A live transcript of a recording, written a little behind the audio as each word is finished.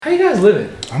How you guys living?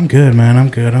 I'm good, man. I'm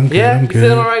good. Yeah? I'm You good.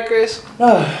 feeling alright, Chris?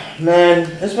 Man,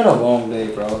 it's been a long day,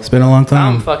 bro. It's been a long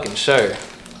time. I'm fucking sure.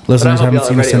 Listeners haven't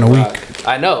seen us in a week.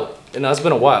 I know. It's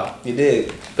been a while. You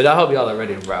did. But I hope y'all are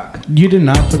ready to rock. You did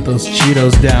not put those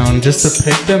Cheetos down just to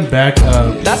pick them back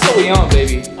up. That's what we on,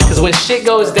 baby. Because when shit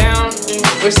goes down,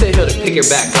 we're still here to pick it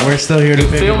back up. We're still here to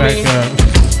pick it back up.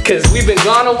 Because we've been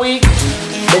gone a week,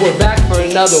 but we're back for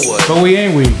another one. But we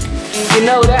ain't weak. You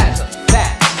know that's a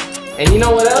fact. And you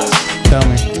know what else? Tell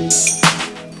me.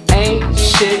 Ain't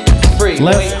shit free.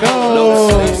 Let's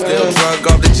go. Still drunk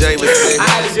off the Jameson. I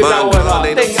had to do that one off.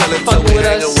 Thank y'all for fucking with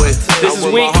us. This is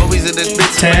week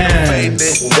 10.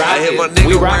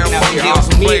 We rocking out here.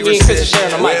 Also, me and Chris are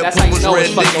sharing the mic. That's how you know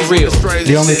it's fucking real.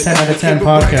 The only 10 out of 10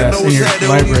 podcast in your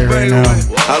library right now.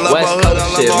 West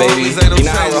Coast shit, baby. You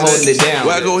know how we're holding it down.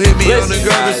 Listen,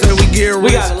 guys, we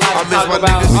got a lot to talk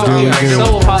about. We are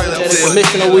so apologetic for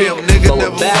missing a week, but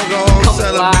we're back,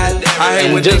 coming live,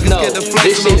 and just know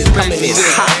this shit is coming in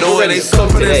hot. We're ready to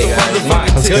cook today, guys. My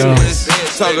goodness.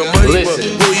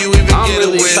 Listen, I'm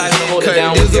really excited to hold it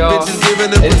down with y'all. It's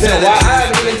been a while. I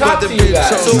haven't even talked to you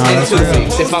guys in 2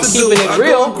 weeks. If I'm keeping it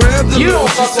real, you don't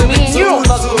fuck with me and you don't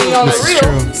fuck with me on the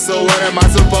real. So what am I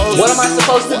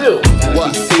supposed to do?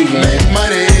 What? Make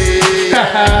money.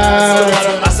 So what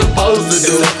am I supposed to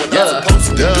do?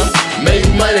 Make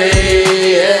money.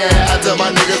 Yeah. I tell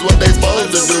my niggas what they supposed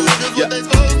to do.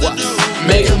 Yeah.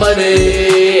 Make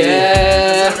money.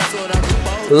 Yeah.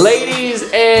 Ladies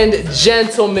and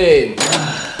gentlemen,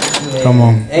 Come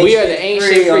on. we are the Ain't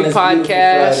Shit Free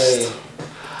podcast.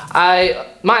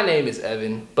 My name is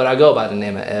Evan, but I go by the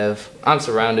name of Ev. I'm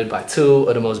surrounded by two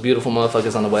of the most beautiful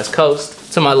motherfuckers on the West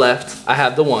Coast. To my left, I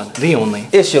have the one, the only.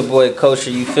 It's your boy Kosher,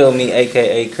 you feel me?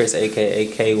 AKA Chris, AKA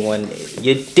K1.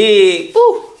 You dig?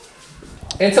 Woo.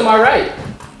 And to my right,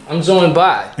 I'm joined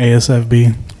by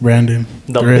ASFB, Brandon.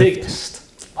 the Griff, biggest.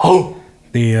 Oh,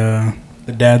 the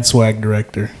dad swag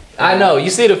director. I know, you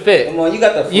see the fit. Come on, you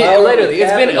got the flower. Yeah, literally.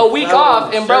 It's been a week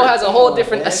off, and bro has a whole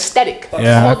different aesthetic.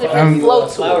 Yeah, a whole different flow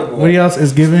to it. What else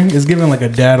is giving? It's giving like a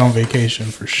dad on vacation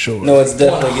for sure. No, it's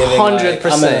definitely giving.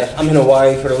 100%. I'm in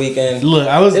Hawaii for the weekend. Look,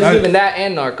 It's giving that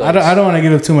and Narcos. I don't want to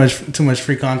give up too much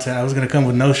free content. I was gonna come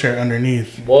with no shirt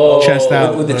underneath. Whoa. Chest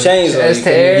out. With the chains on. Chest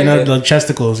to air. You know, the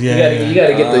chesticles. Yeah. You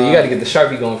gotta get the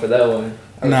Sharpie going for that one.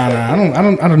 Nah.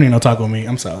 I don't need no taco meat.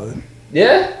 I'm solid.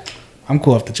 Yeah? I'm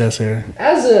cool off the chest hair.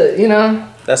 As a,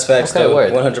 That's facts, Okay, though.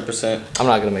 word. 100%. I'm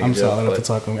not gonna make I'm a joke. solid off the But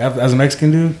taco meat. As a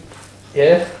Mexican dude,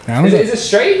 yeah? I don't Is know. it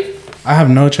straight? I have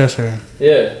no chest hair,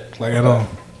 Yeah. like at all.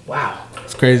 Wow.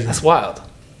 It's crazy. That's wild.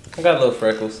 I got little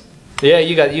freckles. Yeah,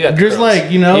 you got Just curls. like,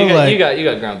 you know, you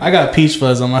got ground. I got peach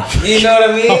fuzz on my You know what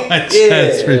I mean? on my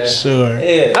chest for Yeah. sure.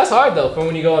 Yeah. That's hard though, from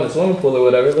when you go in the swimming pool or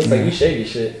whatever. It looks like you shave your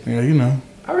shit. Yeah, you know.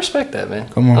 I respect that, man.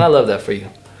 Come on. And I love that for you.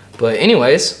 But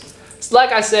anyways,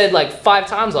 like I said like 5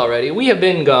 times already, we have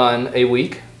been gone a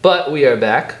week, but we are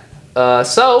back.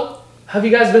 So, how have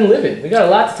you guys been living? We got a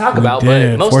lot to talk about, but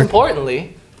did. most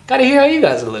importantly, gotta hear how you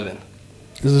guys are living.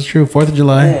 This is true. 4th of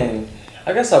July. Man,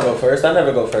 I guess I'll go first. I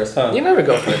never go first, huh? You never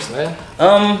go first, man.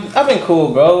 I've been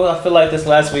cool, bro. I feel like this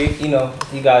last week,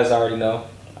 you guys already know.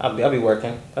 I'll be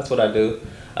working. That's what I do.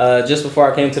 Just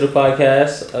before I came to the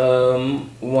podcast,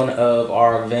 one of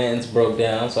our vans broke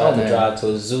down, so I had to drive to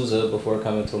Azusa before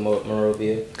coming to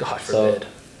Monrovia. God forbid.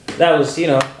 So that was,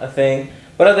 a thing.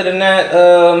 But other than that,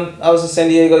 I was in San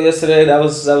Diego yesterday. That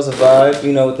was a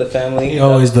vibe, with the family. He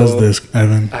always does this,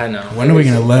 Evan. I know. When are we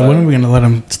gonna let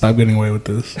him stop getting away with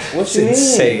this? What It's you mean?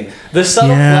 insane. The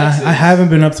subtle Yeah, flexes. I haven't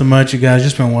been up to much, you guys.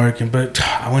 Just been working, but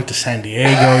I went to San Diego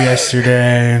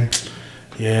yesterday.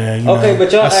 Yeah, Okay,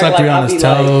 but y'all I act sucked like I'll Rihanna's be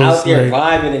toes. out there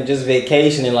like, vibing and just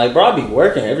vacationing. Like, bro, I'll be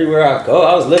working everywhere I go.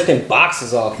 I was lifting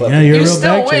boxes off of yeah, it. you're a You real still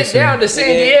bag went chaser. down to San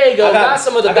Yeah, Diego, I got- got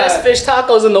some of the I got- best fish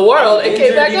tacos in the world, and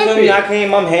came back You up feel me? here.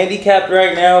 I'm handicapped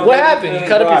right now. What happened? You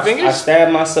cut up Bro, your fingers? I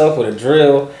stabbed myself with a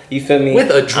drill. You feel me?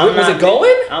 With a drill? I'm Was not it going?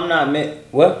 meant- I'm not meant.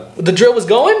 What? The drill was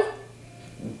going?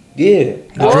 Yeah.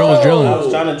 The drill was drilling. I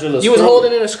was trying to drill a You was screw.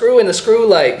 holding in a screw, and the screw,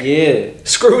 like, Yeah.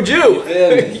 screwed you.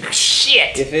 feel me?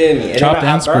 Shit. You feel me? And Chopped then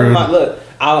I and burned screwed. Look,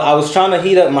 I was trying to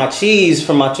heat up my cheese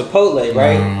from my Chipotle,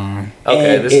 right?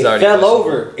 Okay, And this is it already fell questionable.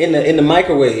 over in the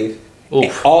microwave,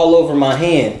 Oof. all over my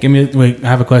hand. Wait, I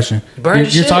have a question. Burn You're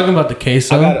shit? talking about the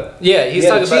queso? I got it. Yeah, he's Yeah,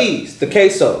 talking the about. cheese, the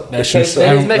queso. That the shit. queso.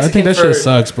 That is I Mexican think that for- shit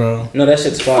sucks, bro. No, that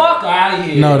shit's fire. Fuck out of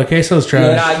here. No, the queso's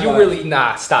trash. Nah, you really.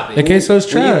 Nah, stop it. The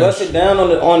queso's When you bust trash. it down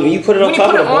on you put it on When you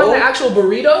top put of it the on bowl. the actual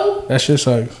burrito, That shit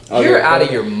sucks. you're yeah, out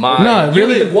of your mind. No, You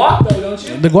really- eat the guac though, don't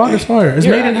you? The guac is fire. It's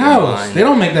You're made out in of your house. mind. They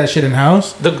don't make that shit in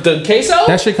house. The queso?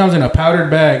 That shit comes in a powdered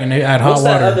bag and they add hot What's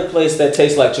that water. other place that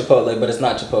tastes like Chipotle but it's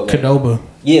not Chipotle? Qdoba.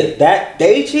 Yeah, that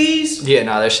day cheese. Yeah,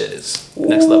 nah, that shit is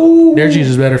next level. Their cheese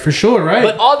is better for sure, right?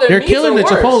 But all their They're meats killing are the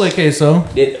worse. Chipotle queso.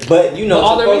 But you know, But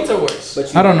all their meats are worse.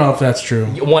 But I don't know if that's true.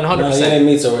 100%. No, their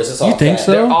meats are worse. It's all You think fat.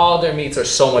 so? All their meats are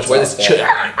so much worse.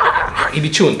 He be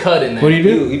chewing cud in there. What do you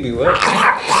do? You be what?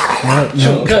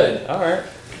 Chewing cud. All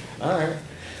right.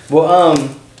 Well,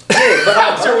 yeah, but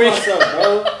I burn myself,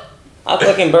 bro. I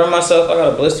fucking burn myself. I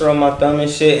got a blister on my thumb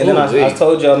and shit. And then I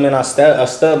told y'all, man, I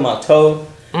stubbed my toe.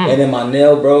 And then my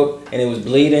nail broke, and it was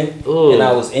bleeding, and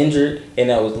I was injured, and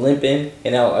I was limping,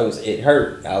 and it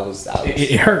hurt.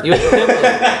 It hurt. You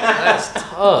That's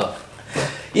tough.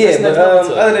 Yeah, That's but next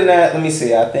level other than that, let me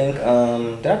see. I think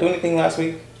did I do anything last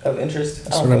week of interest?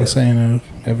 That's what I was saying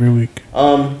every week.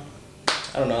 I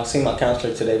don't know. I seen my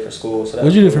counselor today for school. So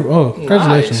What'd you do for? Oh,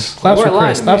 congratulations! Nice. Claps You for weren't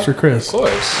Chris. lying Claps to for Chris. Of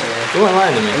course. You weren't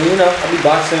lying to me. And you know, I be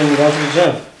boxing and going to the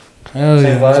gym. Hell Same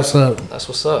yeah! vibe. What's up? That's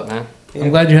what's up, man. I'm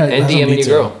glad you had. And had some DMing pizza.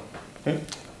 your girl.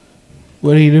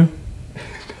 What do you do?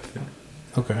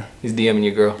 Okay, He's DMing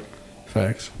your girl.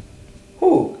 facts.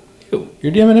 Who? You.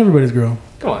 You're DMing everybody's girl.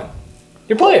 Come on.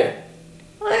 Your player.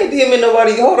 I ain't DMing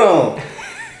nobody. Hold on.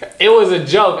 It was a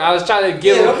joke. I was trying to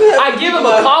give him. I give him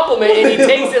a compliment and he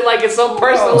takes it like it's some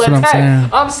personal That's what I'm attack. saying.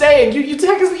 I'm saying you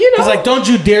text, you know. He's like, don't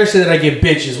you dare say that I get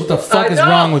bitches. What the fuck is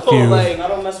wrong with you? Like, I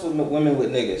don't mess with women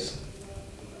with niggas.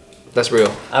 that's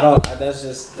real. I don't. That's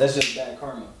just bad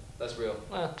karma. That's real.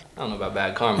 Well, I don't know about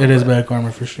bad karma. It is but bad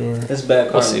karma for sure. It's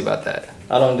bad karma. We'll see about that.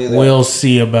 I don't do that. We'll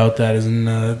see about that. Is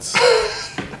nuts.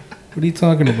 What are you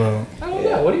talking about? I don't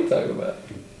know. What are you talking about?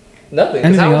 Nothing.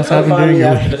 Anything else happened during your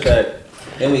after the week? fact.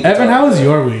 Then we can Evan, talk how was about it.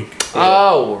 your week?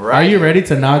 Oh, right. Are you ready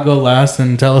to not go last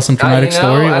and tell us some traumatic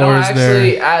story, I don't or is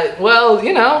actually, there? well,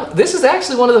 you know, this is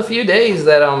actually one of the few days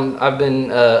that I've been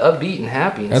upbeat and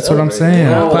happy. And That's what I'm celebrating.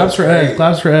 saying. No, Claps for that's Ed. great.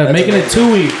 Claps for Ed. That's Making it amazing.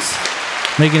 2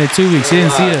 weeks. Making it 2 weeks. He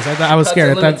didn't see us. I was Touch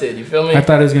scared. Unlimited, you feel me? I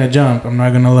thought he was gonna jump. I'm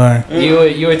not gonna lie. You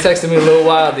were texting me a little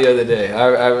wild the other day.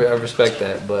 I respect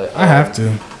that, but I have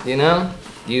to. you know,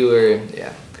 you were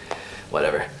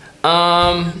whatever.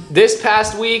 This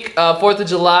past week, 4th of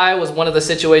July was one of the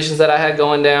situations that I had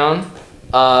going down.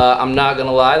 I'm not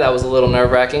gonna lie, that was a little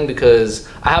nerve-wracking because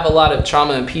I have a lot of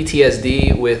trauma and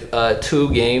PTSD with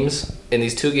 2 games, and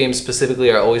these 2 games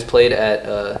specifically are always played at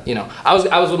I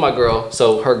was with my girl,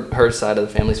 so her side of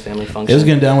the family's family function. It was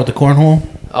getting down with the cornhole.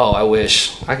 Oh, I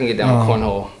wish I can get down with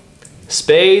cornhole,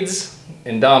 spades,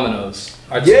 and dominoes.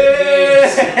 Are 2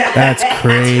 Yeah. That's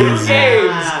crazy. games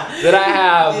that I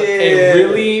have a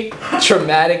really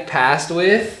traumatic past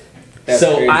with. That's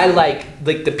so crazy. I like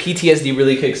the PTSD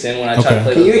really kicks in when I try to Okay.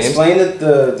 play Can those you games. explain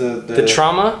the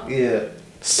trauma? Yeah.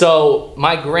 So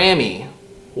my Grammy,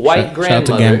 white Shout out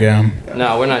grandmother. to Gam Gam.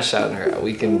 No, we're not shouting her out.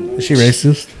 We can. Is she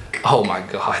racist? Oh my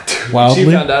god. Wildly?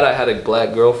 She found out I had a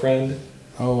black girlfriend.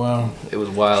 Oh wow. It was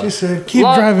wild. She said, "Keep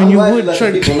Well, driving, I'm you glad you would let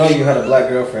truck." people know you had a black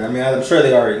girlfriend. I mean, I'm sure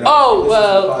they already know. Oh, This is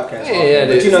well, the podcast yeah, off. it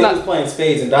But is. you know, It's you was playing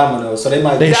spades and dominoes, so they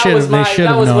might. They That should was have. They my- should that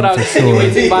have was what I known was for sure.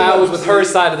 insinuating by I was with her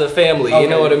side of the family. You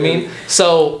know what I mean?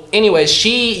 So, anyway,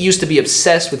 she used to be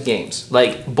obsessed with games,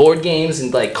 like board games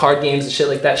and like card games and shit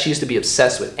like that. She used to be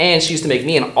obsessed with, and she used to make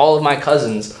me and all of my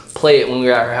cousins play it when we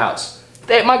were at her house.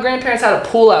 My grandparents had a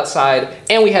pool outside,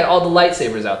 and we had all the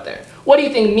lightsabers out there. What do you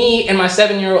think me and my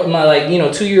 7-year-old, my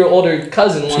 2-year older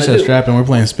cousin She want to said, do? "Strapping, we're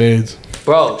playing spades."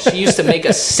 Bro, she used to make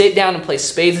us sit down and play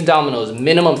spades and dominoes,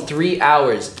 minimum 3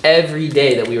 hours every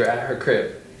day that we were at her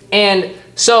crib. And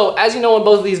so, as you know in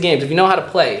both of these games, if you know how to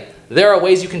play, there are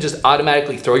ways you can just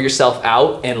automatically throw yourself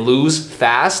out and lose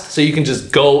fast, so you can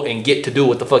just go and get to do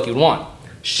what the fuck you want.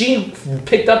 She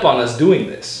picked up on us doing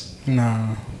this. No.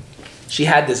 She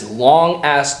had this long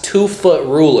ass 2-foot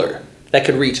ruler that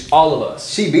could reach all of us.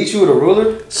 She beat you with a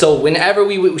ruler? So whenever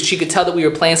she could tell that we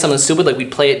were playing something stupid, like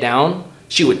we'd play it down,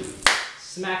 she would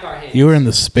smack our hands. You were in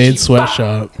the spade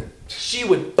sweatshop. She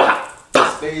would bop,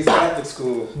 bop. Spades Catholic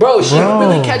school. Bro, she Bro. would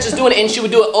really catch us doing it, and she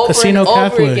would do it over Casino and over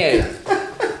Catholic. again.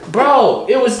 Bro,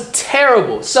 it was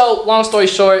terrible. So, long story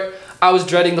short, I was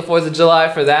dreading the 4th of July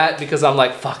for that because I'm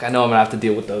like, fuck, I know I'm gonna have to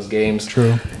deal with those games.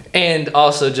 True. And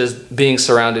also just being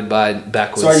surrounded by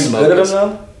backwards So are you good at smokers.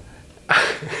 them though?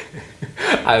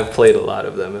 I've played a lot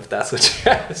of them, if that's what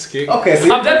you're asking. Okay,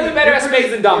 so I'm definitely better at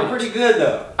spades than dominoes. You're pretty good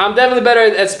though. I'm definitely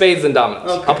better at spades than dominoes.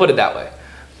 Okay. I'll put it that way.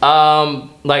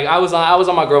 Like I was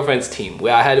on my girlfriend's team. We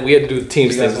had to do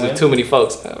teams You guys things with win? too many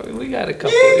folks. We got a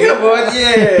couple. Yeah, come on,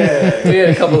 yeah. We had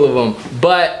a couple of them.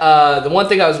 But the one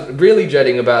thing I was really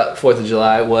dreading about 4th of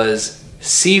July was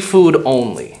seafood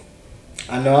only.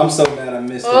 I know, I'm so mad I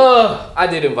missed it. I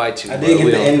did invite you. I but did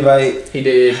we get the don't- invite. He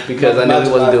did because I knew he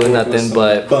wasn't doing nothing.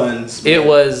 But buns. it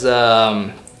was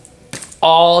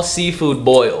all seafood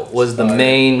boil was the Fire.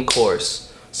 main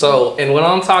course. So, and when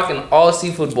I'm talking all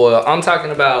seafood boil, I'm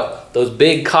talking about those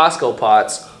big Costco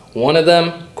pots. One of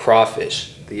them,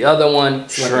 crawfish. The other one,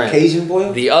 shrimp. Like a Cajun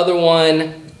boil? The other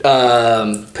one,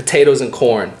 potatoes and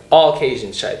corn. All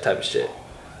Cajun type of shit.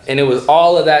 And it was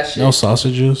all of that shit. No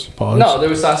sausages? Pause. No, there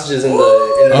were sausages in the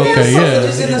Okay, yeah.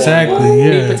 Exactly,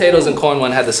 yeah. Meat, potatoes, and corn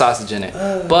one had the sausage in it.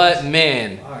 But,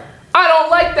 man, I don't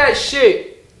like that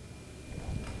shit.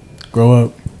 Grow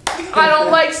up. I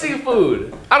don't like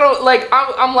seafood. I don't like.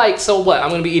 I'm like, so what? I'm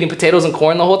gonna be eating potatoes and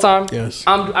corn the whole time. Yes.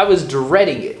 I was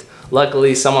dreading it.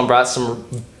 Luckily, someone brought some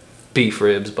beef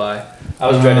ribs by. I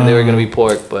was dreading they were gonna be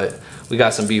pork, but we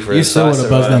got some beef ribs. You still so would have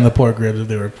buzzed down the pork ribs if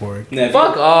they were pork.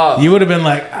 Fuck off. You would have been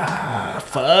like,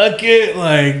 fuck it,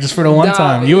 like just for the one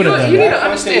time. You would have done You need that. to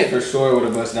understand. For sure would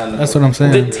have busted down the That's what I'm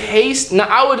saying. The taste. No,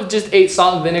 I would have just ate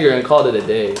salt and vinegar and called it a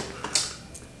day.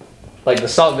 Like the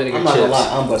salt and vinegar I'm not chips. gonna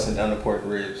lie, I'm busting down the pork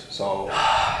ribs, so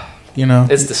You know,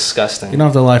 It's disgusting. you don't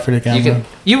have to lie for the camera.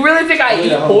 You really think I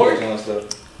eat pork?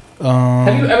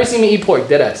 Have you ever seen me eat pork?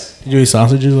 Deadass. Did you eat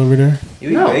sausages over there? You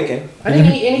eat No. bacon. I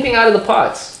didn't eat anything out of the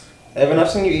pots. Evan, I've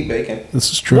seen you eat bacon.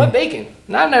 This is true. What bacon?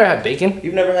 No, I've never had bacon.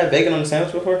 You've never had bacon on a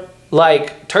sandwich before?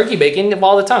 Like turkey bacon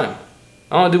all the time.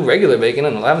 I don't do regular bacon,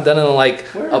 and I haven't done it in like.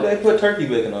 Where do they put turkey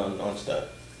bacon on stuff?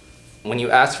 When you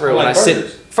ask for it, On when like I sit.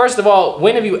 burgers. First of all,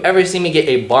 when have you ever seen me get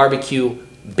a barbecue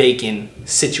bacon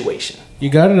situation? You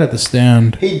got it at the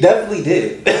stand. He definitely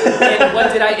did.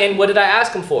 And what did I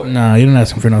ask him for? Nah, you didn't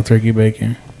ask him for no turkey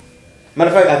bacon. Matter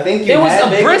of fact, I think you It was had a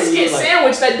bacon, brisket you were like,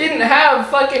 sandwich that didn't have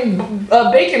fucking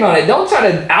bacon on it. Don't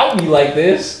try to out me like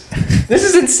this. This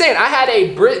is insane. I had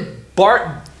a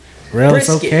Real, it's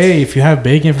Brisket. okay if you have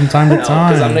bacon from time to because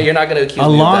time. you're not gonna accuse me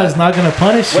Allah of is that. not gonna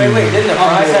punish you. Wait, didn't the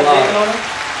fries have Allah. bacon on them?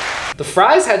 The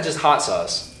fries had just hot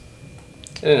sauce.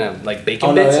 It didn't have like bacon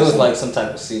Oh no, bits. it was or like some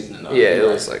type of seasoning. Yeah, it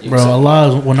was like. Bro,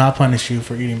 Allah will not punish you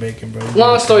for eating bacon, bro.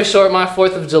 Long story short, my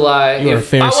 4th of July. You were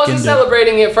if I wasn't fair-skinned.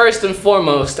 celebrating it first and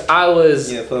foremost, I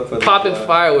was Yeah, for the popping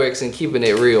fireworks and keeping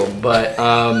it real. But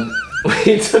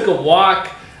we took a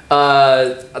walk.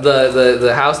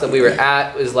 The house that we were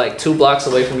at is like 2 blocks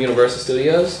away from Universal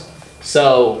Studios,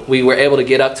 so we were able to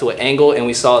get up to an angle and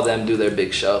we saw them do their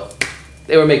big show.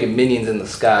 They were making minions in the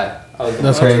sky.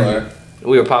 That's right.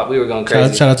 We were going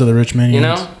crazy. Shout out to the rich minions. You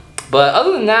know? But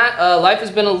other than that, life has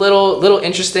been a little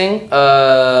interesting.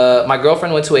 My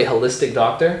girlfriend went to a holistic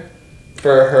doctor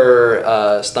for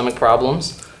her stomach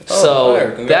problems. So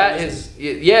fire. that is,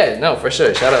 yeah, no, for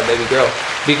sure. Shout out, baby girl.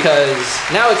 Because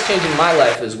now it's changing my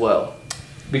life as well.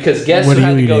 Because guess What who are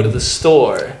had you to go to eating? the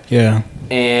store? Yeah.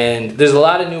 And there's a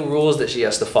lot of new rules that she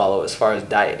has to follow as far as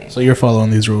dieting. So you're following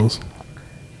these rules.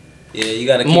 Yeah, you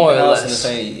gotta keep More the or house in the less.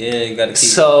 same. Yeah, you gotta keep.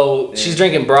 So yeah. she's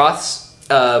drinking broths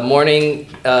morning,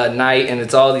 night, and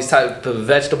it's all these type of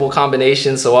vegetable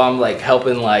combinations. So I'm like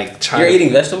helping, like trying. You're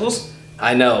eating vegetables?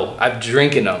 I know. I'm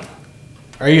drinking them.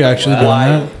 Are you actually doing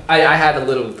that? I had a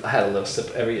little sip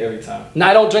every time. Now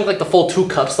I don't drink like the full 2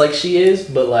 cups like she is,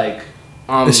 but like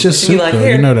It's just you soup, like, though.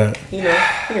 here. You know that. You know,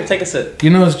 here, take a sip.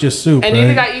 You know it's just soup, And you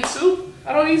think right? I eat soup?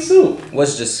 I don't eat soup.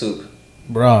 What's just soup?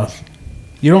 Broth.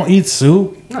 You don't eat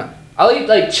soup? No. I'll eat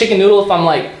like chicken noodle if I'm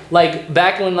like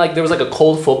back when like there was like a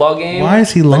cold football game. Why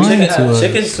is he lying to us?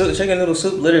 Chicken noodle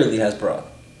soup literally has broth.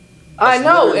 I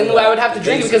know, and literally I would have to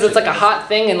drink it because it's like a hot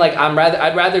thing, and like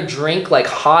I'd rather drink like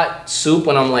hot soup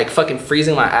when I'm like fucking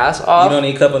freezing my ass off. You don't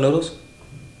eat cup of noodles?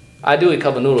 I do eat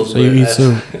cup of noodles. So you but eat that's-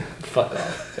 soup. Fuck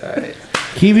off. All right.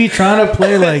 He be trying to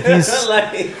play like he's.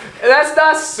 Like, That's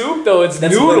not soup though. It's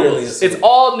That's literally a noodles. soup. It's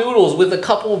all noodles with a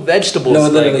couple vegetables. no,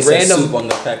 it literally like says random. soup on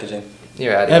the packaging.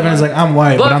 You're out of Evan's your like, I'm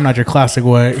white, but Look. I'm not your classic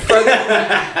white.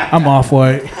 I'm off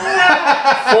white. mind.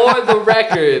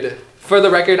 For the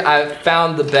record, I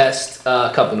found the best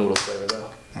cup of noodles flavor though.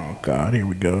 Oh God, here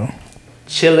we go.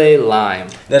 Chile lime.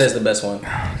 That is the best one.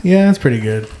 Yeah, that's pretty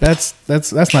good. That's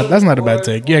not a bad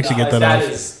take. You actually get that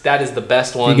off. That is the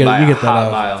best one You by get a that hot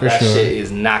off, mile. for That sure. shit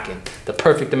is knocking. The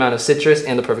perfect amount of citrus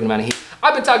and the perfect amount of heat.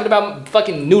 I've been talking about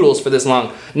fucking noodles for this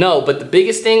long. No, but the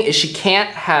biggest thing is she can't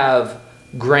have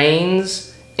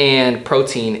grains and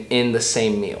protein in the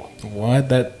same meal What?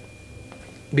 That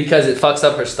because it fucks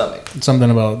up her stomach. something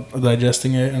about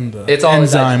digesting it and the It's all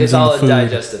enzymes it's in all the a food.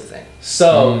 digestive thing.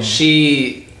 So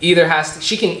she either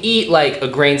she can eat like a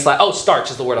grain starch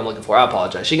is the word I'm looking for. I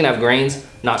apologize. She can have grains,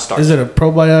 not starch. Is it a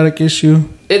probiotic issue?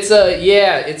 It's a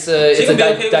She can be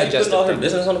okay with you putting digestive all her thing.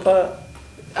 business on the pod?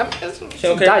 I mean, it's She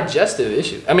okay? a digestive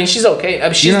issue. I mean, she's okay. I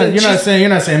mean, You're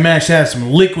not saying man, she has some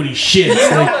liquidy shit.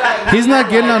 Like, He's not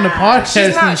getting on the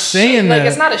podcast and saying that. Like,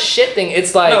 it's not a shit thing.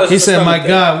 It's like he said, "My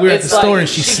God, we're at the store and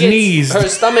she sneezed. Her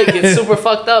stomach gets super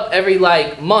fucked up every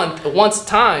like a month.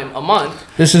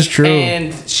 This is true.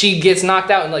 And she gets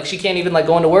knocked out and like she can't even like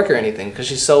go into work or anything because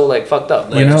she's so like fucked up.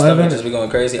 Like, Evan, just be going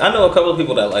crazy. I know a couple of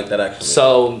people that like that actually.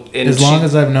 So as long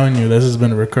as I've known you, this has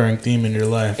been a recurring theme in your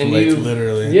life. And like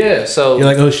literally. Yeah. So you're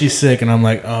like, oh, she's sick, and I'm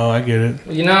like, oh, I get it.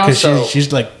 You know, because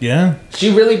she's like, yeah. She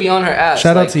really be on her ass.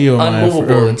 Shout like, out to you,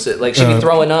 unmovable and shit. Like she be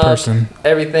throwing up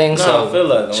everything. No, so I feel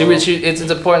like it's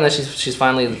important that she's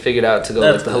finally figured out to go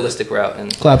like the holistic route.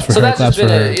 And claps for her. That's claps been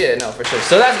for her. Yeah, no, for sure.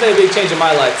 So that's been a big change in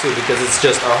my life too because it's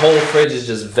just our whole fridge is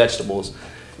just vegetables,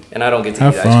 and I don't get to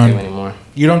eat ice cream anymore.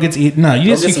 You don't get to eat. No,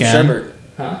 you can. Shepherd.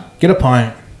 Huh? Get a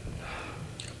pint.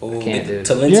 I can't do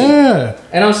it. Yeah.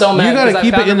 And I'm so mad. You gotta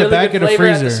keep it in the back of the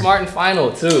freezer. At the Smart and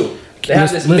Final too. They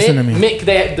have this mint.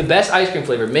 They have the best ice cream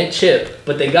flavor, mint chip,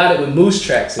 but they got it with moose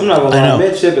tracks. I'm not gonna lie,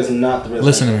 mint chip is not the real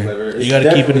flavor. It's you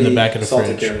gotta keep it in the back of the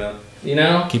fridge. Caramel. You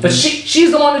know, but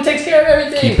she's the one who takes care of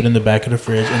everything. Keep it in the back of the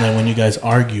fridge, and then when you guys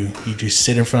argue, you just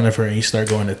sit in front of her and you start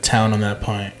going to town on that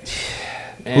pint.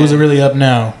 Man. Who's really up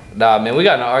now? Nah, man, we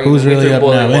got an argument. Who's really up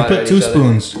now? And put 2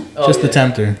 spoons, just to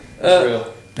tempt her. That's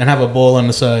real. And have a bowl on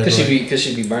the side. Could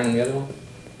she be burning the other one?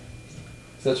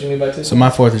 Is that what you mean by 2 spoons? So my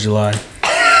 4th of July.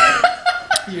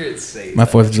 You're insane. My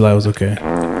 4th of July was okay.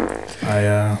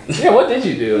 Yeah, what did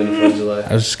you do on the 4th of July?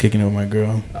 I was just kicking it with my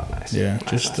girl. Oh, nice. Yeah,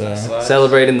 just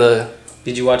celebrating the.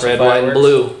 Did you watch red, white, and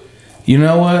blue? You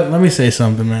know what? Let me say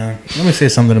something, man. Let me say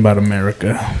something about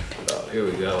America. Oh, here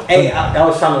we go. Hey, I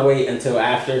was trying to wait until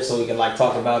after so we could like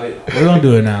talk about it. We're gonna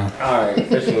do it now. All right,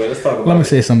 let's talk about it. Let me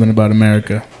say something about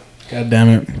America. God damn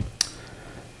it.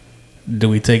 Do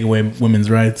we take away women's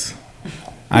rights?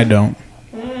 I don't,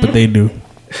 but they do.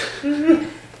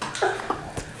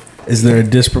 Is there a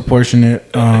disproportionate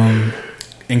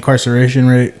incarceration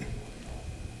rate?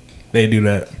 They do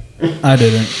that. I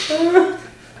didn't.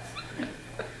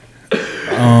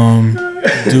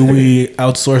 Do we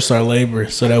outsource our labor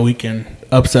so that we can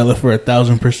upsell it for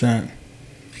 1,000%?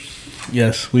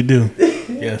 Yes, we do.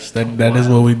 Yes, that is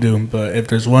what we do. But if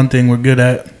there's one thing we're good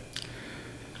at,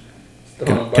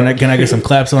 can I get some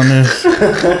claps on this?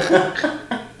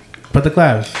 Put the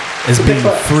claps. It's being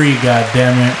free,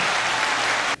 goddammit.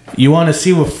 You want to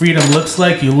see what freedom looks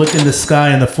like? You look in the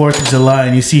sky on the 4th of July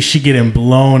and you see shit getting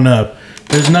blown up.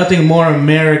 There's nothing more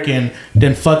American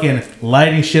than fucking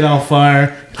lighting shit on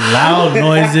fire, loud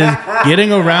noises,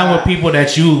 getting around with people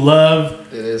that you love,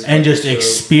 and just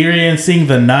experiencing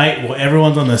the night while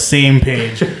everyone's on the same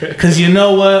page. Because you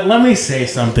know what? Let me say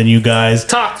something, you guys.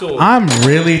 Talk to him. I'm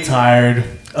really tired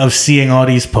of seeing all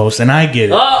these posts, and I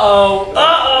get it.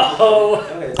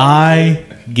 I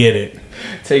get it.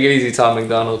 Take it easy, Tom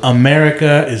McDonald.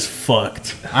 America is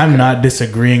fucked. I'm not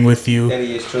disagreeing with you. That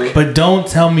is true. But don't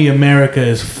tell me America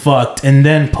is fucked and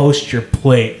then post your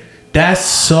plate. That's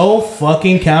so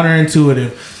fucking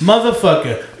counterintuitive.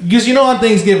 Motherfucker. Because you know on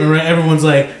Thanksgiving, right? Everyone's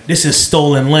like, this is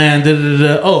stolen land. Da, da,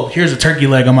 da. Oh, here's a turkey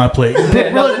leg on my plate.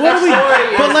 But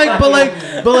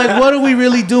what are we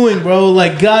really doing, bro?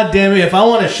 Like, God damn it. If I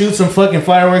want to shoot some fucking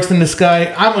fireworks in the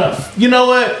sky, I'm going to, you know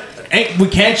what? We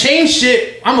can't change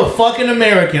shit. I'm a fucking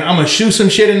American. I'm gonna shoot some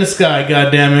shit in the sky.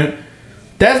 God damn it.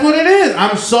 That's what it is.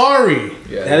 I'm sorry.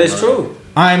 Yeah, that is true.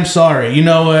 I'm sorry. You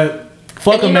know what?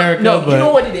 Fuck America. You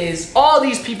know what it is? All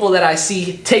these people that I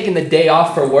see taking the day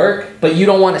off for work, but you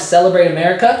don't want to celebrate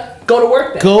America, go to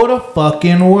work then. Go to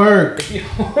fucking work.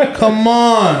 Come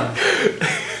on.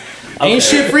 Ain't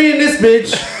shit free in this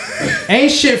bitch.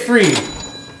 Ain't shit free.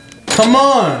 Come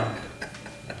on.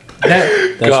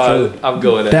 That's true. I'm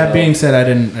going. That being said, I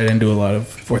didn't do a lot of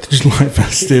 4th of July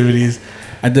festivities.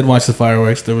 I did watch the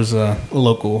fireworks. There was a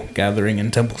local gathering in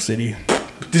Temple City.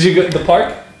 Did you go to the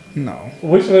park? No.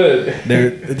 Which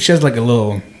one? She has like a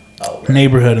little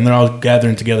neighborhood, and they're all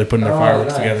gathering together, putting their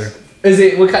fireworks together. Is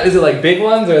it what kind? Is it like big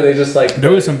ones, or are they just like?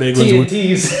 There was some big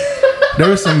TNTs. There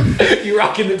was some. You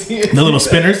rocking the TNTs? The little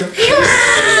spinners. The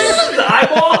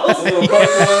eyeballs.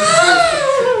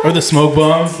 Or the smoke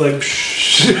bombs, like.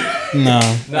 No.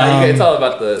 It's all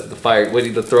about the fire.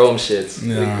 The throw 'em shits.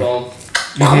 Yeah.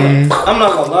 I'm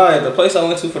not gonna lie. The place I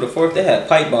went to for the 4th, they had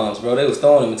pipe bombs, bro. They was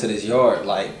throwing them into this yard,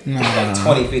 like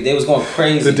 20 feet. They was going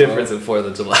crazy. The difference in 4th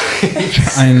of July.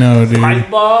 I know, dude. Pipe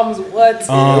bombs? What?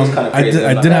 I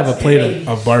did have a plate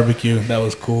of barbecue. That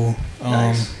was cool.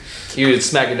 Nice. You would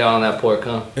smack it down on that pork,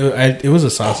 huh? It was a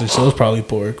sausage, so it was probably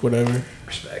pork, whatever.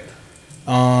 Respect.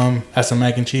 Had some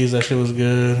mac and cheese. That shit was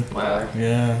good. Wow.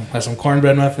 Yeah. Had some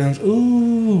cornbread muffins.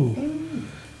 Ooh.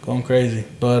 Going crazy.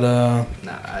 But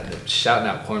shouting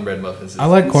out cornbread muffins. I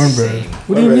like cornbread.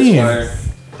 What do you mean?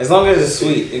 As long as it's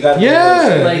sweet, it got to be.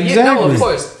 Yeah, Like, exactly. no, of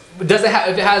course. Does it have?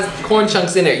 If it has corn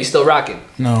chunks in it, you still rocking?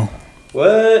 No.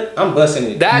 What? I'm busting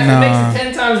it. That Nah. makes it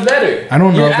 10 times better. I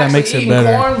don't know You're if that actually makes it eating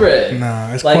better. Cornbread.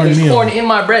 Nah, it's like there's cornmeal. corn in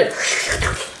my bread.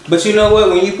 But you know what?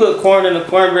 When you put corn in a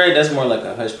cornbread, that's more like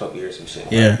a hush puppy or some shit.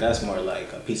 Yeah. Like, that's more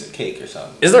like a piece of cake or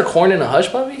something. Is there corn in a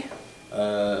hush puppy?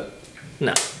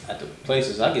 No. At the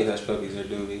places I get hush puppies or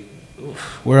doobie.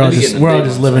 We're all Maybe just getting the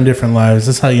big living ones. different lives.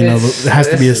 That's how you know It's- it has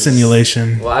to be a this is-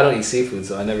 simulation. Well, I don't eat seafood,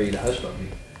 so I never eat a hush puppy.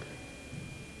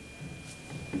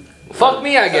 Fuck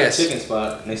me, I It's at a guess. chicken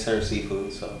spot and they serve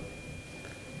seafood, so.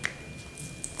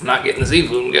 I'm not getting the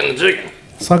seafood. I'm getting the chicken.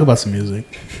 Let's talk about some music.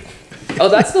 Oh,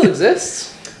 that still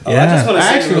exists. Oh, I just want to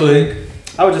say real actually. quick,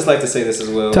 I would just like to say this as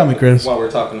well. Tell me, Chris. While we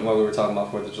were talking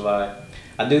about 4th of July,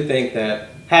 I do think that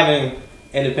having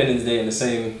Independence Day in the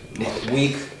same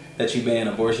week that you ban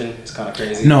abortion is kind of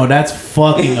crazy. No, that's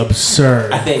fucking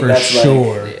absurd. I think for that's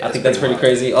sure. I think that's pretty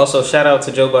crazy. Also, shout out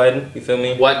to Joe Biden. You feel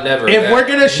me? What? Never. If we're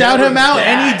gonna shout him out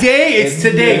that. any day, it's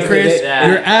today, Never Chris. that.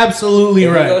 You're absolutely If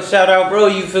we go right. shout out, bro.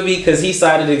 You feel me? Because he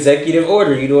signed an executive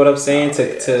order. You know what I'm saying?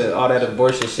 To all that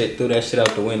abortion shit, threw that shit out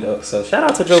the window. So shout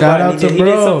out to Joe Shout Biden. out he to did, he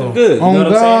bro. did something good. You Oh, know what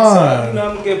I'm God. saying? So, you know,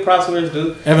 I'm gonna give props where it's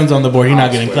due. Evan's on the board. He's not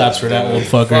I getting swear claps to for that God. old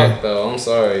fucker. Fuck though. I'm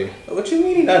sorry. What you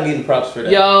mean he not getting props for that?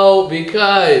 Yo,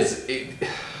 because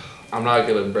I'm not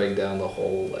gonna break down the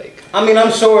whole like. I mean,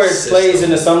 I'm sure it System plays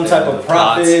into some type of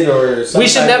profit or something. We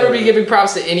should never be giving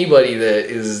props to anybody that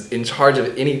is in charge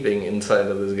of anything inside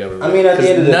of this government. I mean, at the 'Cause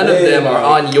end of the none day, of them are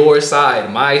like- on your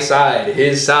side, my side,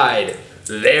 his side,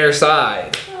 their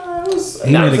side.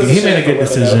 He made a good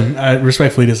decision. I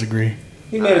respectfully disagree.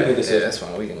 He made a good Yeah, decision. that's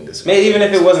fine. We can disagree. Maybe even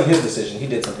if it wasn't his decision, he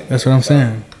did something. That's what I'm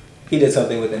saying. He did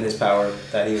something within his power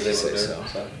that he was able to do. So.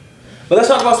 So. But let's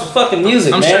talk about some fucking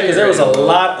music, I'm man, sure because you're there was a ready, bro.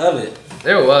 lot of it.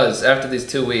 There was after these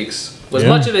 2 weeks. Was Yeah.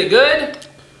 much of it good?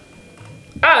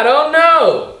 I don't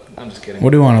know. I'm just kidding. What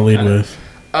do you want to lead with?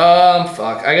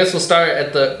 Fuck. I guess we'll start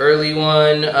at the early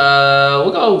one.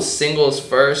 We'll go singles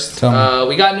first. Tell me.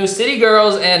 We got New City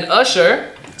Girls and Usher.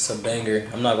 It's a banger.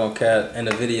 I'm not gonna cat, and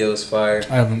the video is fire.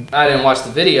 I haven't. I didn't watch the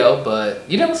video, but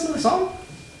you didn't listen to the song?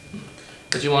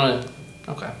 But you want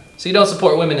to? Okay. So you don't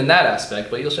support women in that aspect,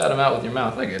 but you'll shout them out with your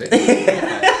mouth. I get it.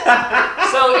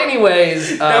 So,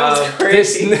 anyways, That was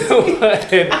this crazy. new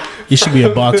one. You should be a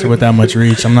boxer with that much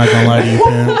reach. I'm not gonna lie to you,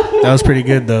 Pimp. That was pretty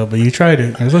good though, but you tried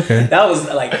it. It was okay. That was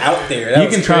like out there. That You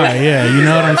was can try, crazy. yeah. You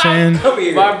know what I'm saying? Come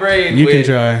here. My brain. You can went-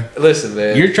 try. Listen,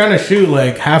 man. You're trying to shoot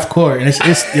like half court, and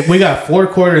it's we got 4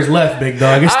 quarters left, big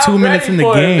dog. It's 2 I'm minutes ready in the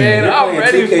for it, game. man. You're I'm playing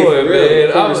ready 2K for it, real.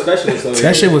 man. Corner I'm- specialist over That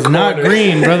here. shit was not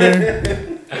green, brother.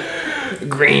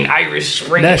 Green Irish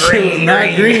spring. That shit was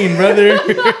not green, brother.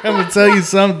 I'm gonna tell you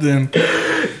something.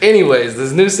 Anyways,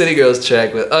 this New City Girls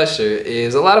track with Usher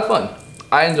is a lot of fun.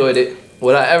 I enjoyed it.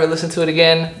 Would I ever listen to it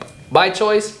again? By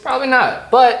choice? Probably not.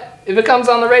 But if it comes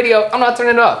on the radio, I'm not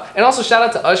turning it off. And also shout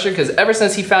out to Usher, because ever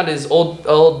since he found his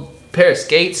old pair of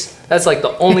skates, that's like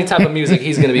the only type of music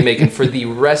he's gonna be making for the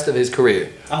rest of his career.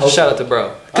 I hope Shout so. out to bro.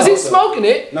 I Because hope he's so. smoking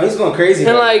it. No, he's going crazy.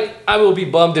 And right? like, I will be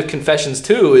bummed if Confessions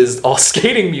 2 is all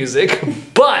skating music,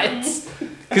 but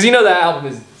because you know that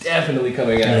album is definitely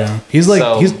coming out. Yeah, he's like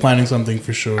So, he's planning something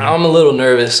for sure. I'm a little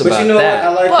nervous But about you know that.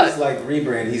 what? I like but, this like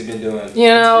rebrand he's been doing. you It's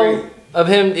know, great. of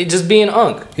him just being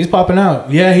Unk. He's popping out.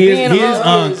 Yeah, he Being is. He is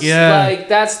Unk. is, Yeah. like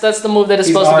that's the move that it's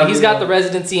He's supposed to be. He's got already- the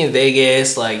residency in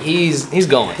Vegas. Like he's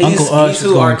going. Uncle Ush he's is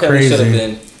who R. going Kelly should have crazy.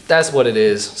 been. That's what it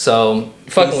is. So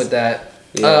fucking with that.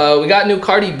 Yeah. We got a new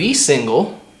Cardi B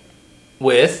single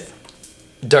with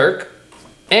Dirk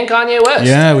and Kanye West.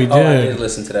 Yeah, we Oh, I did did.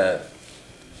 listen to that.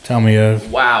 Tell me, Ev.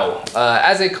 Wow.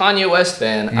 As a Kanye West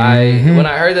fan, when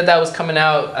I heard that was coming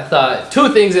out, I thought 2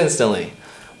 things instantly.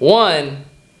 1,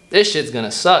 this shit's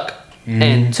gonna suck.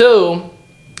 And 2,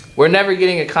 we're never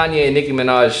getting a Kanye and Nicki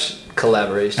Minaj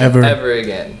collaboration Ever.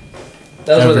 again.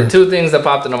 Those were the Ever. 2 things that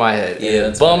popped into my head. Yeah, It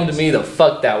that's bummed nice. me the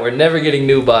fuck out. We're never getting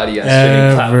new body on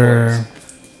streaming platforms.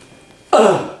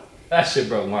 Ever. That shit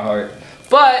broke my heart.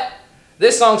 But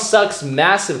this song sucks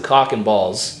massive cock and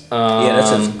balls. Yeah, that's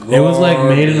just It was like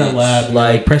made in a garbage. lab.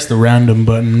 Like press the random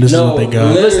button. This is No, what they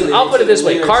got. Listen, I'll put it this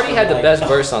way. Lyrics Cardi had are the like- best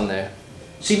verse on there.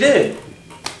 She did.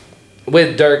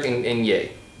 With Dirk and Ye.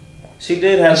 She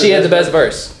did have. She had the best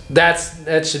verse. That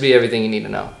should be everything you need to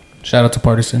know. Shout out to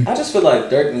Partisan. I just feel like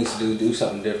Dirk needs to do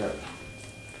something different.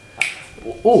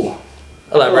 Ooh.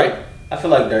 Elaborate. I feel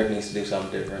like Dirk needs to do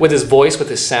something different. With his voice, with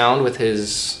his sound, with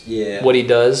his Yeah. what he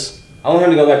does. I want him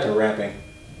to go back to rapping.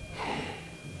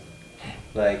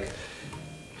 Like,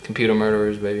 Computer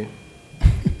Murderers, baby.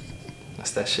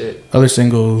 That's that shit. Other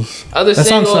singles. Other That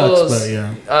song singles. sucks, but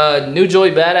yeah. New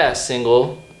Joy Badass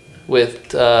single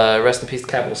with rest in peace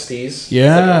Capital Steez.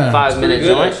 Yeah. It's like a 5-minute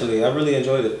joint. Actually, I really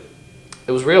enjoyed it.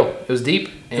 It was real. It was deep.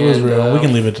 It was real. We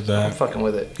can leave it to that. I'm fucking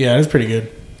with it. Yeah, it's pretty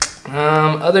good.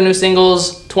 Other new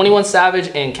singles: 21 Savage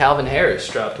and Calvin Harris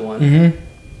dropped one. Mm-hmm.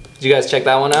 Did you guys check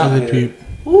that one out?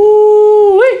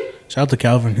 Woo-wee. Shout out to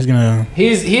Calvin.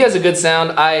 He has a good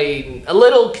sound. I'm a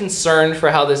little concerned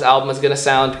for how this album is gonna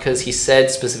sound because he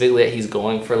said specifically that he's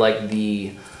going for like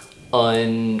the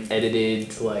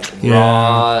unedited, like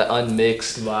raw,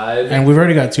 unmixed vibe. And we've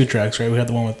already got 2 tracks, right? We had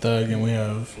the one with Thug, and we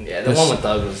have the one with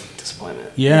Thug was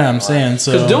disappointment. Yeah, I'm saying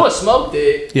so. Because Dua smoked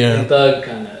it. Yeah. And Thug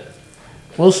kind of.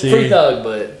 We'll see. Free Thug,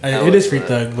 but it is Free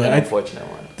Thug, but unfortunate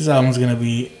one. This album's gonna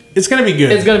be. It's gonna be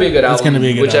good. It's gonna be a good album. It's gonna be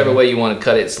a good whichever album. way you want to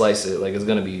cut it, slice it. Like it's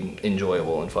gonna be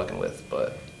enjoyable and fucking with.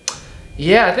 But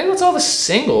yeah, I think that's all the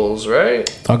singles, right?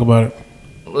 Talk about it.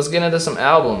 Let's get into some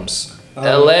albums.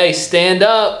 LA, stand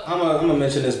up. I'm gonna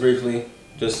mention this briefly.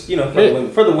 Just for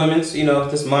the women's.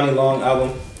 This Monty Long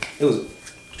album. It was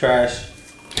trash.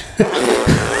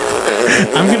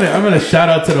 I'm gonna shout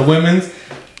out to the women's.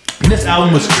 This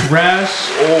album was trash.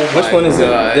 Oh, which one is it?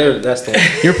 There, that's the one.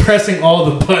 You're pressing all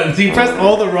the buttons. You pressed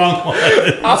all the wrong ones.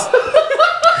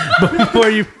 But before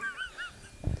you,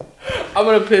 I'm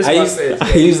gonna piss my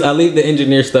face. I leave the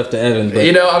engineer stuff to Evan. But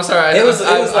I'm sorry. It was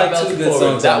like 2 good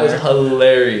songs. That was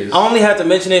hilarious. I only had to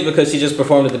mention it because she just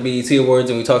performed at the BET Awards,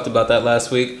 and we talked about that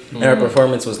last week. And her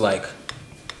performance was like,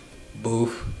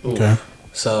 boof. okay.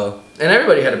 So. And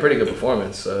everybody had a pretty good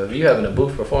performance. So if you having a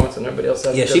booth performance and everybody else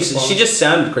had a good performance. She just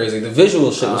sounded crazy. The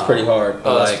visual shit was pretty hard.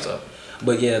 But that's tough.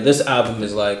 But yeah, this album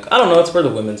is like, I don't know. It's for the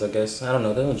women's, I guess. I don't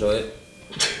know. They'll enjoy it.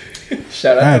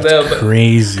 Shout out to them. That's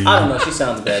crazy. I don't know. She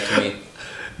sounds bad to me.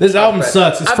 This album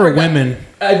sucks. It's for women.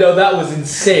 I know, that was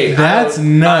insane. That's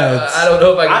nuts. I don't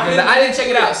know if I can do that. I didn't check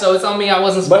it out, so it's on me. I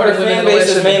wasn't But her supporting fan women. base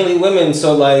is mainly women,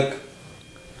 so like.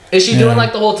 Is she doing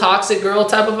like the whole toxic girl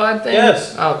type of vibe thing?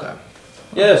 Yes. Oh, okay.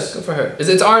 Yes. Good for her.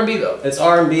 It's R&B though. It's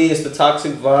R&B. It's the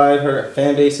toxic vibe. Her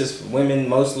fan base is women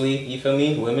mostly. You feel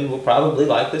me? Women will probably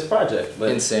like this project.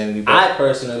 But insanity. Bro. I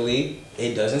personally,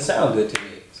 it doesn't sound good to me.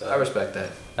 So I respect that.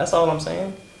 That's all I'm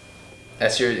saying.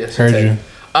 That's your Heard take. you.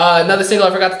 Another single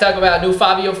I forgot to talk about: new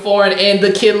Fabio Foreign and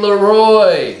the Kid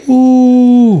Laroi.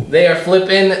 Ooh. They are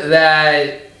flipping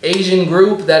that Asian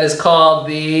group that is called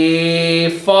the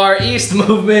Far East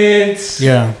Movement.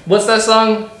 Yeah. What's that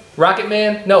song? Rocket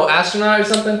Man? No, Astronaut or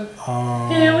something?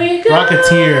 Here we go.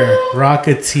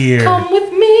 Rocketeer. Come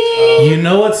with me. You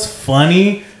know what's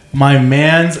funny? My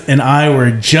mans and I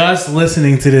were just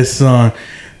listening to this song.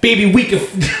 Baby, we could.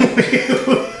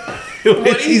 What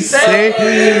does he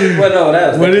say? Well,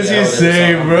 no, what does he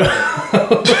say, bro?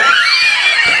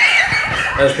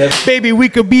 Baby, we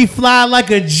could be flying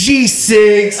like a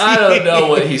G6. I don't know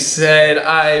what he said.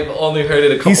 I've only heard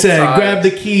it a couple times. He said, grab the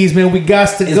keys, man. We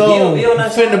got to go. B.O.B. on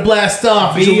that Finna song? blast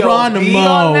off. B.O.B.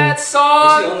 on that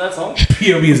song? Is he on that song?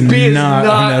 B.O.B. is not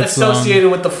on that song. associated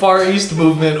with the Far East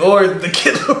movement or the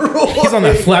Kid Laroi. He's on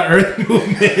that Flat Earth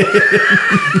movement.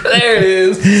 There it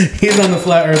is. He's on the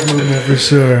Flat Earth movement for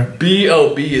sure.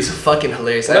 B.O.B. is fucking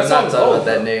hilarious. That I'm not song's talking old, about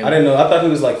that though. name. I didn't know. I thought he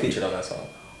was like featured on that song.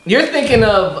 You're thinking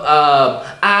of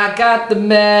I Got the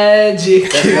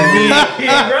Magic in Me,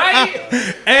 right?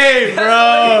 Hey, bro.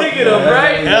 That's what you're thinking of,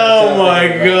 right? Oh my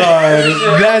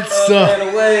god. That's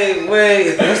so. Wait.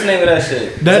 What's the name of that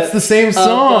shit? That's the same Here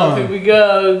song. we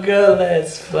go,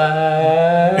 let's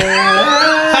fly.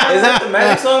 Is that the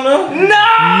Magic song though?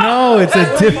 No, it's a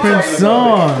different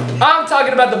song. I'm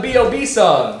talking about the B.O.B.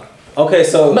 song. Okay,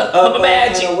 so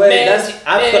Magic,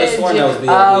 I could have sworn that was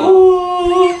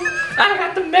B.O.B. I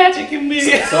got the magic in me.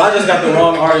 So I just got the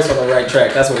wrong artist on the right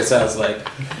track. That's what it sounds like.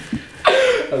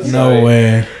 No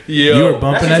way. Yo. You were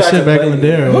bumping that shit back in the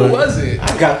day, or Who what? was it?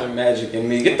 I got the magic in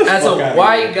me. Get the As fuck a out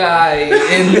white of guy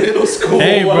in middle school.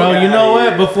 Hey, bro, you know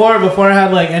what? Before I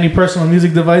had like any personal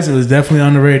music device, it was definitely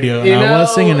on the radio, and You I was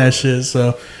know- singing that shit.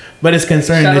 So, but it's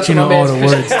concerning Shout out that you to my know all the man.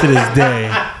 words to this day.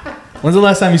 When's the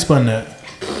last time you spun that?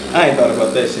 I ain't thought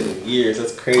about that shit in years.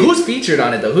 That's crazy. Who's featured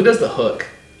on it though? Who does the hook?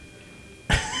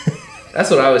 That's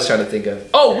what I was trying to think of.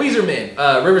 Oh, Weezerman,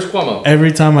 Rivers Cuomo.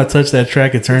 Every time I touch that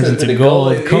track, it turns into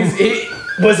gold.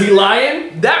 Was he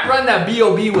lying? That run that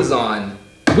B.O.B. was on,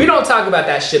 we don't talk about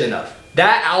that shit enough.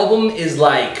 That album is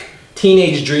like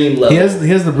Teenage Dream level. He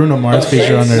has the Bruno Mars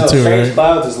feature on there too, Strange right?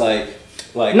 Clouds is like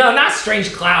No, not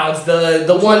Strange Clouds.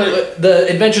 The one, the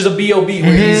Adventures of B.O.B.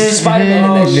 where he's Spider-Man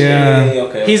and that shit. Yeah.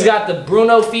 Okay. He's got the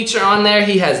Bruno feature on there.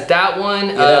 He has that one.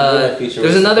 that Bruno feature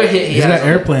There's was- another hit he He's has got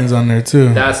on Airplanes on there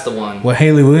too. That's the one. With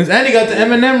Haley Williams, and he got the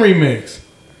Eminem remix.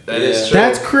 That is Yeah. true.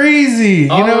 That's crazy.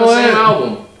 All You know on the same what?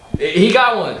 album. He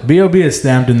got one. B.O.B. is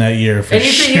stamped in that year for And you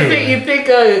sure.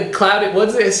 think Clouded,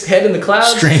 what's it? Head in the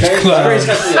Clouds? Strange Clouds.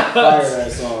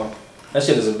 That song. That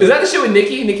shit is a. Is that the shit with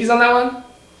Nicki? Nicki's on that one?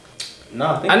 No,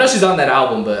 I know she's on that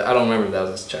album, but I don't remember if that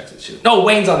was the track that she. No,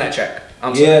 Wayne's on that track.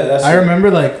 I'm sorry. Yeah, that's. I remember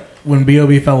like when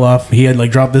B.O.B. fell off, he had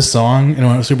like dropped this song and it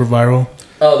went super viral.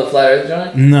 Oh, the Flat Earth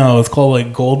joint? No, it's called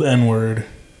like Gold N-Word.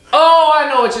 Oh, I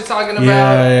know what you're talking about.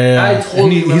 Yeah. I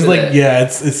totally he's remember like, that. yeah,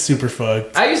 it's super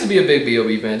fucked. I used to be a big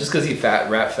B.O.B. fan just because he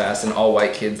rap fast and all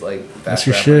white kids like fast That's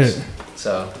your rappers. shit.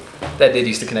 So that did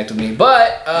used to connect with me.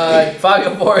 But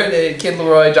Fabio Ford and Kid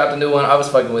Leroy dropped a new one. I was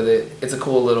fucking with it. It's a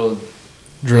cool little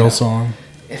Drill song.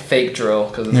 fake drill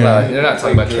because it's Yeah. not, they're not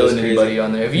talking about killing anybody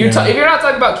on there. If you're if you're not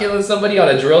talking about killing somebody on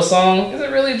a drill song, is it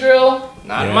really drill?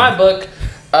 Not in my book.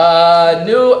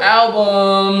 New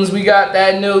albums. We got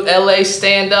that new LA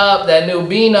Stand Up. That new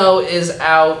Bino is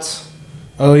out.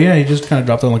 Oh yeah, he just kind of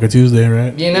dropped on like a Tuesday,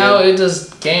 right? You know, it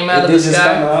just came out of the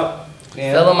sky.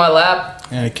 Fell on my lap.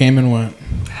 Yeah, it came and went.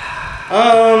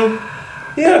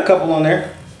 He had a couple on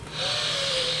there.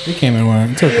 It came and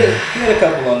went. It's okay. He had a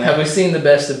couple on there. Have we seen the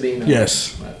best of Bino?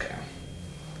 Yes. Okay.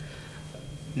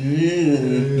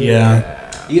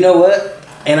 Yeah. You know what?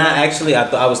 And I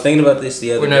was thinking about this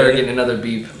the other day. We're never getting another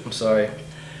beep. I'm sorry.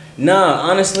 Nah,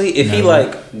 honestly, if he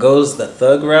like goes the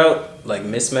thug route, like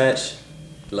Mismatch,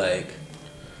 like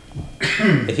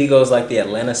if he goes like the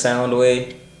Atlanta sound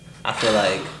way, I feel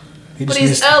like. But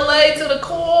he's LA to the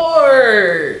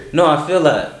core. No, I feel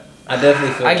that. I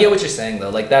definitely feel. I get what you're saying though.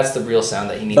 Like that's the real sound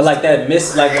that he needs. But like that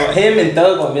like him and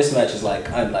Thug on Mismatch is like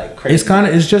crazy.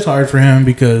 It's just hard for him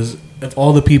because of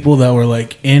all the people that were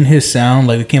like in his sound,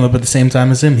 like they came up at the same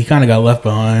time as him. He kind of got left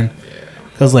behind.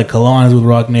 Because like Kalon is with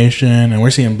Rock Nation, and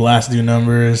we're seeing Blast do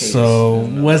numbers. So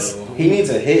he needs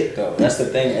a hit though. That's the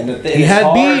thing. And the thing he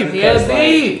had Beep. He had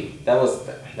Beep. That wasn't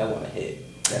a hit.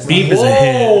 Beep is a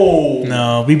hit.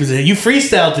 No, Beep is a hit. You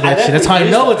freestyled to that shit. That's how I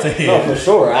know it's a hit. No, for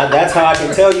sure. That's how I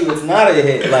can tell you it's not a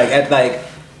hit.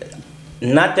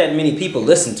 Not that many people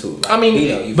listen to. Like, I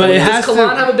mean, but does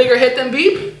Kalon have a bigger hit than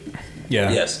Beep?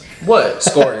 Yeah. Yes. What?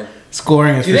 Scoring.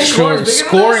 Scoring is You for think sure. scoring's bigger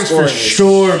than that? Scoring's for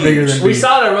sure bigger than We Beep.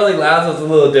 saw it at Rolling Loud, so it's a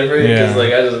little different because Yeah.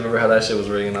 like I just remember how that shit was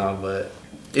ringing off. But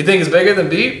you think it's bigger than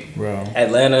Beep? Bro.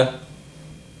 Atlanta.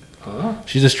 Huh?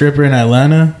 She's a stripper in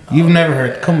Atlanta. You've never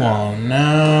heard. Come on,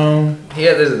 no.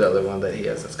 Yeah, there's another one that he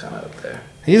has that's kind of up there.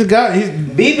 He's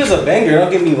Beep is a banger.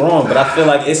 Don't get me wrong, but I feel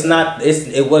like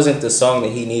it wasn't the song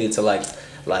that he needed to like.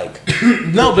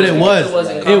 No, but it was.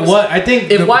 It was. I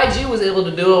think if YG was able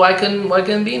to do it, why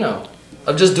couldn't Bino?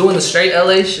 Of just doing the straight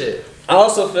LA shit. I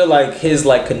also feel like his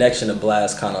like connection to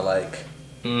Blast kind of like.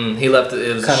 He left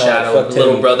it was a Kinda shadow like of the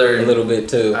little brother a little bit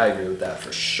too. I agree with that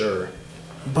for sure.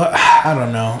 But I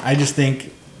don't know. I just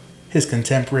think his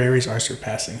contemporaries are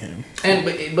surpassing him.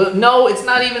 But no, it's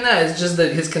not even that. It's just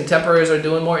that his contemporaries are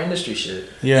doing more industry shit.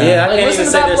 Yeah. Like listen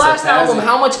to that Blast album.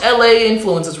 How much LA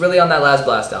influence is really on that last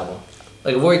Blast album?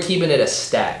 Like if we're keeping it a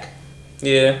stack.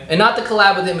 Yeah. And not the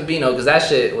collab with him and Bino, because that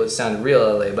shit would sound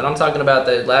real LA. But I'm talking about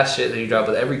that last shit that he dropped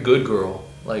with Every Good Girl.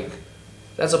 Like,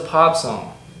 that's a pop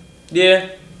song. Yeah.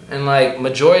 And like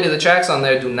majority of the tracks on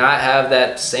there do not have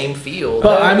that same feel.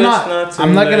 But I'm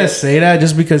not gonna say that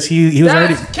just because he was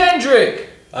that's already Kendrick.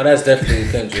 Oh, that's definitely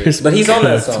Kendrick. Chris But he's on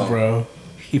that cooked, song, bro.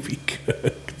 He be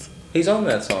cooked. He's on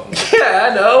that song. Yeah,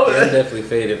 I know. Yeah, I'm definitely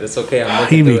faded. It's okay. I'm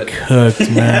He looking be through it.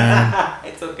 cooked, man.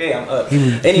 It's okay. I'm up.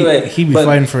 Anyway, he be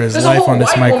fighting for his There's life a whole on this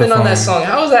white microphone. woman on that song.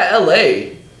 How is that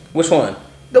LA? Which one?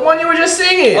 The one you were just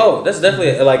singing. Oh, that's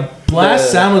definitely like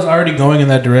Blast sound was already going in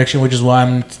that direction, which is why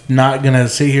I'm not gonna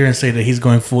sit here and say that he's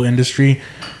going full industry,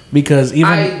 because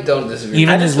I don't disagree.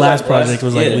 Even I his just feel last like Blast- project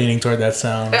was like leaning toward that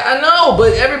sound. I know,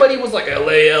 but everybody was like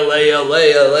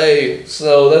LA.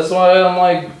 So that's why I'm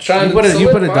like trying You put to a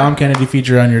solidify. Dom Kennedy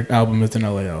feature on your album with an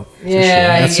LA album. For Yeah,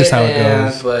 sure. That's just how it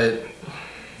goes. But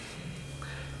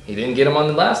he didn't get him on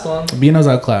the last one. Bino's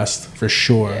outclassed for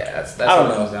sure. Yeah, that's I don't what it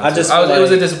know. comes down I to. just it feel was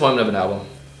a like- disappointment of an album.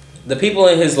 the people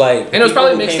in his like. And it was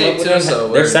probably people who came mixtape up with too, him, so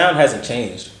their we're- sound hasn't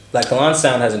changed. Like Kalon's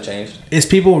sound hasn't changed. Is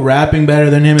people rapping better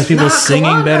than him? Is people Nah, singing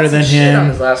Kalon better got than some shit on him?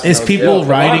 his last one Is that was people dope.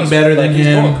 writing Kalon's, better like, than he's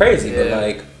him? going crazy, Yeah. but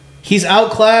like. He's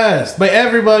outclassed by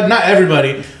everybody. Not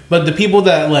everybody, but the people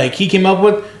that like he came up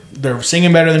with. They're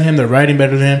singing better than him. They're writing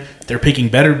better than him. They're picking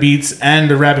better beats and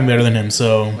they're rapping better than him.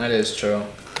 So That is true.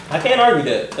 I can't argue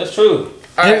that. That's true.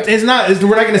 it's not.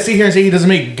 We're not gonna sit here and say he doesn't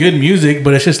make good music,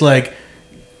 but it's just like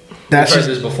that's We've heard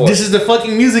just this before. this is the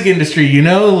fucking music industry, you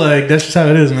know? Like that's just how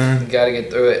it is, man. Gotta get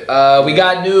through it. We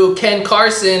got new Ken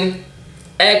Carson.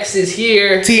 X is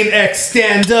here. Teen X,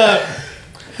 stand up.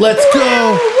 Let's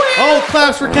go. Oh,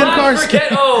 claps for Ken Carson.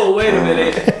 Oh, wait a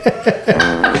minute.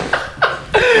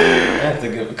 I have to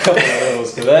give couple of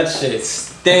those, cause that shit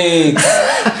stinks.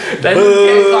 That new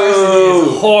Ken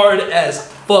Carson is hard as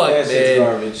fuck, That shit's man.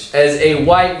 garbage. As a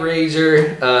white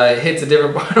rager hits a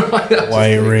different part of my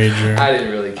White rager. I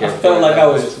didn't really care. I felt like I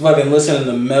was fucking listening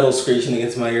to metal screeching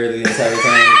against my ear the entire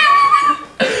time.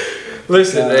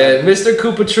 Listen, man, Mr.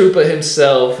 Koopa Troopa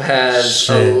himself has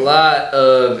Shit. a lot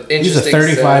of interesting.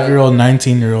 He's a 35-year-old,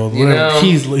 19-year-old. You know?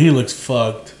 He looks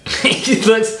fucked. He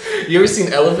looks. You ever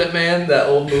seen Elephant Man? That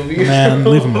old movie. Man,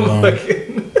 leave him alone.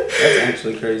 That's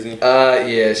actually crazy.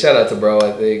 Yeah. Shout out to bro,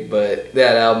 I think, but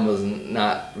that album was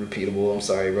not repeatable. I'm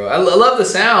sorry, bro. I love the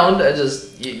sound. I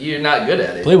just you're not good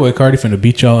at it. Playboy Cardi finna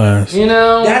beat y'all ass. You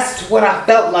know. That's what I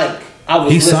felt like. I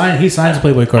was. He signed to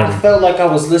Playboy Cardi. I felt like I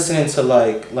was listening to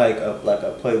like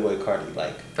a Playboy Cardi,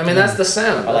 like. I mean, that's the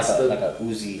sound. Or like That's like a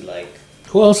Uzi, like.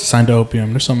 Who else is signed to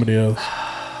Opium? There's somebody else.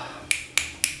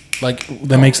 Like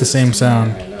that makes the same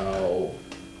sound. I know.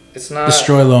 It's not.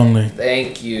 Destroy Lonely.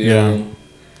 Thank you. Yeah.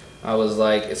 I was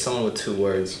like, it's someone with 2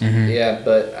 words. Mhm. Yeah,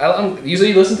 but I'm usually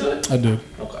you listen to it. I do.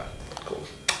 Okay, cool.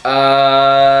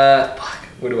 Fuck.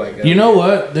 Where do I go? You know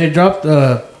what? They dropped.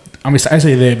 I mean, I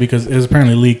say they because it was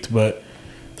apparently leaked, but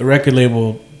the record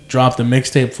label dropped a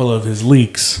mixtape full of his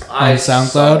leaks I on saw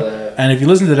SoundCloud. that. And if you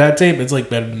listen to that tape, it's like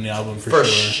better than the album for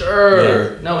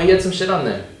sure. No, he had some shit on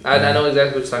there. I know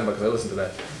exactly what you're talking about because I listened to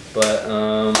that. But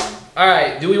all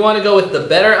right, do we want to go with the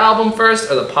better album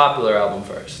first or the popular album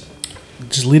first?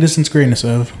 Just lead us into greatness,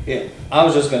 Ev. Yeah, I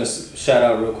was just gonna shout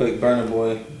out real quick, Burna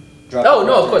Boy. dropped Oh the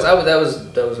no, of project.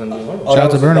 course. That was gonna be one. Oh, Shout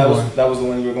out to Burna that Boy. That was the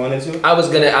one you were going into. I was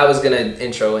gonna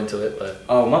intro into it, but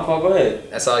Oh, my fault. Go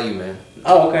ahead. that's all you, man.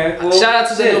 Oh, okay. Well, Shout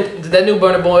out to that new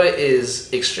Burna Boy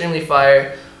is extremely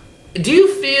fire. Do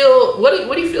you feel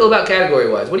what do you feel about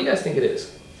category wise? What do you guys think it is?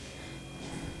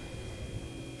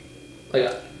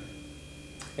 Like,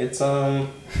 It's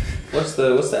what's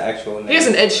the actual name? he has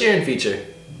an Ed Sheeran feature.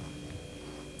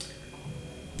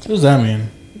 What does that mean?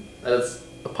 That's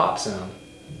a pop sound.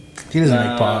 He doesn't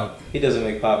make pop. He doesn't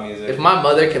make pop music. If my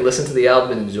mother can listen to the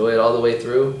album and enjoy it all the way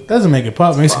through, Doesn't make it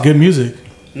pop. Makes it good music.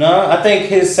 No, I think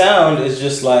his sound is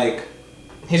just like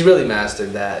he's really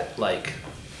mastered that like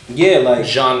like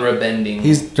genre bending.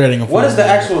 He's threading a. what is the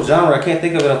formula. actual genre? I can't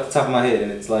think of it off the top of my head,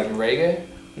 and it's like reggae,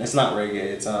 it's not reggae.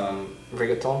 It's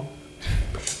reggaeton.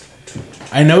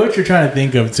 I know what you're trying to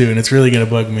think of too, and it's really gonna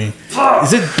bug me.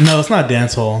 Is it? No, it's not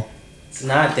dancehall. it's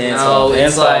not dancehall. No,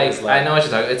 it's Dancehall is like I know what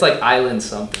you're talking. It's like island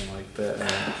something like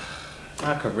that.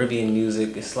 not Caribbean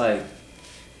music. It's like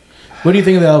What do you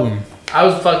think of the album? I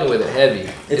was fucking with it heavy.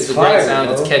 It's a fire, great sound.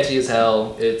 bro. It's catchy as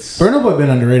hell. It's Burna Boy been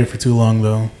underrated for too long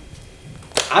though.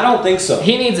 I don't think so.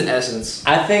 he needs an essence.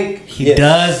 I think He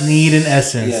does need an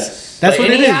essence. Yes. That's Like,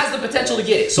 what and it he is. has the potential to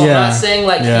get it. So Yeah. I'm not saying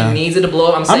like Yeah. he needs it to blow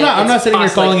up. I'm saying I'm not it's sitting here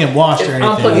possible. calling him washed or If I'm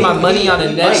anything. putting my money on the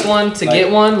He next might. one to Like-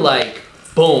 get one, like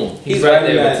boom, he's right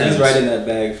there with Thames. He's right in that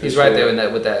bag. For He's sure. right there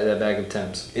with that bag of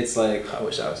Thames. It's like I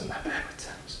wish I was in that bag with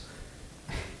Thames.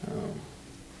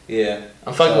 yeah.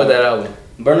 I'm fucking So, with that album.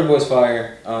 Burna Boy's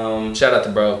fire. Shout out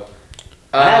to bro.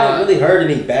 I haven't really heard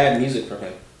any bad music from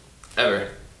him. Ever.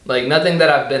 Like nothing that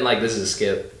I've been like this is a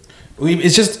skip.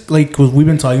 It's just like we've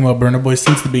been talking about Burna Boy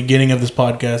since the beginning of this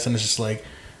podcast, and it's just like,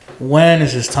 when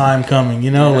is his time coming?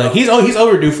 You know, Yeah. like he's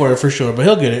overdue for it for sure, but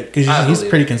he'll get it because I he's believe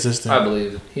pretty it. consistent. I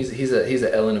believe he's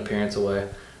an Ellen appearance away.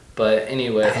 But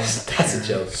anyway, that's a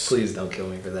joke. Please don't kill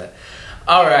me for that.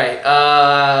 All right,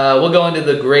 we'll go into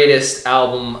the greatest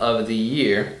album of the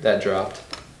year that dropped.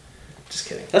 Just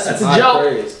kidding. That's a high joke.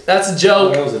 praise. That's a Oh,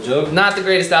 joke. that was a joke. Not the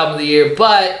greatest album of the year,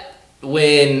 but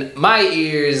when my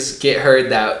ears get heard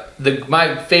that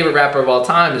my favorite rapper of all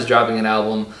time is dropping an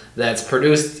album that's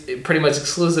produced pretty much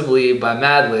exclusively by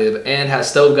Madlib and has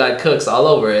Stove God Cooks all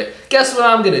over it, guess what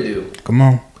I'm gonna do? Come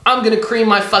on. I'm gonna cream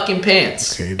my fucking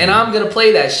pants. Okay, and dude. I'm gonna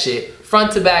play that shit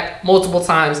front to back multiple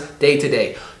times, day to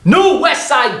day. New West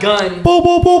Side Gun. Boom,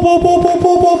 boom, boom, boom, boom, boom,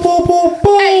 boom, boom, boom, boom,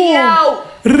 boom. Hey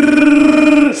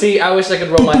yo! See, I wish I could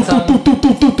roll my tongue.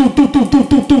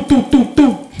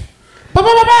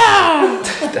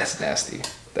 That's nasty.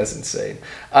 That's insane.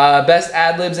 Best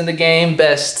ad libs in the game.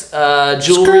 Best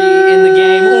jewelry in the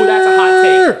game. Ooh, that's a hot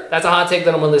take. That's a hot take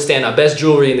that I'm gonna stand on. Best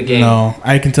jewelry in the game. No,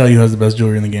 I can tell you who has the best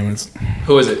jewelry in the game.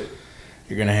 Who is it?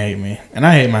 You're gonna hate me, and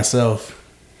I hate myself.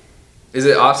 Is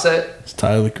it Offset? It's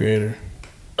Tyler the Creator.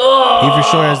 Oh, He for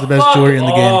sure has the best fuck jewelry in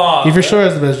the game. off. He for sure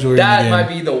has the best jewelry in the That game. might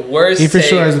be the worst. He for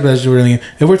sure take has the best jewelry in the game.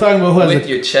 If we're talking about who with has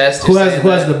your chest. who you're has saying who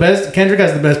has that. the best, Kendrick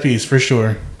has the best piece for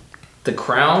sure. The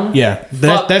crown? Yeah,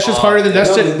 Fuck that's just off. harder than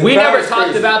that's No, just. the We crowd never is talked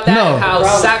crazy. about that. No. How The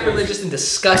crowd is sacrilegious and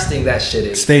disgusting that shit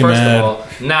is. Stay First mad. of all,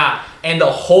 nah. And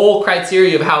the whole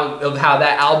criteria of how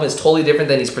that album is totally different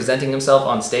than he's presenting himself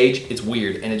on stage, it's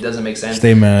weird and it doesn't make sense.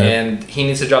 Stay mad. And he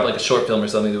needs to drop like a short film or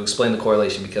something to explain the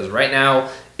correlation, because right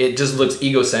now it just looks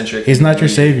egocentric. He's not your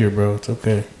savior, bro. It's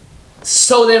okay.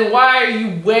 So then why are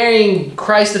you wearing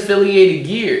Christ affiliated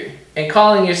gear and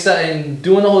calling yourself and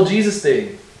doing the whole Jesus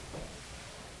thing?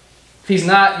 If he's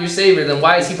not your savior, then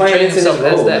why is he portraying himself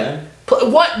as that? Man.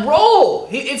 What role?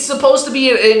 It's supposed to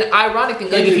be an ironic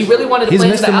thing. Like, if he really wanted to play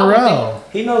into the album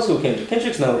thing, he knows who Kendrick.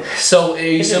 Kendrick's knows. So, are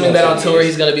you assuming that on tour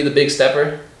he's gonna be the big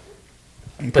stepper?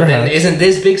 But then, isn't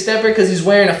this big stepper because he's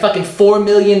wearing a fucking $4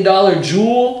 million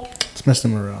jewel? It's Mr.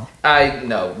 Morale. I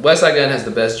know. Westside Gunn has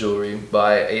the best jewelry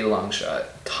by a long shot.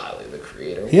 Tyler, the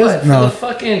creator. The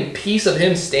fucking piece of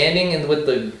him standing and with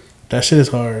the. That shit is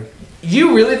hard.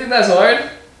 You really think that's hard?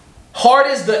 Hard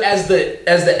as the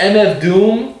MF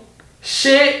Doom.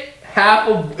 Shit, half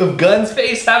of Gunn's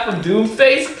face, half of Doom's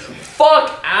face.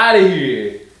 Fuck out of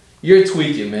here. You're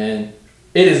tweaking, man.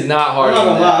 It is not hard. I'm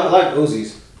not gonna lie, I like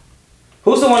Uzi's.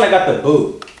 Who's the one that got the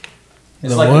boot?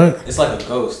 It's what? It's like a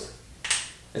ghost.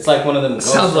 It's like one of them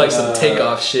ghosts. Sounds like some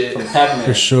takeoff shit. From Pac-Man.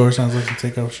 For sure, sounds like some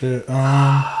takeoff shit.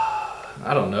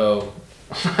 I don't know.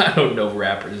 I don't know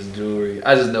rappers' jewelry.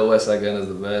 I just know Westside Gunn is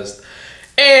the best.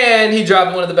 And he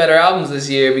dropped one of the better albums this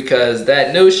year, because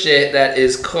that new shit that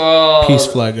is called Peace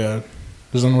Flag God.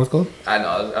 Is that what it's called? I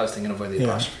know. I was thinking of where the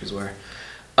apostrophes were.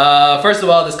 First of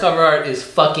all, this cover art is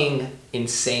fucking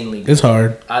insanely good. It's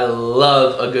hard. I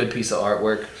love a good piece of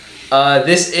artwork.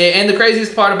 And the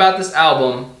craziest part about this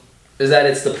album is that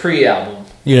it's the pre-album.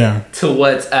 Yeah. To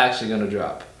what's actually gonna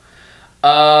drop.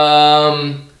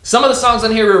 Some of the songs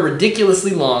on here are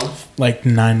ridiculously long. Like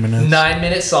 9 minutes.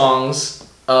 9-minute songs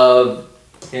of.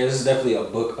 Yeah, this is definitely a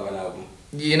book of an album.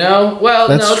 You know? Well,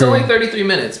 That's no, it's true. only 33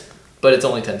 minutes, but it's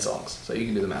only 10 songs, so you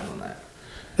can do the math on that.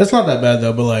 That's not that bad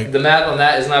though, but like the math on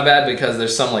that is not bad because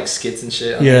there's some like skits and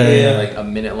shit. Yeah. Like a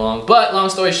minute long. But long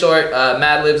story short,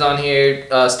 Madlib's on here.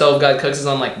 Stove God Cooks is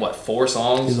on like what, 4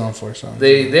 songs? He's on 4 songs.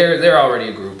 They're already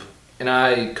a group, and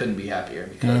I couldn't be happier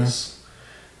because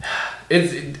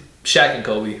it's Shaq and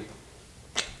Kobe.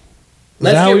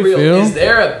 Let's get real. Is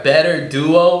there a better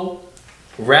duo?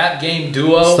 Rap game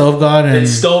duo Stove God and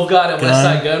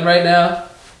Westside Gunn right now.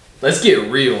 Let's get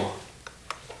real.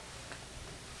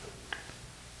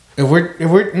 If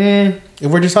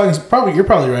we're just talking, you're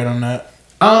probably right on that.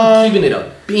 I'm keeping it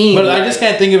a beam. But I just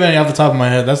can't think of any off the top of my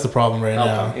head. That's the problem right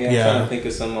now. Yeah, I'm trying to think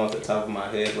of something off the top of my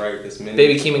head right this minute.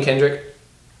 Baby Keem and Kendrick.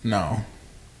 No.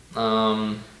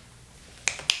 I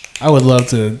would love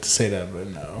to say that, but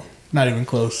no. Not even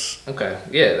close. Okay,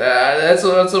 yeah, that's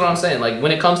what I'm saying. Like,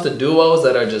 when it comes to duos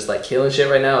that are just like killing shit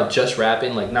right now, just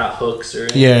rapping, like not hooks or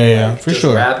anything, yeah, like, for just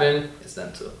sure. rapping, it's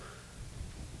them too.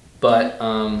 But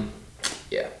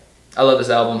yeah, I love this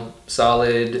album.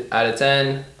 Solid out of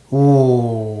 10.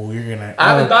 Ooh, you're gonna.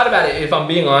 I haven't thought about it. If I'm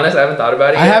being honest, I haven't thought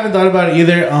about it yet. I haven't thought about it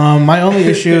either. My only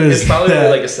issue is it's probably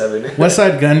like a 7.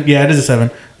 Westside Gunn, yeah, it is a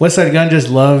 7. Westside Gunn just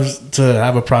loves to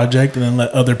have a project and then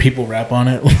let other people rap on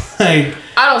it. Like,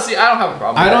 I don't have a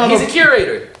problem with that. He's a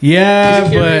curator. Yeah,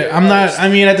 but I'm not. I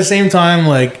mean, at the same time,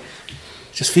 like,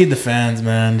 just feed the fans,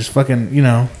 man. Just fucking,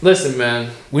 Listen, man.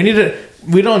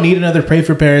 We don't need another Pray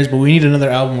for Paris, but we need another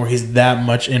album where he's that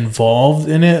much involved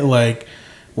in it, like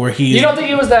where he. You don't think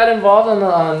he was that involved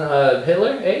on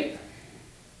Hitler 8?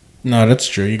 No, that's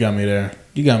true. You got me there.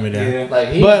 Yeah. Like,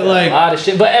 he did a lot of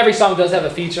shit. But every song does have a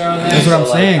feature on there. That's what I'm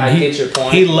saying. I get your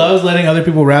point. He loves letting other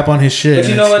people rap on his shit. But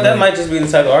you know what? That might just be the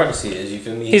type of artist he is. You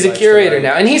feel me? He's a curator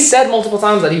now, and he's said multiple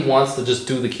times that he wants to just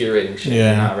do the curating shit.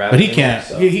 Yeah, and not rap but he anymore, can't.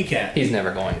 so He can't. He's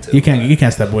never going to. You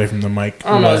can't step away from the mic.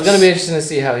 I don't know. It's gonna be interesting to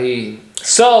see how he.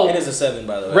 So it is a 7,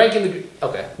 by the way. Ranking the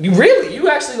okay. You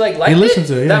actually liked he listened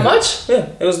to it that much? Yeah,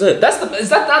 it was good. Is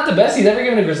that not the best he's ever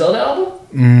given a Griselda album?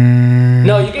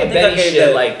 No, you gave Benny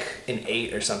shit like an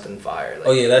 8 or something fire. Like,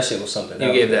 oh yeah, that shit was something.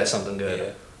 You gave that something good.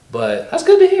 Yeah. But that's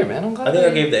good to hear, man. I'm glad. I think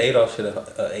I gave the 8 off shit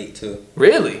a 8 too.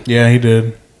 Really? Yeah, he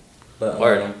did. But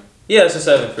yeah, it's a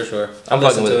 7 for sure. I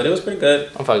listened to it. It was pretty good.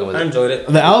 I'm fucking with it. I enjoyed it.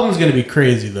 The album's gonna be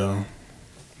crazy though.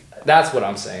 That's what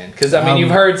I'm saying. Because I mean,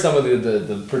 you've heard some of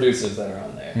the producers that are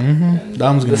on there. Mm-hmm. The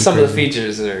album's gonna be some crazy. of the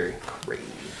features are crazy.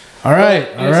 All right.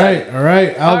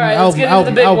 Let's get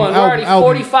into the big one. We're already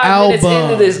 45 minutes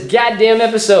into this goddamn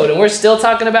episode, and we're still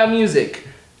talking about music.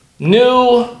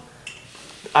 New.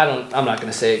 I'm not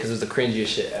gonna say it because it's the cringiest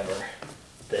shit ever.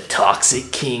 The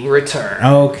Toxic King returns.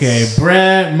 Okay,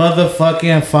 Brent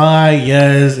motherfucking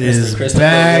Fayez is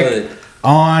back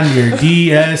on your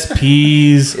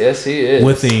DSPs. Yes, he is.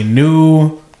 With a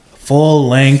new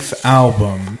full-length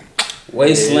album.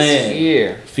 Wasteland.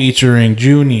 Here. featuring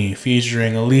Junie,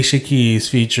 featuring Alicia Keys,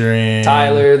 featuring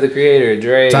Tyler the Creator,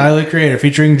 Drake. Tyler the Creator,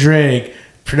 featuring Drake.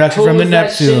 Production from the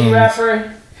That shitty Neptunes.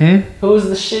 rapper? Who was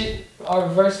the shit our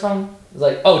verse from? It was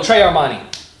like, oh, Trey Armani.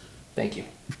 Thank you.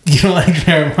 You don't like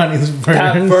Jeremani's verse?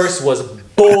 That verse was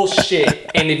bullshit.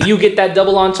 And if you get that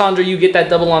double entendre, you get that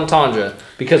double entendre.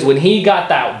 Because when he got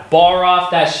that bar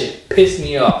off, that shit pissed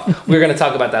me off. We're going to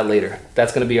talk about that later.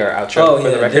 That's going to be our outro for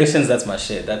the record. Addictions, that's my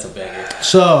shit. That's a banger.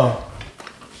 So,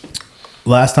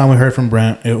 last time we heard from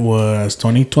Brent, it was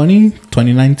 2020,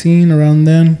 2019, around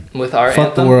then. With our Fuck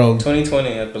anthem? the world.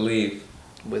 2020, I believe.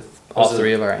 With all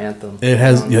three of our anthem. It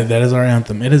has, yeah, that is our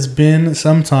anthem. It has been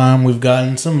some time. We've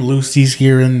gotten some loosies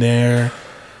here and there.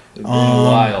 It's been a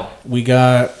while. We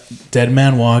got Dead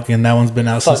Man Walking. That one's been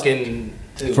out Fucking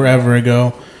since forever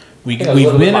ago. We've I was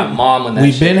living with been my mom when that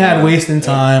we've shit been came had out. Wasting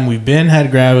Time. We've been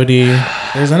had Gravity.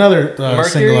 There's another Mercury,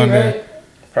 single on there.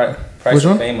 right? Price Which of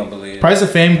one? Fame, I believe. Price of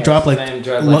Fame dropped like, Fame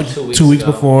dropped like 2 weeks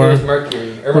ago. before. It was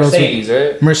Mercury. Or What else? Mercedes,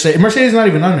 right? Mercedes is not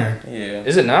even on there. Yeah.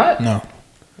 Is it not? No,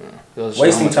 Those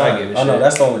Wasting how much I Time. give a Oh, no, shit.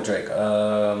 that's the one with Drake.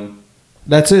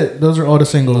 that's it. Those are all the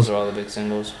singles. Those are all the big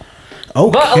singles.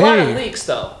 Okay. But a lot of leaks,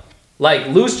 though. Like,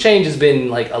 Loose Change has been,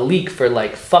 like, a leak for,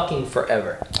 like, fucking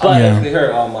forever. But, I Yeah. definitely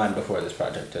heard All Mine before this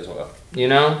project as well. you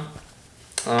know?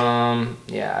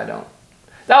 Yeah, I don't.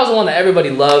 That was the one that everybody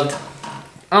loved.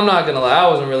 I'm not gonna lie, I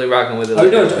wasn't really rocking with it. Are we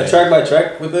doing everybody. a track by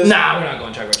track with this? Nah, we're not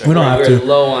going track by track. We don't have We're to.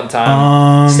 low on time.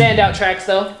 Um, Standout tracks,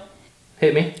 though.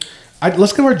 Hit me.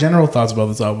 Let's give our general thoughts about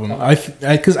this album.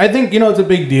 Because I think, you know, it's a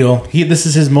big deal. This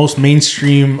is his most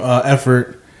mainstream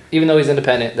effort. Even though he's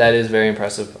independent, that is very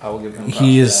impressive. I will give him props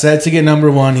He for is that. set to get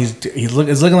 #1.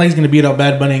 It's looking like he's going to beat out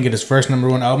Bad Bunny and get his first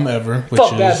 #1 album ever. Which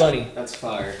Fuck is Bad Bunny. That's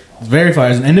fire. very fire.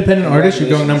 As an independent artist, you're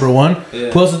going #1. Yeah.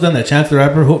 Who else has done that? Chance the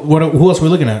Rapper. Who else are we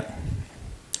looking at?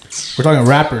 We're talking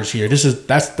rappers here.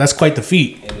 That's quite the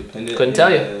feat. Independent. Couldn't tell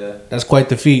you. Yeah. That's quite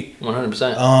the feat.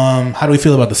 100%. How do we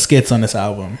feel about the skits on this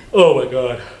album? Oh my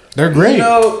god. They're great. You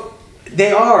know,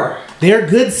 they are. They are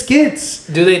good skits.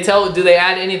 Do they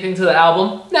add anything to the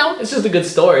album? No, it's just a good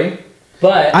story.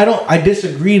 But I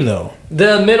disagree though.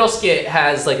 the middle skit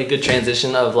has like a good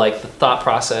transition of like the thought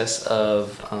process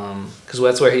of because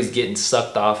that's where he's getting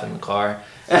sucked off in the car.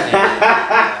 And,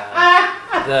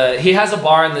 he has a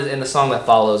bar in the song that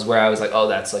follows where I was like, oh,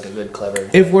 that's like a good clever.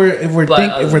 If we're But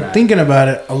other than that- thinking about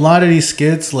it, a lot of these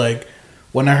skits, like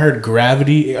when I heard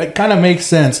Gravity, it kind of makes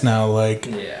sense now. Like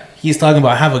Yeah. he's talking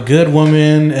about have a good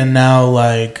woman, and now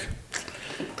like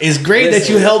it's great that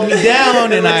you held me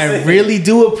down, and I really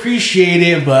do appreciate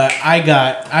it, but I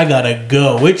gotta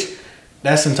go. Which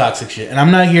that's some toxic shit, and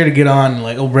I'm not here to get on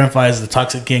like, oh, Brent Fire is the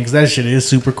toxic king, because that shit is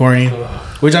super corny.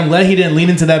 Which I'm glad he didn't lean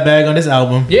into that bag on this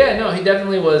album. Yeah, no, he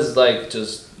definitely was like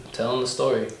just telling the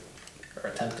story or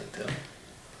attempting to.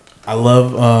 I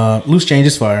love Loose Change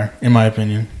is fire, in my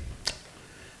opinion.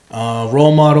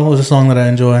 Role Model is a song that I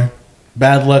enjoy.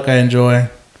 Bad Luck I enjoy.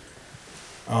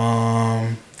 so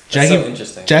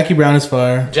interesting. Jackie Brown is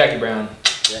fire. Jackie Brown.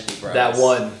 Jackie Brown.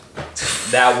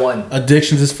 That one.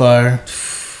 Addictions is fire.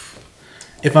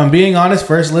 If I'm being honest,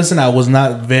 first listen, I was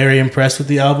not very impressed with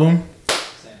the album.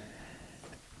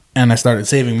 And I started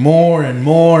saving more and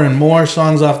more and more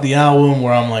songs off the album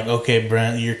where I'm like, okay,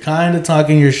 Brent, you're kind of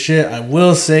talking your shit. I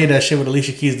will say that shit with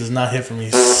Alicia Keys does not hit for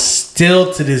me.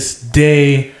 Still to this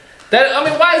day.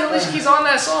 Why is Alicia Keys on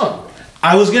that song?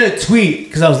 I was going to tweet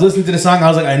because I was listening to the song. I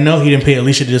was like, I know he didn't pay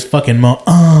Alicia to just fucking moan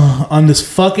on this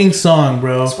fucking song,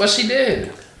 bro. That's what she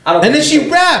did. And then she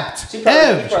rapped. She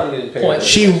Ev. probably didn't pay Point. her.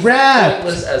 She rapped.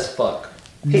 Pointless as fuck.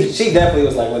 She definitely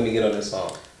was like, let me get on this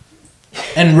song.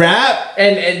 And rap.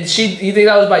 And you think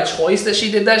that was by choice that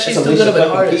she did that? She's It's too good Alicia of an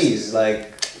fucking artist. Keys. Like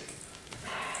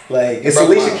it's Bro,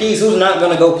 Alicia wow. Keys. Who's not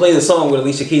gonna go play the song with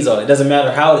Alicia Keys on it? It doesn't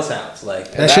matter how it sounds.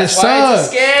 Like That shit That's why it's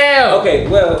sucks. a scam. okay,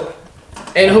 well.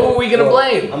 And who are we gonna well,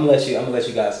 blame? I'm gonna let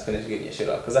you guys finish getting your shit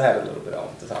off because I have a little bit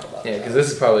on to talk about. Yeah, because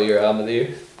this is probably your album of the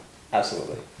year.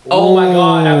 Absolutely. Oh my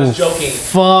god, I was joking.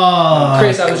 Fuck.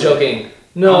 Chris, I was joking.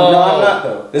 No, No, I'm not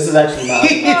though. This is actually not.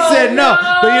 He said no,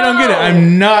 but you don't get it.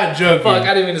 I'm not joking. Fuck,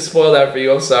 I didn't mean to spoil that for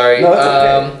you. I'm sorry. No, it's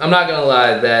okay. I'm not gonna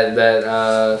lie.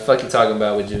 That fuck you talking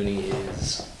about with Junie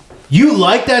is. You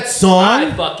like that I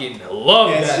song? fucking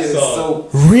love That that shit is song.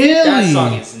 so. Really? That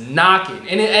song is knocking,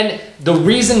 and the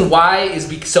reason why is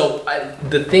because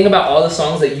the thing about all the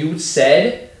songs that you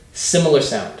said, similar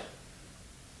sound,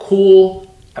 cool.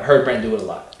 I've heard Brent do it a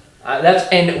lot.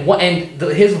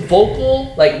 His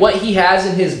vocal, like what he has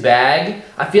in his bag,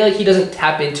 I feel like he doesn't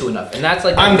tap into enough, and that's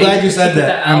like. I'm glad you said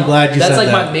that. I'm glad you said that.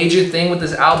 That's like my major thing with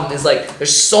this album is like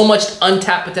there's so much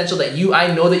untapped potential that I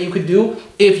know that you could do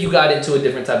if you got into a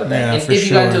different type of bag, and if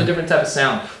you got into a different type of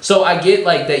sound. So I get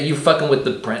like that you fucking with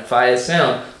the Brent Faiyaz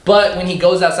sound, but when he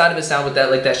goes outside of his sound with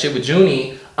that like that shit with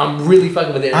Junie, I'm really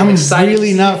fucking with it. I'm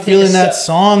really not feeling that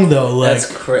song though. Like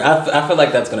that's crazy. I feel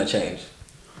like that's gonna change.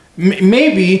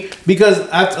 Maybe because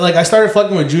I started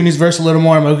fucking with Junie's verse a little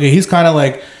more. I'm like, okay, he's kind of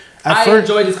like. I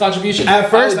enjoyed his contribution. At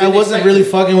first, I wasn't really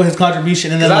fucking with his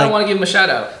contribution, and then I don't want to give him a shout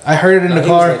out. I heard it in the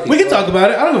car. We can talk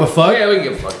about it. I don't give a fuck. Yeah, we can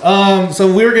give a fuck.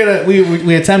 So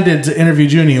we attempted to interview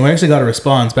Junie. We actually got a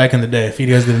response back in the day. If you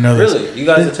guys didn't know this, really, you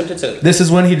guys attempted to. This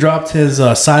is when he dropped his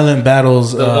Silent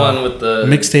Battles, the one with the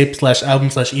mixtape / album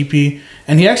 / EP,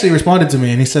 and he actually responded to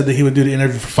me, and he said that he would do the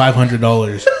interview for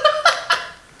 $500.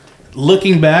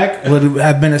 Looking back, would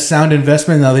have been a sound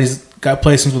investment now that he's got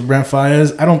placements with Brent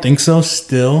Faiyaz. I don't think so.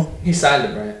 Still, he signed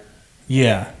to Brent.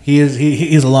 Yeah, he is.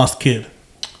 He's a lost kid,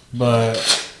 but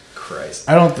Christ,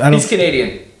 I don't. He's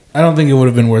Canadian. I don't think it would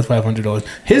have been worth $500.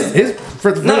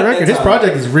 For the record, his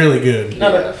project is really good.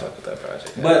 Yeah, I fuck with that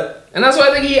project. Yeah. And that's why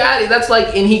I think he added. That's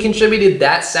like, and he contributed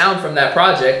that sound from that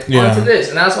project onto this,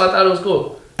 and that's why I thought it was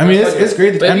cool. I mean, it's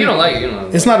great. But if you don't like it, you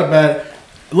don't. It's not a bad.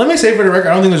 Let me say for the record,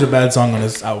 I don't think there's a bad song on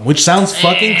this album, which sounds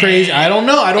fucking crazy. I don't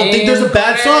know. I don't think there's a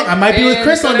bad song. I might be with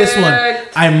Chris on this one. I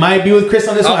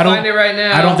find it right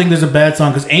now. I don't think there's a bad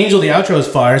song because Angel, the outro is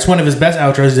fire. It's one of his best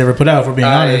outros he's ever put out, for being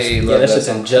honest. Yeah, that shit's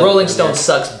angelic. Rolling Stone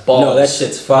sucks balls. No, that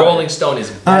shit's fire. Rolling Stone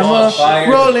is balls. I'm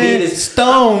a Rolling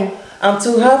Stone. I'm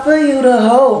too hot for you to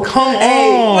hold. Come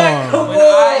on. When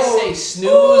I say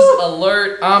snooze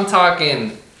alert, I'm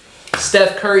talking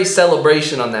Steph Curry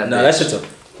celebration on that. No, that shit's a.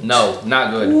 No,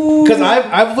 not good. Because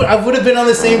I would have been on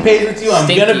the same page with you. I'm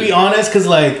gonna be honest, because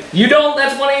like you don't.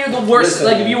 That's one of the worst. Listen,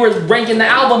 like if you were ranking the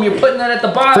album, you're putting that at the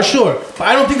bottom for sure. But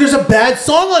I don't think there's a bad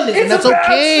song on this, and that's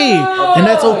okay. And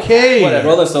that's okay. Whatever.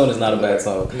 Rolling Stone is not a bad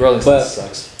song. Rolling Stone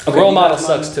sucks. Okay, Role Model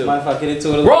sucks too. Mind if I get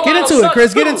into it? Get into it,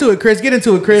 Chris. Get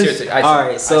into it, Chris. All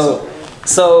right,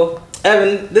 so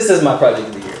Evan, this is my project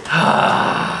of the year,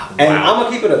 and I'm gonna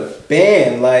keep it a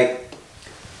band. Like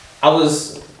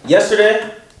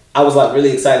yesterday. I was like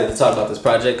really excited to talk about this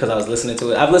project because I was listening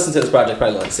to it. I've listened to this project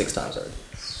probably like 6 times already.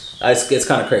 It's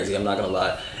kind of crazy. I'm not gonna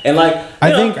lie. And like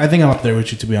I think I'm up there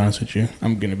with you, to be honest with you.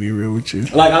 I'm gonna be real with you.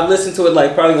 Like I've listened to it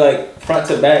like probably like front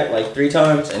to back like 3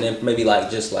 times, and then maybe like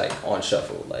just like on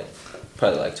shuffle like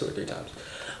probably like 2 or 3 times.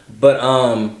 But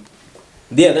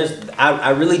yeah,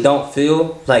 I really don't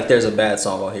feel like there's a bad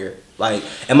song on here. Like,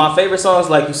 and my favorite songs,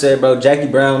 like you said, bro, Jackie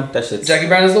Brown. Jackie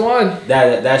Brown is the one.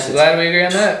 That shit's. Glad we agree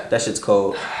on that. That shit's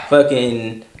cold.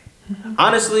 Fucking,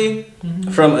 honestly,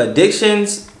 from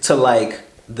Addictions to like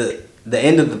the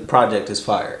end of the project is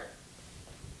fire.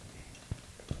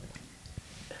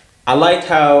 I liked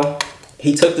how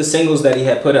he took the singles that he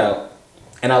had put out,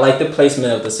 and I like the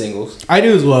placement of the singles. I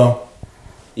do as well.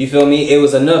 You feel me? It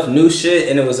was enough new shit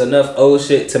and it was enough old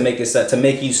shit to make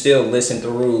you still listen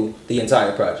through the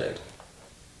entire project.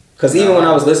 Because even when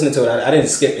I was listening to it, I didn't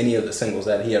skip any of the singles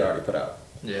that he had already put out.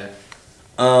 Yeah.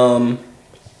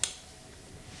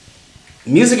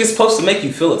 Music is supposed to make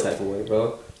you feel a type of way,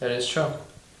 bro. That is true.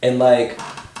 And like,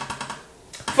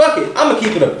 fuck it, I'm gonna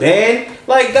keep it a band.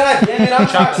 Like, god damn it, I'm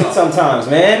toxic sometimes,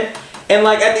 man. And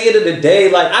like at the end of the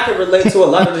day, like I can relate to a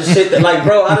lot of the shit that like,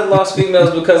 bro, I done lost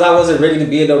females because I wasn't ready to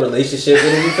be in no relationship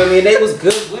with them. You feel me? And they was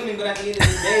good women, but at the end of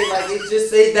the day, like it's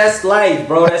just that's life,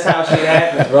 bro. That's how shit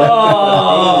happens, bro.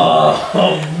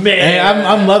 Oh man. Hey,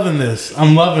 I'm loving this.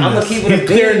 I'm gonna keep it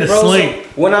clearing the slate.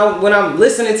 So when I'm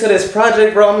listening to this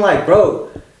project, bro, I'm like, bro,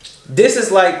 this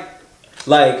is like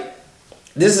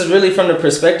this is really from the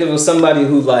perspective of somebody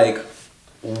who like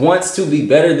wants to be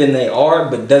better than they are,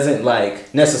 but doesn't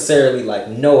like necessarily like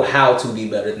know how to be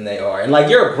better than they are. And like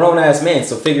you're a grown ass man,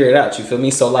 so figure it out. You feel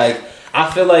me? So like I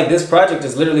feel like this project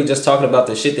is literally just talking about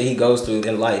the shit that he goes through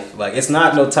in life. Like it's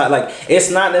not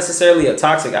it's not necessarily a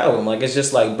toxic album. Like it's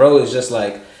just like, bro, it's just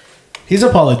like he's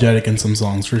apologetic in some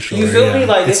songs for sure. You feel me?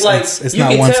 Like it's you not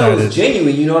can one-sided. tell it's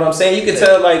genuine. You know what I'm saying? You can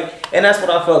tell like, and that's what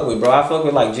I fuck with, bro. I fuck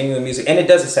with like genuine music, and it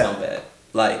doesn't sound bad.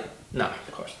 Like no,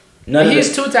 of course.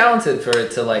 He's too talented for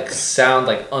it to like sound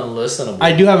like unlistenable.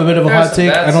 I do have a bit of a hot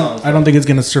take. I don't think it's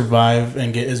gonna survive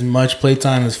and get as much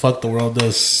playtime as Fuck the World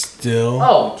does still.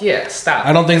 Oh yeah, stop.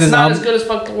 I don't think it's not as good as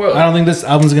Fuck the World. I don't think this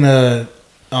album's gonna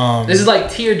this is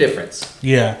like tier difference.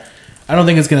 Yeah. I don't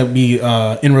think it's gonna be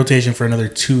in rotation for another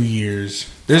 2 years.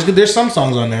 There's some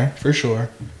songs on there for sure.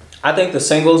 I think the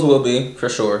singles will be for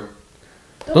sure.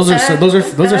 Those are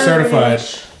certified.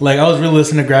 Like, I was really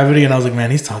listening to Gravity, and I was like, man,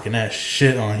 he's talking that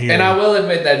shit on here. And I will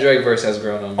admit that Drake verse has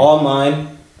grown on me. All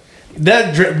Mine.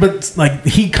 But like,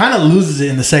 he kind of loses it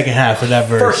in the second half of that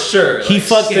verse. For sure. He like,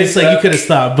 fucking, it's like, you could have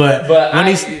stopped. But when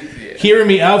he's hearing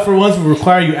me out for once would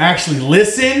require you actually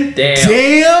listen.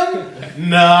 Damn.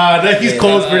 Nah, he's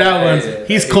cold for that one.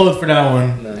 He's cold for that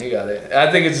one. No, he got it. I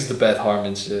think it's just the Beth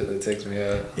Harmon shit that takes me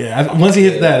out. Yeah, once he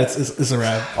hits that, it's a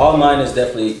wrap. All Mine is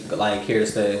definitely like here to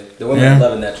stay. The women are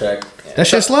loving that track. Yeah. That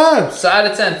shit slaps. So out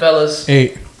of 10, fellas.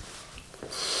 8.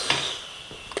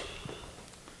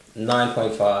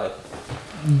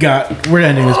 9.5. We're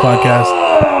ending this podcast.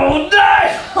 Oh,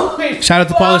 no! Shout out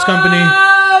to Polish Company.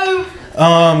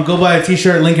 Go buy a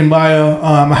t-shirt, link in bio.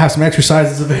 I have some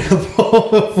exercises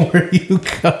available for you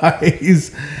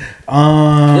guys.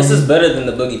 This is better than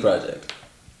the Boogie Project.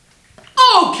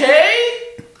 Okay.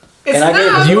 It's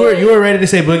not. You were ready to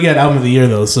say Boogie had album of the year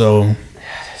though, so.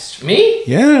 Me?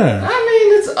 Yeah. I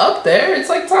mean, it's up there. It's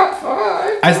like top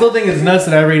 5. I still think it's nuts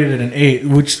that I rated it an 8,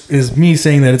 which is me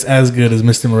saying that it's as good as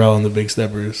Mr. Morale and the Big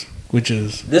Steppers, which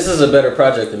is. This is a better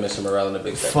project than Mr. Morale and the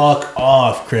Big Steppers. Fuck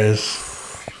off, Chris.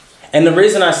 And the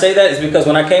reason I say that is because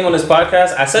when I came on this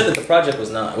podcast, I said that the project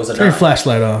was a Turn your 9.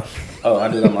 flashlight off. Oh, I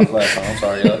did on my flash. I'm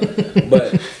sorry, y'all.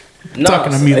 But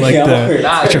Talking to me like that.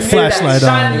 Nah, Put your flashlight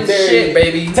on. Shit,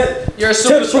 baby. You're a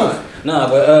superstar. Nah,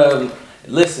 but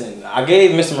listen, I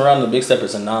gave Mr. Morale and the Big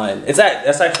Steppers a 9.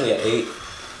 That's actually an 8.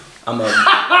 I'm gonna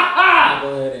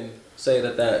go ahead and say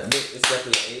that it's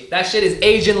definitely an 8. That shit is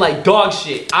Asian like dog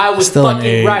shit. I was still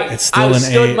fucking right. It's still I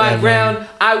stood an 8, my Evan. ground.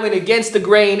 I went against the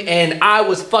grain, and I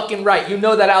was fucking right. You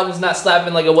know that album's not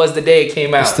slapping like it was the day it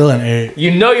came out. It's still an 8.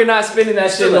 You know you're not spinning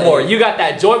that shit no more. You got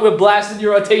that joint with blast in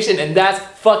your rotation, and that's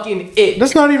fucking it.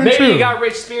 That's not even maybe true. Maybe you got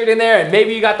Rich Spirit in there, and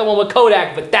maybe you got the one with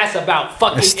Kodak, but that's about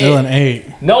fucking It's still it. an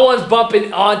 8. No one's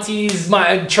bumping aunties,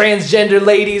 my transgender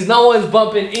ladies. No one's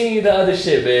bumping any of the other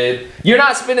shit, man. You're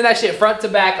not spinning that shit front to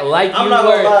back like I'm you not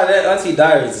were. gonna lie, that Auntie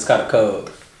Diaries is kind of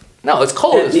cold. No, it's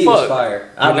cold as That beat fuck. is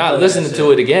fire. You're not listening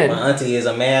to it again. My auntie is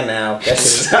a man now.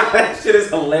 That shit is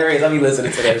hilarious. I'll be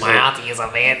listening to that shit. My auntie is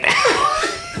a man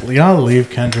now. Y'all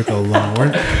leave Kendrick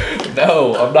alone.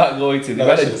 No, I'm not going to. The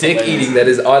amount of dick eating that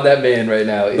is on that man right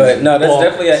now. But no, that's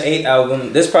definitely an 8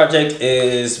 album. This project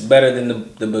is better than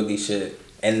the Boogie shit,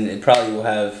 and it probably will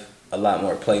have a lot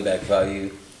more playback value.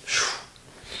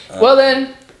 Well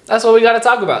then, that's what we got to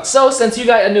talk about. So since you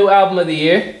got a new album of the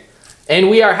year, and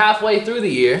we are halfway through the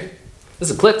year, this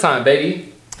is clip time,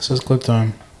 baby. This is clip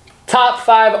time. Top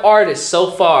 5 artists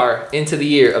so far into the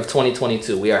year of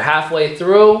 2022. We are halfway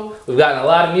through. We've gotten a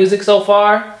lot of music so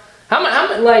far. How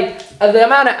many, like, the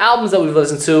amount of albums that we've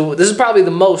listened to, this is probably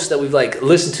the most that we've, like,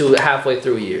 listened to halfway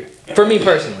through a year. For me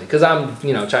personally, because I'm,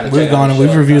 trying to check.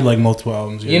 We've reviewed, like, multiple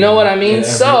albums. You know what I mean?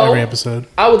 Yeah, every episode.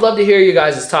 I would love to hear you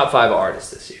guys' top 5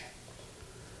 artists this year.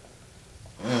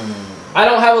 I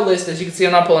don't have a list. As you can see,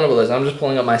 I'm not pulling up a list. I'm just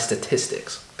pulling up my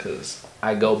statistics, because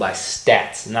I go by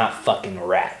stats, not fucking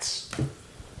rats.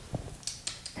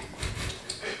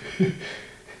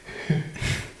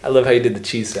 I love how you did the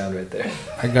cheese sound right there.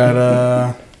 I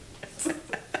got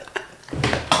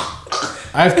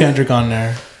I have Kendrick on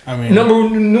there. I mean, number.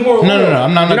 No.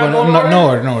 I'm not going. No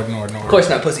order. Of course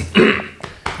not, pussy.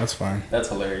 That's fine. That's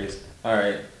hilarious. All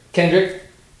right, Kendrick.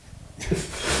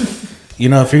 You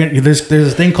know, if you're gonna, there's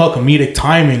this thing called comedic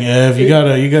timing. Ev, you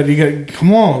gotta.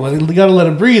 Come on, you gotta let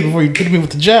it breathe before you hit me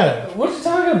with the jab. What are you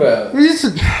talking about?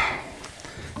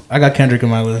 I got Kendrick on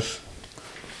my list.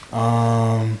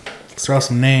 Let's throw out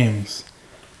some names.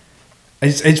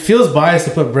 It feels biased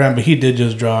to put Brent, but he did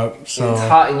just drop. So It's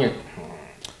hot in your.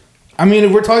 I mean,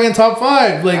 if we're talking top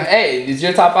 5, like, Hey, is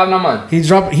your top 5 not mine? he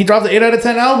dropped the 8 out of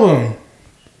 10 album.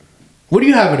 What do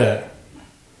you have it at?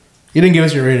 You didn't give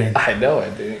us your rating. I know I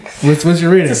did. What's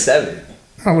your rating? It's a 7.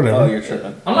 Oh, whatever. oh, you're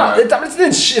tripping. I'm not.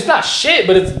 It's not shit,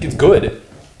 but it's good.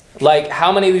 Like,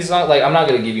 how many of these songs? Like, I'm not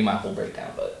gonna give you my whole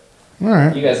breakdown, but All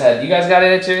right. you guys got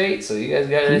it at your 8, so you guys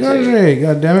got it at your 8. 8.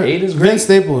 God damn it. 8 is great. Vince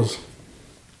Staples.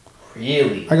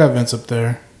 Really? I got Vince up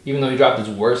there. Even though he dropped his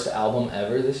worst album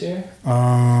ever this year,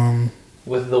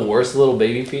 with the worst little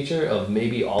baby feature of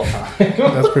maybe all time.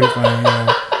 That's pretty funny.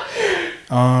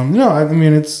 Yeah. No, I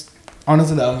mean, it's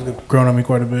honestly the album's grown on me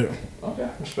quite a bit. Okay,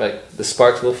 respect. The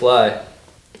sparks will fly.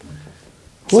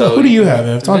 Well, who do you have,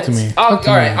 Ev? Talk to me. All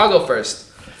right, I'll go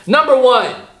first. Number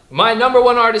 1. My number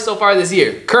 1 artist so far this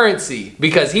year, Currency,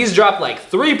 because he's dropped like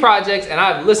 3 projects and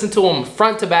I've listened to him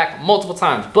front to back multiple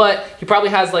times. But he probably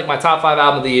has like my top 5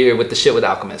 album of the year with the shit with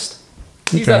Alchemist.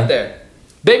 He's Okay. up there.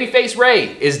 Babyface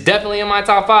Ray is definitely in my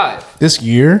top 5. This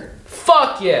year?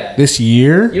 Fuck yeah. This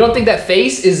year? You don't think that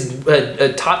Face is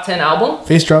a top 10 album?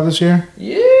 Face dropped this year?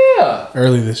 Yeah.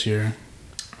 Early this year.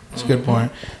 That's a good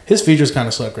point. His features kind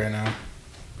of suck right now.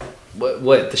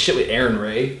 What the shit with Aaron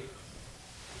Ray?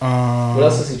 What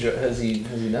else has he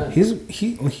done?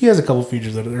 He has a couple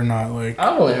features that are not like.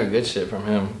 I've only heard good shit from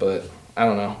him, but I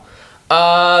don't know.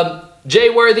 Jay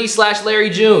Worthy / Larry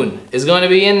June is going to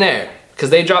be in there because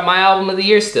they dropped my album of the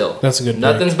year still. That's a good.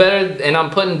 Nothing's better, and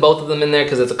I'm putting both of them in there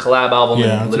because it's a collab album,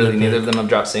 and literally neither of them have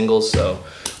dropped singles, so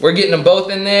we're getting them both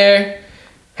in there.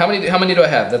 How many do I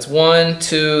have? That's 1,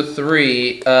 2,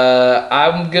 3.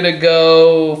 I'm gonna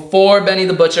go 4 Benny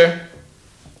the Butcher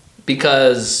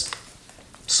because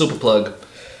super plug.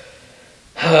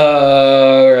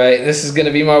 Alright, this is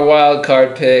gonna be my wild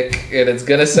card pick, and it's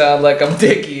gonna sound like I'm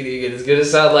dick eating, and it's gonna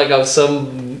sound like I'm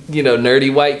some,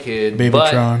 nerdy white kid.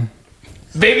 Babytron.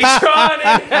 Babytron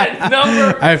at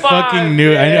number 5. I fucking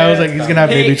knew it. I was like, he's gonna have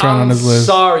Babytron on his list.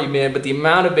 Sorry, man, but the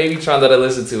amount of Babytron that I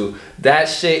listen to, that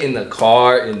shit in the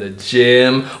car, in the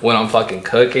gym, when I'm fucking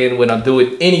cooking, when I'm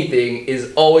doing anything,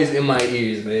 is always in my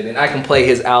ears, man. And I can play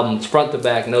his albums front to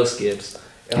back, no skips.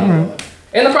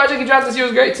 And the project he dropped this year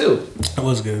was great too. It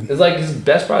was good. It's like his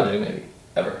best project maybe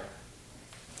ever.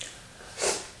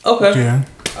 Okay. Yeah.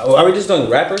 Are we just doing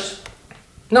rappers?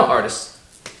 No, artists.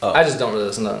 Oh. I just don't really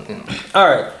listen to All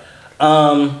right.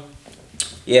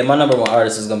 Yeah, my number 1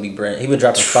 artist is gonna be Brent. He been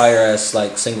dropping fire ass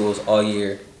like singles all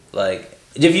year. Like,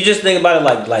 if you just think about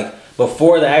it, like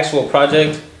before the actual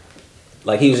project,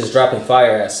 like he was just dropping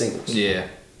fire ass singles. Yeah.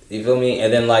 You feel me?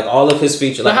 And then like all of his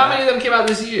features. But how many of them came out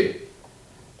this year?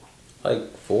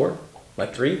 Like 4,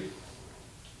 like 3.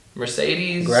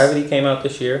 Mercedes. Gravity came out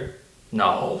this year.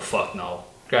 No, fuck no.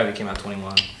 Gravity came out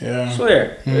 21. Yeah. I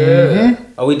swear. Yeah.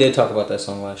 Oh, we did talk about that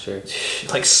song last year.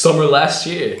 Like summer last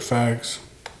year. Facts.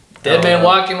 Dead Man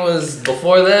Walking was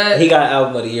before that. He got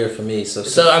album of the year for me. So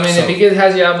I mean, if he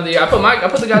has your album of the year, I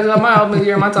put the guys that have my album of the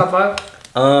year in my top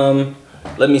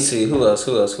 5. Let me see. Who else?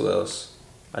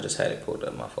 I just had it pulled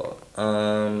up. My fault.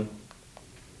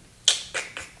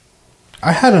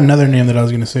 I had another name that I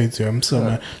was gonna say too. I'm so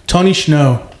mad. Tony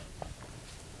Snow.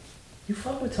 You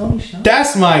fuck with Tony Snow?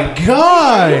 That's my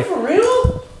guy. For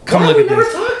real? Come look at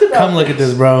this. Come look at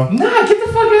this, bro. Nah, get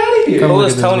the fuck out of here. Who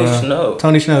is Tony Snow?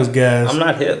 Tony Snow's gas. I'm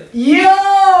not hip. Yo!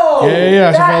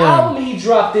 Yeah. That album he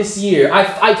dropped this year.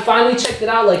 I finally checked it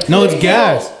out. Like, no, it's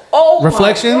gas. Oh,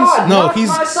 Reflections? My God, no, knock he's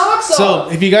my socks so.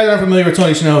 off. If you guys aren't familiar with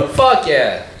Tony Snow, Fuck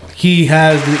yeah. he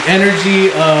has the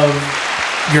energy of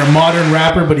your modern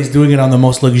rapper, but he's doing it on the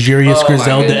most luxurious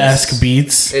Griselda-esque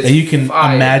beats that you can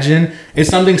imagine. It's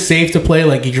something safe to play.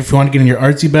 Like if you want to get in your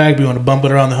artsy bag, but you want to bump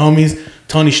it around the homies,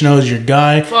 Tony Snow is your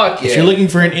guy. Fuck yeah. If you're looking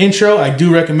for an intro, I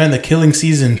do recommend the Killing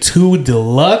Season 2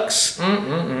 Deluxe.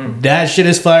 That shit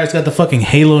is fire. It's got the fucking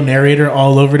Halo narrator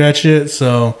all over that shit.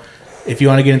 So if you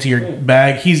want to get into your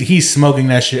bag, he's smoking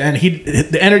that shit, and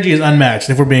the energy is unmatched.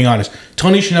 If we're being honest,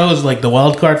 Tony Snow is like the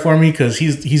wild card for me because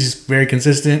he's very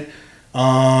consistent.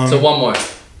 So one more. Do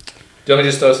you want me to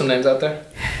just throw some names out there?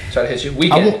 Try to hit you.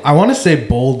 Weekend. I want to say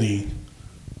Boldy.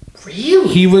 Really?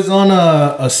 He was on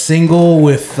a single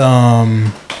with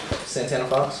Santana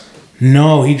Fox?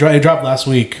 No, he dropped last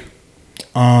week.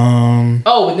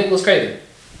 With Nicholas Craven.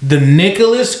 The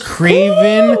Nicholas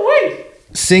Craven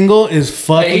single is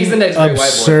fucking he's the next great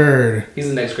absurd. White boy. He's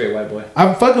the next great white boy.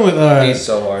 I'm fucking with he's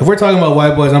so hard. If we're talking about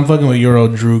white boys, I'm fucking with Euro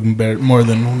Droog more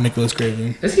than Nicholas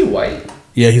Craven. Is he white?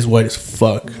 Yeah, he's white as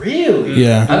fuck. Really?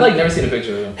 Yeah. I've never seen a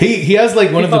picture of him. He has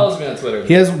like one of the. He follows me on Twitter.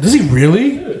 Does he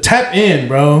really? Yeah. Tap in,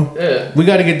 bro. Yeah. We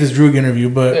got to get this Droog interview,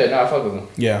 but. Yeah, nah, fuck with him.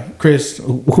 Yeah, Chris.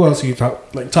 Who else are you top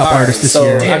artist this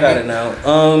year? I got it now.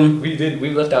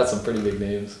 We left out some pretty big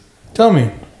names. Tell me.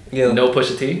 Yeah. No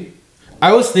Pusha T.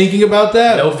 I was thinking about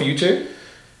that. No Future.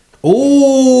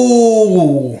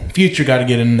 Ooh, Future got to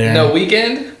get in there. No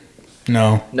Weekend.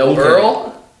 No. No Earl.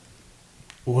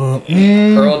 Well,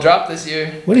 Earl dropped this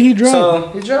year. What did he drop? So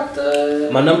he dropped.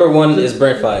 My number 1 is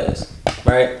Brent Faiyaz,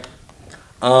 right?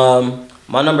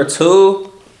 My number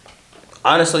 2,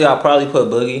 honestly, I'll probably put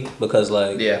Boogie because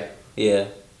yeah,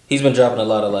 he's been dropping a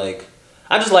lot of like.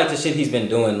 I just like the shit he's been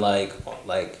doing, like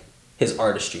his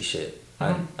artistry shit.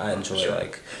 I enjoy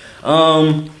like.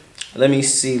 Let me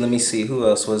see. Who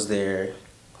else was there?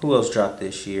 Who else dropped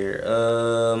this year?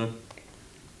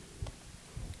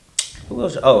 Who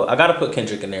else? Oh, I gotta put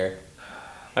Kendrick in there.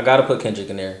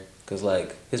 Because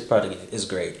like his project is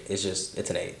great. It's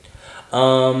an 8.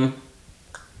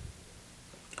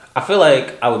 I feel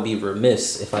like I would be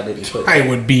remiss if I didn't put. I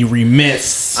would be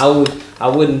remiss. I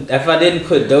wouldn't if I didn't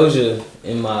put Doja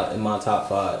in my top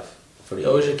 5 for the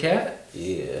Doja Cat.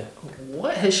 Yeah.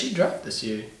 What has she dropped this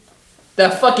year?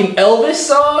 That fucking Elvis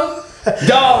song.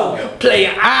 Dog play.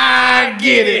 I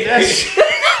get it.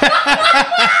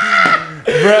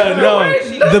 Bro,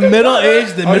 no. The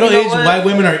middle-aged white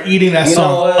women are eating that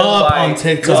song up on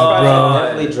TikTok, bro.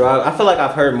 Definitely dropped. I feel like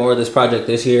I've heard more of this project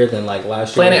this year than like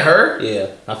last year. Planet Her?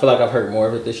 Yeah, I feel like I've heard more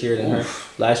of it this year than her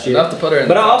last year. Enough to put her in.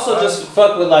 But I also just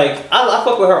fuck with like I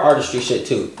fuck with her artistry shit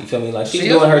too. You feel me? Like she's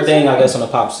doing her thing, I guess, on the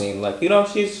pop scene. Like, you know,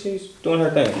 she's doing her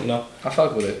thing. You know. I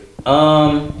fuck with it.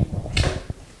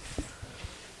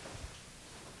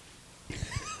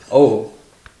 Oh,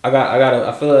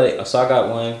 I feel like so I got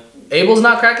one. Abel's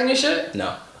not cracking your shit?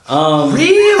 No.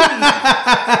 Really?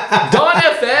 Dawn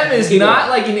FM is not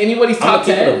like in anybody's top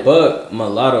 10. The book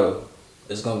Mulatto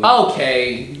is gonna be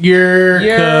okay. You're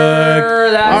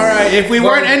cooked. All right, if we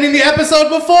weren't ending the episode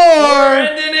before, we're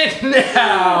ending it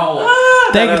now.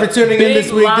 Thank you for tuning in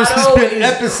this week. This has been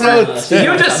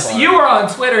episode. You were on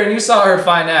Twitter and you saw her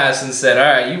fine ass and said, "All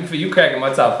right, you cracking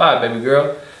my top 5, baby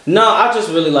girl." No, I just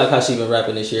really like how she been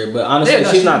rapping this year. But honestly,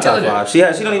 she's not top 5. She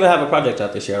don't even have a project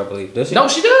out this year, I believe. Does she? No,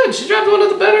 she did. She dropped one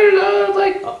of the better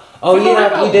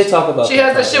we did talk about. She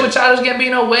has the shit with Childish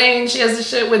Gambino, Wayne. She has the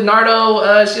shit with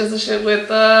Nardo. She has the shit with.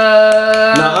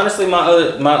 No, honestly, my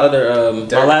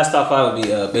last top 5 would be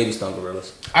Baby Stone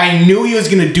Gorillas. I knew he was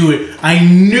gonna do it. I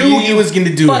knew he was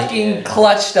gonna do it. Fucking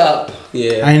clutched up.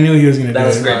 Yeah, I knew he was gonna do it. That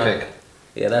was a great pick.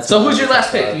 Yeah, that's. So who's your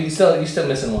last pick? You still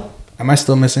missing one. Am I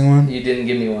still missing one? You didn't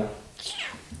give me one.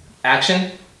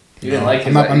 Action? You didn't like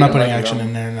it? I'm not putting Action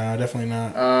in there. No, definitely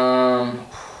not.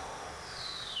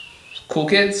 Cool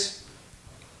Kids?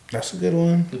 That's a good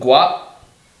one. Guap?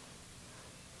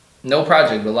 No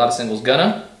project, but a lot of singles.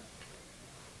 Gunna?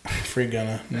 Free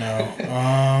Gunna.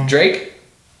 No. Drake?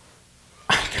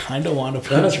 I kind of want to put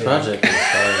Gunna's Drake. project is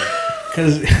fire.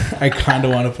 Because I kind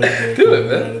of want to put Drake. Do it,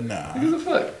 man. Nah. Who the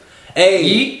fuck?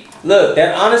 Hey, look,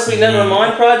 that Honestly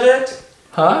Nevermind project.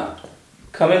 Huh?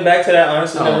 Coming back to that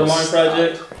Honestly Nevermind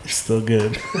project. It's still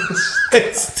good.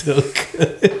 It's still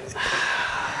good.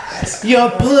 Your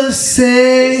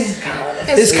pussy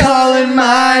is calling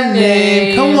my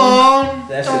name. Come on.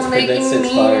 That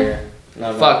shit's fire.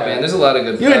 Fuck, man. There's a lot of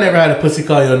good. You ain't never had a pussy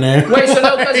call your name. Wait, so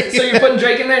no cousin? So you're putting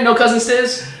Drake in there? No Cousin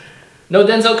Stiz? No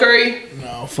Denzel Curry?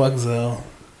 No, fuck Zell.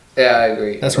 Yeah, I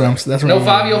agree. That's where I'm. No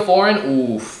Fabio Foreign?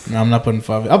 Oof. No, I'm not putting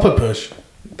Fabio. I'll put Push.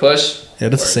 Push? Yeah,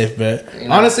 that's a safe bet. You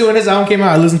know, honestly, when this album came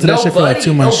out, I listened to that shit for like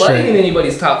 2 months straight. No Buddy in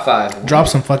anybody's top 5. Drop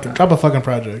a fucking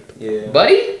project. Yeah.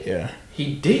 Buddy? Yeah.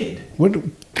 He did. What?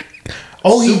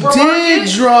 Oh, he did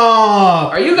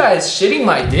drop. Are you guys shitting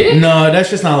my dick? No, that's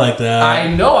just not like that.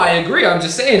 I know, I agree. I'm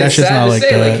just saying. That's it's just sad not to like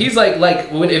say. that. Like he's like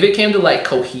when if it came to like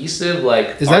cohesive,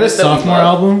 like is that his sophomore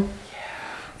album?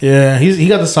 Yeah, he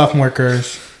got the sophomore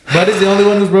curse. But he's the only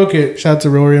one who's broke it. Shout out to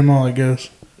Rory and Mal, I guess.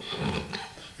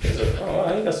 Oh,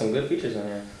 I think got some good features on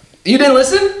here. You didn't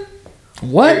listen?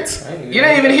 What? You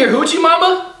didn't even hear Hoochie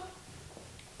Mama?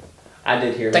 I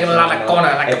did hear.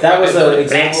 If that was an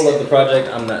example of the project,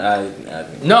 I'm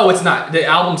not. No, it's not. The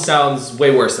album sounds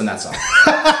way worse than that song.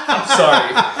 I'm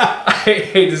sorry. I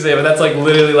hate to say it, but that's like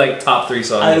literally like top 3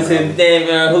 songs. I just said,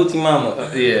 damn, Hoochie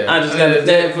Mama. Yeah. I just got a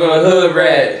damn for a hood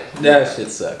rat. That shit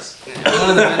sucks. One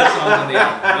of the better songs on the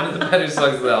album. One of the better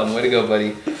songs on the album. Way to go,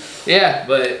 buddy. Yeah,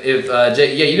 but if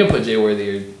you didn't put Jay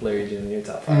Worthy or Larry June in your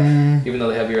top 5, even though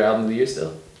they have your album of the year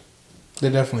still. They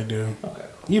definitely do. Okay.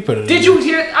 You put it. Did you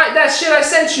hear that shit I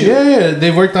sent you? Yeah.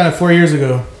 They worked on it 4 years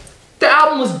ago. The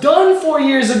album was done 4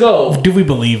 years ago. Do we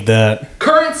believe that?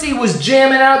 Currency was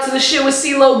jamming out to the shit with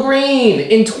CeeLo Green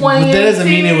in 2018. But that doesn't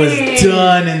mean it was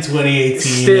done in 2018.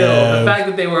 Still, the fact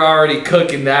that they were already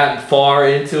cooking that far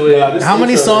into it. Yeah, how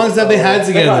many songs have they had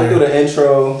together? They probably do the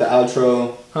intro, the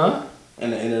outro, huh?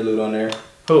 And the interlude on there.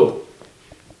 Who?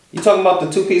 You talking about the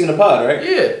 2 P's in the pod, right?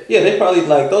 Yeah. Yeah, they probably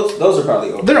like those are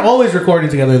probably over. They're always recording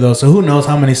together though, so who knows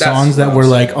how many songs that were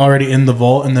like already in the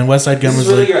vault, and then Westside Gun was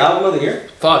really like your album of the year?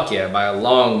 Fuck yeah, by a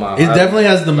long mile. It definitely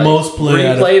has the most play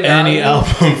out of any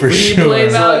album for sure.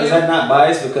 Is that not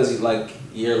biased because he's like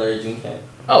year Larry June fan?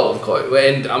 Oh, of course.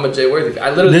 And I'm a Jay Worthy fan. I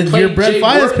literally played your Brett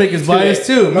Fias pick is biased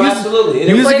too. No, absolutely.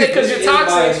 You're playing it because you're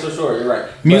toxic. Biased for sure. You're right.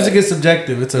 Music is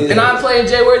subjective. It's okay. And I'm playing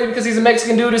Jay Worthy because he's a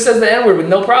Mexican dude who says the N-word with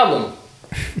no problem.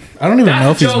 I don't even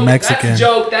know if he's Mexican.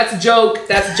 That's a joke.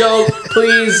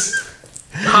 Please.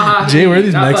 Jay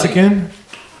Worthy's Mexican?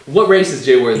 What race is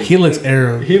Jay Worthy? He looks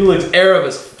Arab. He looks Arab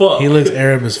as fuck.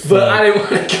 But I didn't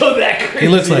want to go that crazy.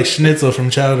 He looks like Schnitzel from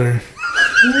Chowder.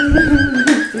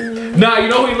 Nah, you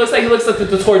know who he looks like? He looks like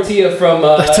the tortilla from...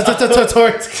 The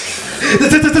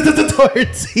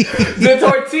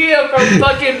tortilla from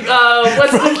fucking...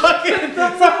 What's the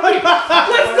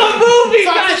movie?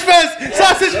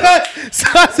 Sausage Fest.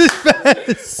 That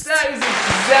is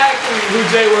exactly who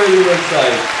Jay Worthy looks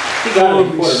like. He got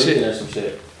Puerto Rican or some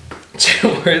shit.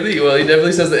 Worthy? Well, he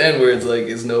definitely says the N words like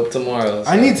it's no tomorrow. So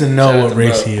I need to know what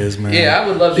race he is, man. Yeah, I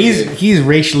would love to. He's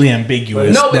racially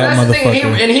ambiguous. No, but that's the thing.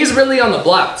 And he's really on the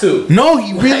block too. No,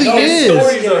 he really is.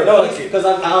 Because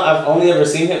I've only ever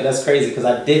seen him. That's crazy. Because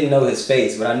I didn't know his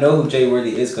face, but I know who Jay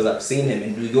Worthy is because I've seen him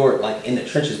in New York, like in the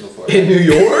trenches before. In New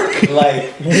York?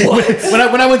 Like what?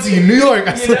 when I went to New York,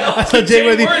 I saw Jay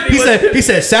Worthy. He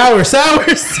said sour.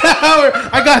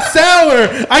 I got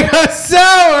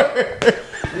sour.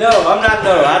 No, I'm not.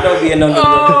 No, I don't be in no New York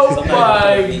trenches. Oh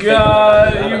my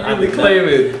God, you really claim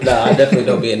it? No, I definitely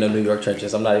don't be in no New York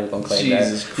trenches. I'm not even gonna claim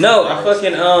Jesus that. Christ. No, I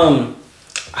fucking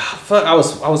I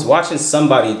was watching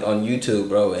somebody on YouTube,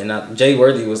 bro, and Jay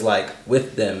Worthy was like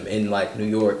with them in like New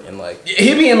York and like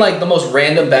he'd be in like the most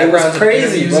random backgrounds,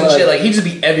 crazy, and shit. Like he'd just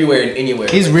be everywhere and anywhere.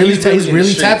 He's like, really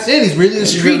tapped in. He's really a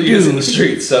street dude. Is in the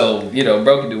street, so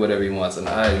bro can do whatever he wants, and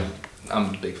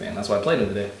I'm a big fan. That's why I played him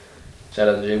today. Shout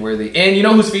out to Jay Worthy. And you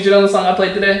know who's featured on the song I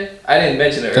played today? I didn't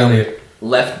mention it earlier.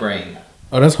 Left Brain.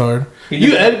 Oh, that's hard.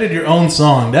 You edited your own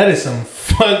song. That is some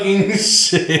fucking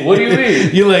shit. What do you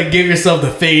mean? You like gave yourself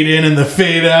the fade in and the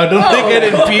fade out. Don't think I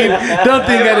didn't peep. Don't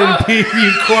think I didn't peep,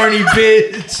 you corny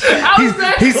bitch.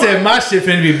 He said my shit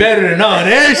finna be better than all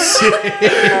that shit.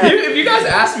 If you guys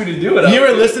asked me to do it, you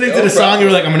were listening to the song. You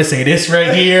were like, I'm gonna say this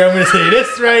right here. I'm gonna say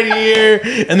this right here,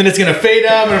 and then it's gonna fade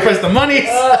out. I'm gonna press the money.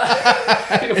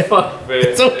 Fuck, man.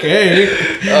 It's okay.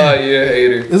 Oh, yeah,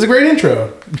 hater. It was a great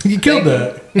intro. You killed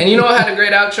that. And you know what had a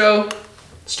great outro?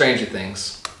 Stranger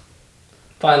Things.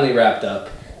 Finally wrapped up.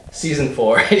 Season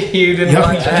 4. You didn't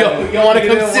watch it? You want to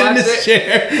come sit in this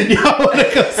chair? You want to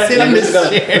come sit in this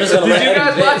chair? Did you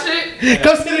guys watch it?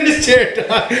 Come sit in this chair,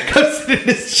 dog. Come sit in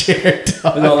this chair,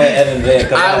 dog. We're gonna let Evan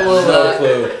vent. I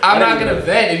will. I'm not gonna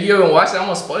vent. If you haven't watched it, I'm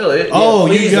gonna spoil it. Oh,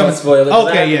 please you don't spoil it.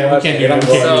 Okay, yeah, we can't do that.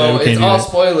 So it's all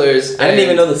spoilers. I didn't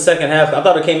even know the second half. I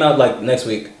thought it came out like next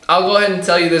week. I'll go ahead and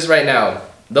tell you this right now.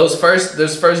 Those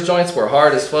first joints were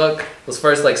hard as fuck. Those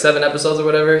first like 7 episodes or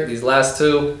whatever. These last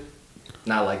 2,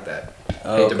 not like that.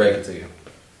 I hate to break it to you.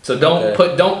 So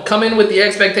don't come in with the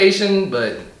expectation,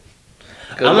 but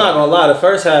I'm not gonna lie. The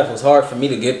first half was hard for me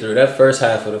to get through. That first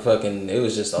half of the fucking, it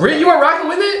was just. You were rocking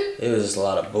with it? It was just a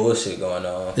lot of bullshit going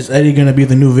on. Is Eddie gonna be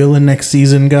the new villain next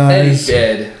season, guys? Eddie's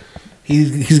dead.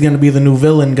 He's gonna be the new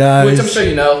villain, guys. Which I'm sure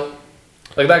you know.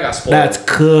 Like that got spoiled. That's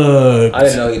cooked. I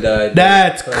didn't know he died.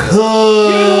 That's cooked.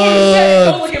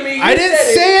 Don't look at me. I didn't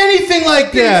say anything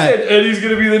like that. Said Eddie's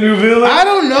gonna be the new villain. I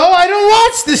don't know. I don't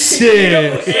watch this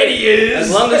shit. Eddie is.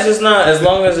 As long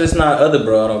as it's not other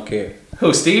bro, I don't care.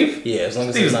 Who, Steve? Yeah, as long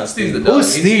as it's not Steve.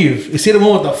 Who's Steve? Is he the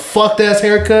one with the fucked ass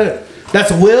haircut?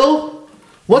 That's Will?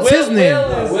 What's his name?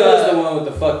 Will is the one with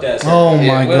the fucked ass haircut. Oh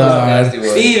my god.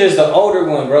 Steve is the older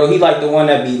one, bro. He like the one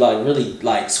that be like really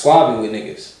like squabbing with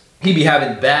niggas. He be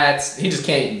having bats. He just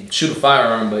can't shoot a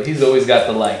firearm, but he's always got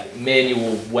the like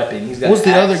manual weapon. He's got. What's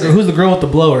the other girl? Who's the girl with the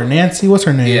blower? Nancy? What's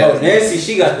her name? Yeah. Oh, Nancy,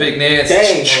 she got Big Nancy.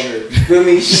 Dang on her. You feel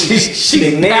me? She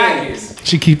big Nancy.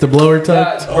 She keep the blower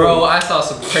tucked? Bro, I saw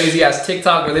some crazy ass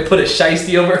TikTok where they put a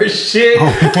shiesty over her shit.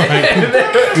 Oh my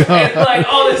and like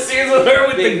all the scenes with her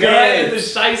with the gun and the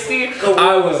shiesty.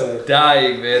 I was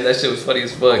dying, man. That shit was funny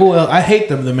as fuck. Well, I hate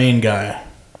the main guy.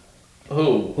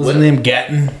 Who? What's his name?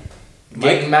 Gatton?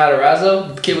 Mike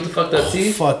Matarazzo? The kid with the fucked up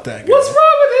teeth? Fuck that guy. What's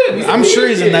wrong with him? I'm sure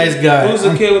he's a nice guy. Who's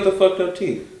the kid with the fucked up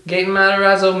teeth? Gaten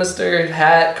Matarazzo, Mr.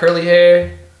 Hat, curly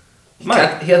hair.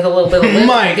 Mike. He has a little bit of lip.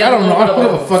 Mike, I don't know. I don't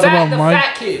give a fuck about Mike. The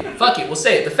fat kid. Fuck it, we'll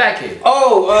say it. The fat kid.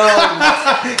 Oh,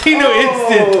 he knew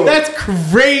instant. That's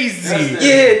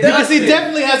crazy. Because he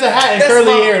definitely has a hat and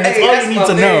curly hair, and that's all you need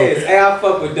to know. Hey, I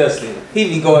fuck with Dustin. He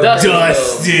be going. Dustin,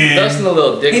 a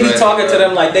little dick. He be talking to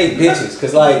them like they bitches,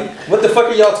 cause like, what the fuck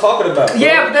are y'all talking about? Bro?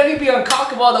 Yeah, but then he be on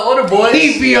cock of all the older boys.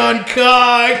 He be on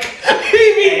cock.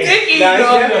 He be dicky.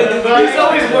 He's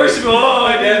always worshiping. Oh,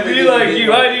 I need to be like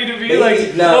you. I need to be like.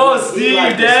 Steve,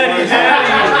 like daddy.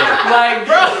 Like,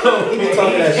 bro. He be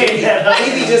talking that shit. He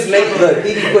be just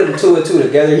he be putting 2 and 2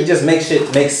 together. He just makes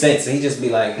shit make sense, and he just be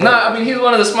like. Nah, I mean he's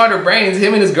one of the smarter brains.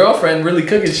 Him and his girlfriend really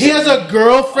cooking shit. He has a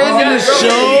girlfriend in the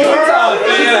show.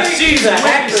 She's a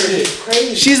hacker.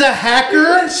 She's a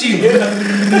hacker.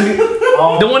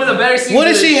 The one in the better season. What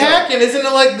is she hacking? Isn't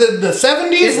it like the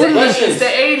 70s? It's the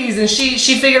 80s, and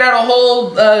she figured out a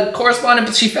whole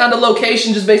correspondence. She found a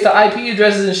location just based on IP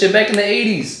addresses and shit back in the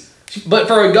 80s. But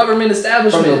for a government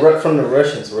establishment. From the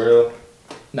Russians, real.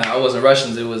 Nah, it wasn't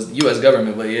Russians. It was U.S.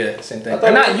 government, but yeah, same thing.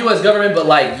 Or not U.S. government, but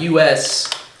like U.S.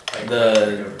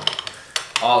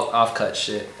 all offcut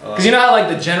shit. Because you know how like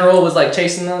the general was like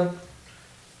chasing them.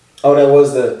 Oh, that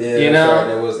was the you know right,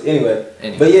 that was anyway.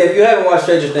 But yeah, if you haven't watched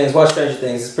Stranger Things, watch Stranger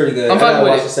Things. It's pretty good. I'm fine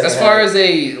with it. As far as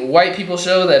a white people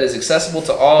show that is accessible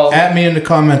to all, at me in the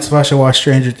comments if I should watch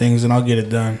Stranger Things, and I'll get it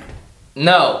done.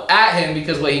 No, at him,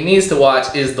 because what he needs to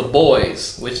watch is The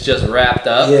Boys, which just wrapped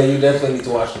up. Yeah, you definitely need to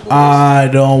watch The Boys. I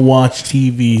don't watch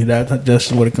TV. That's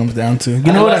just what it comes down to.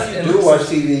 You know what? You do watch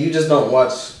TV. You just don't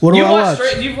watch. What do I watch?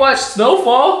 You've watched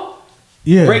Snowfall.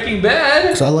 Yeah. Breaking Bad.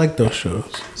 Because I like those shows.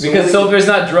 Because so if there's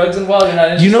not drugs involved, you're not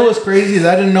interested. You know what's crazy is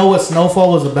I didn't know what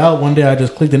Snowfall was about. One day I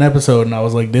just clicked an episode and I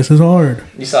was like, this is hard.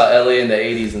 You saw LA in the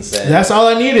 80s and said. That's all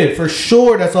I needed. For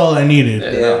sure, that's all I needed.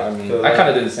 Yeah, no, I mean, I kind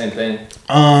of did the same thing.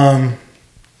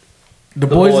 The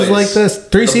Boys is like this.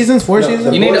 3 seasons? 4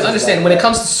 seasons? You need to understand, when it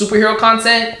comes to superhero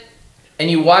content and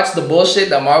you watch the bullshit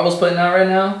that Marvel's putting out right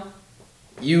now,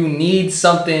 you need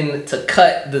something to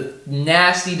cut the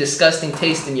nasty, disgusting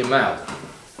taste in your mouth.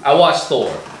 I watched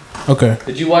Thor. Okay.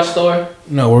 Did you watch Thor?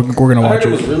 No, we're gonna watch it.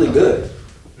 It was really good.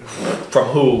 From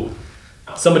who?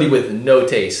 Somebody with no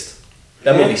taste.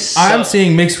 That movie sucks. I'm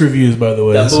seeing mixed reviews, by the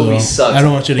way. That movie sucks. I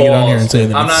don't want you to get on here and say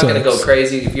that I'm not gonna sucks. go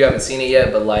crazy if you haven't seen it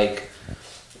yet, but like,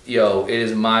 yo, it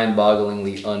is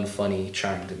mind-bogglingly unfunny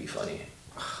trying to be funny.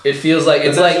 It feels like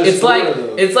it's like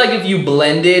if you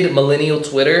blended millennial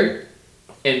Twitter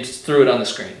and threw it on the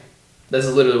screen. That's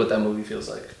literally what that movie feels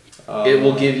like. It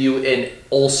will give you an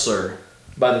ulcer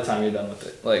by the time you're done with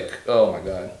it. Like, oh my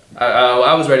god,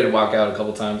 I was ready to walk out a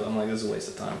couple times. I'm like, this is a waste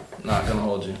of time. I'm not gonna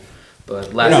hold you.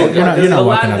 But last you're not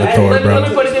walking out of Thor, bro. Let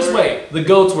me put it this way: the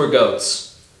goats were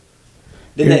goats.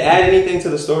 Did they add anything to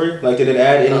the story? Like, did it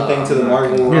add anything to the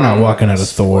Marvel? You're not walking out of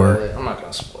Thor. I'm not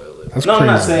gonna spoil it. That's no, crazy.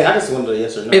 I'm not saying. I just wanted a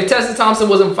yes or no. If Tessa Thompson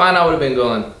wasn't fine, I would have been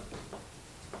going.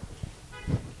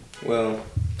 Well,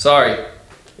 sorry.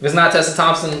 If it's not Tessa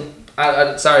Thompson,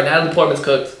 sorry. Natalie Portman's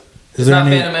cooked. Is there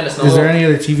any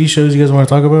other TV shows you guys want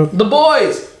to talk about? The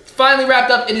Boys finally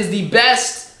wrapped up. It is the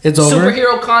best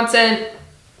superhero content.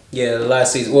 Yeah, the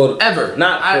last season. Well, ever.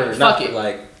 Fuck it.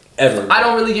 Like ever. I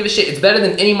don't really give a shit. It's better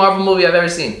than any Marvel movie I've ever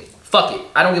seen. Fuck it.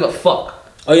 I don't give a fuck.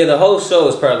 Oh yeah, the whole show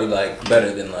is probably like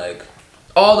better than like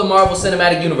all the Marvel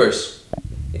Cinematic Universe.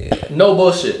 Yeah. No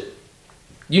bullshit.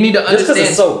 You need to understand. Just because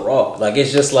it's so raw. Like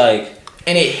it's just like.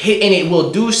 And it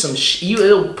will do some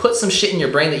it'll put some shit in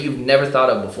your brain that you've never thought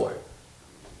of before.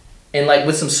 And like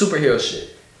with some superhero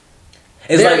shit.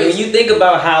 It's like when you think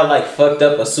about how like fucked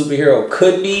up a superhero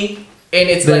could be. And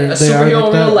it's like a superhero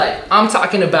in real life. I'm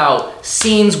talking about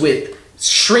scenes with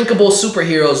shrinkable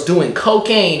superheroes doing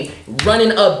cocaine,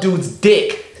 running up dude's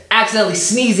dick, accidentally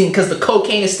sneezing because the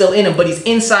cocaine is still in him, but he's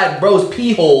inside bro's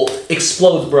pee hole,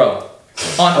 explodes bro.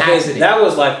 On accident. That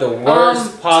was like the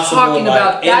worst possible talking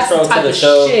about intro that's the type to the of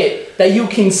show. Shit that you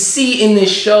can see in this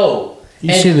show.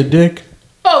 You see the dick?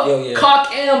 Oh, yeah.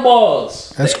 Cock and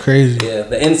balls. That's crazy. Yeah,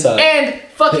 the inside. And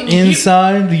fucking the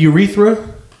inside, the urethra.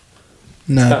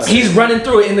 No, he's running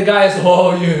through it, and the guy's He's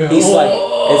like,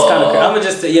 it's kind of crazy. I'm gonna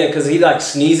just because he like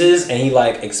sneezes and he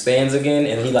like expands again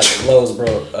and he like blows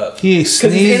bro up. He sneezes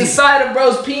because he's inside of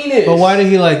bro's penis. But why did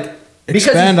he like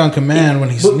expand on command when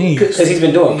he sneezed? Because he's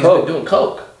been doing coke. Been doing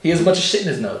coke. He has a bunch of shit in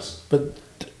his nose. But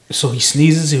so he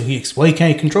sneezes. Why he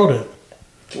can't control that?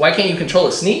 Why can't you control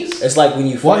a sneeze? It's like when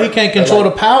you. Why he can't control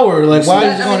the power? Like why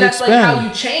is he going to expand? That's like how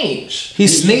you change. He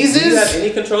sneezes. Do you have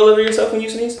any control over yourself when you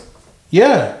sneeze?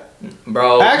 Yeah.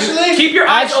 Bro, actually, keep your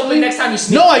eyes open next time you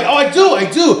sneeze. No, I do,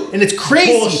 and it's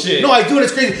crazy. Bullshit. No, I do, and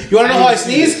it's crazy. You want to know how I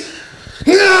sneeze?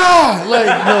 Nah, what?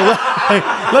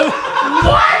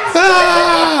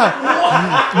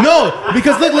 No,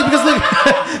 because look, hey,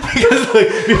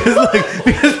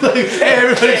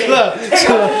 everybody,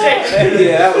 chill out.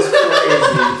 Yeah, that was crazy.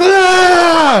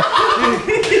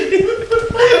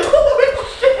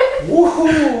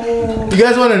 You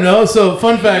guys want to know? So,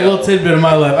 fun fact, little tidbit of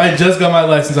my life. I just got my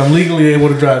license. I'm legally able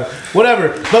to drive. Whatever.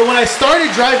 But when I started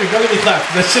driving, don't let me clap.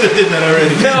 I should have did that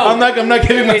already. No, I'm not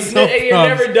giving myself. You're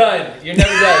never done. You're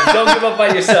never done. Don't give up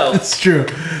on yourself. That's true.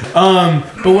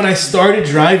 But when I started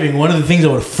driving, one of the things that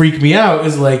would freak me out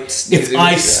is like, if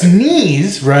I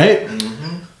sneeze, right?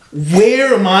 Mm-hmm.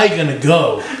 Where am I gonna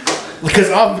go? Because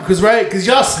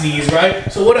y'all sneeze,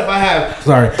 right? So what if I have?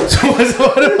 Sorry. So what if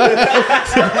I have?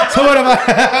 So what if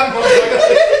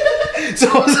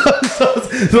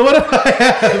I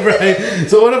have? Right.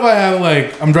 So what if I have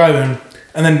like I'm driving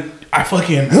and then I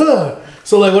fucking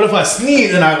so like what if I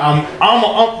sneeze and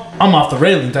I'm off the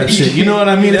railing type shit? You know what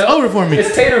I mean? It's over for me.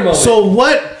 It's Tater moment. So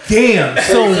what? Damn.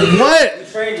 So what?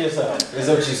 trained yourself. Is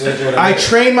that what you said? I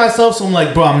trained myself, so I'm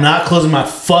like, bro, I'm not closing my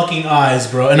fucking eyes,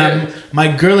 bro. And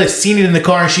my girl has seen it in the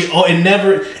car, and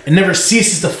it never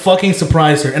ceases to fucking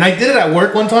surprise her. And I did it at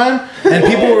work one time, and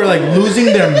people were like losing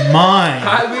their mind.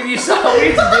 I mean, you saw we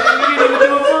didn't even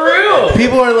do it for real.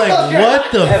 People are like,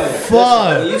 what the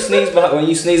fuck? Listen, when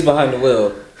you sneeze behind the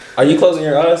wheel, are you closing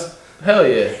your eyes? Hell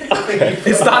yeah.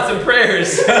 It's thoughts and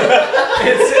prayers. It's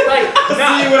like,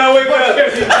 See you when I wake up.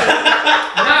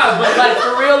 nah, but like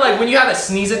for real, like when you have a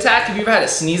sneeze attack, have you ever had a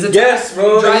sneeze attack? Yes,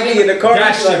 bro. Driving in the car.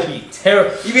 that should be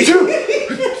terrible. You be shoot.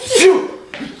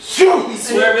 You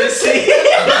swear to see.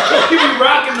 You be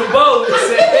rocking the boat.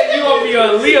 You gonna be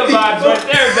on Leah vibes right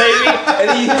there, baby. And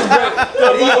then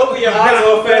you open your eyes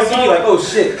real fast. You be like, oh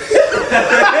shit.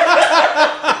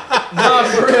 Nah,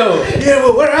 for real. Yeah,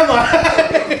 but where am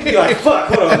I? You're like, fuck,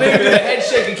 hold on. Nigga, the head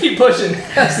shake and keep pushing.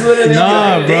 That's literally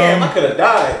Nah, bro. Damn, I could have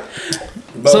died.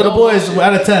 So the boys,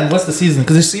 out of 10, what's the season?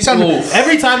 Because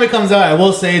every time it comes out, I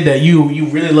will say that you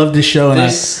really love this show. And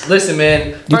listen,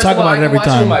 man. You talk about it every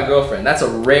time. With my girlfriend. That's a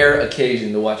rare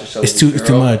occasion to watch a show. It's too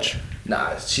much.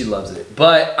 Nah, she loves it.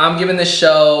 But I'm giving this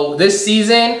show this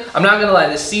season. I'm not gonna lie.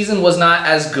 This season was not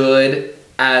as good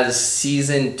as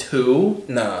season 2.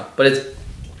 Nah, but it's.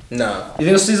 Nah. You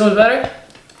think the season was better?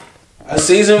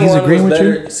 Season 1 was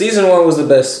better. Season 1 was the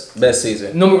best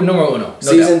season. Number uno.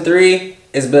 Season 3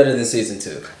 is better than season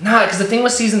 2. Nah, because the thing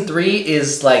with season 3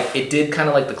 is like it did kind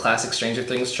of like the classic Stranger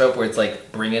Things trope where it's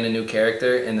like bring in a new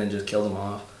character and then just kill them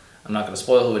off. I'm not gonna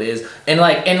spoil who it is, and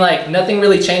like nothing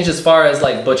really changed as far as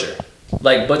like Butcher.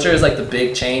 Like Butcher is like the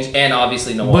big change, and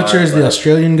obviously Noir. Butcher is the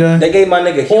Australian guy. They gave my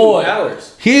nigga Huey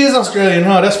Powers. He is Australian,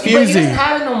 huh? That's Fusey. But he doesn't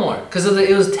have it no more because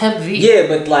it was temp V. Yeah,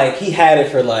 but like he had it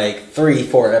for like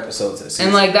 3-4 episodes this season.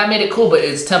 And like that made it cool, but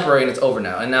it's temporary and it's over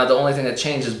now. And now the only thing that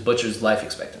changed is Butcher's life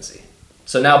expectancy.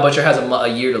 So now Butcher has a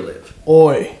year to live.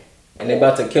 Oi. And they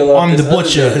about to kill off. I'm this the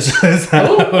Butcher.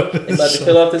 They about to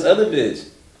kill off this other bitch.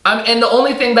 And the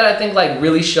only thing that I think like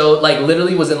really showed, like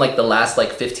literally was in like the last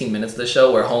like 15 minutes of the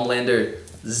show where Homelander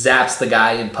zaps the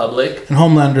guy in public. And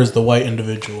Homelander is the white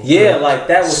individual. Yeah, like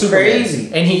that was super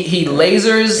crazy. And he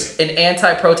lasers an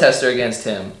anti-protester against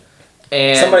him.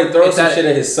 And somebody throws some shit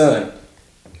at his son.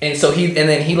 And so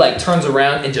then he like turns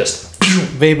around and just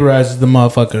vaporizes the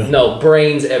motherfucker. No,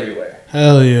 brains everywhere.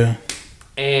 Hell yeah.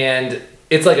 And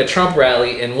it's like a Trump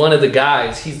rally, and one of the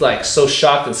guys, he's like so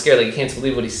shocked and scared, like he can't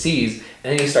believe what he sees,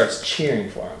 and then he starts cheering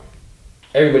for him.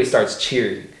 Everybody starts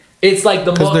cheering. It's like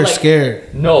the because they're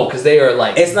scared. No, because they are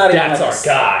like, it's not that's even our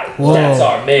guy. Whoa. That's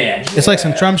our man. It's like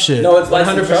some Trump shit. No, it's like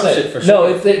 100% Trump shit for sure. No,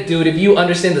 it's dude. If you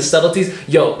understand the subtleties,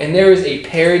 and there is a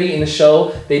parody in the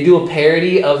show. They do a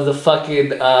parody of the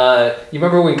fucking. You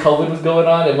remember when COVID was going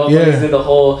on and motherfuckers did the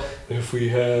whole. If we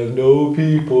have no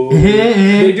people,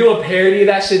 they do a parody of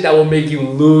that shit that will make you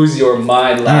lose your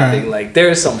mind laughing. Right. Like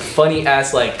there's some funny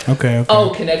ass like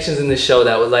connections in this show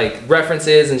that was like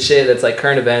references and shit that's like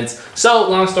current events. So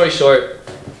long story short,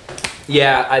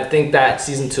 yeah, I think that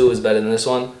season 2 is better than this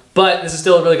one. But this is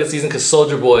still a really good season because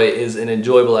Soulja Boy is an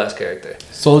enjoyable ass character.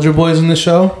 Soulja Boy's in the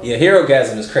show? Yeah, Hero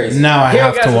Gasm is crazy. Now I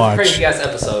have to watch. Is a crazy ass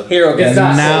episode. Hero Gasm.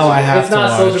 Now I have to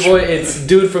watch. It's not Soulja Boy. It's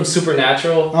dude from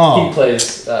Supernatural. Oh. He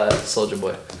plays Soulja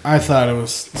Boy. I thought it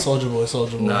was Soulja Boy.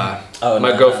 Nah. Oh,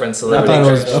 my girlfriend's celebrity.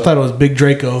 I thought it was Big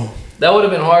Draco. That would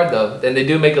have been hard though. And they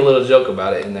do make a little joke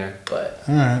about it in there, but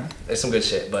all right. There's some good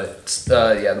shit. But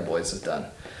yeah, The Boys is done.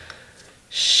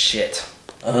 Shit.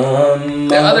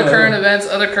 Other current events.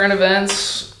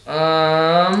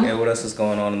 Yeah, what else is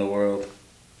going on in the world?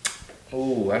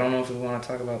 Ooh, I don't know if we want to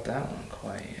talk about that one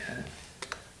quite yet.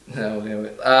 No,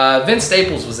 Vince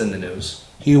Staples was in the news.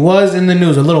 He was in the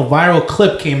news. A little viral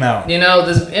clip came out. You know,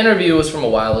 this interview was from a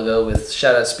while ago with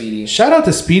shout out Speedy. Shout out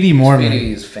to Speedy Mormon.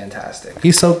 Speedy is fantastic.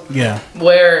 He's so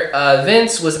Where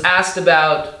Vince was asked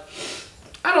about,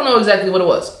 I don't know exactly what it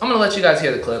was. I'm gonna let you guys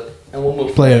hear the clip and we'll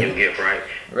move. Play it. Gift, right?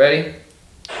 Ready?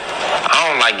 I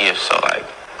don't like gifts, so like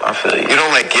I feel you. You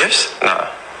don't like gifts? Nah.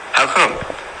 How come?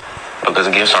 Because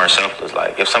gifts aren't selfless.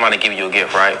 Like, if somebody give you a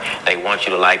gift, right, they want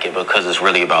you to like it because it's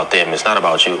really about them. It's not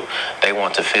about you. They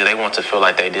want to feel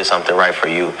like they did something right for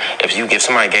you. If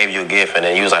somebody gave you a gift and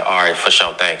then you was like, all right, for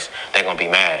sure, thanks, they're going to be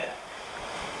mad.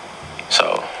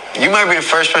 So. You might be the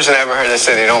first person I ever heard that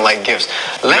said they don't like gifts.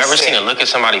 You ever seen a look at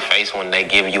somebody's face when they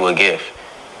give you a gift?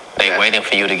 They waiting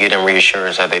for you to get them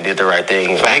reassurance that they did the right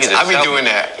thing. I be doing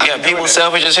that. Yeah, people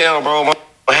selfish as hell, bro.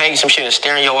 Hang some shit and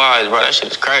stare in your eyes, bro. That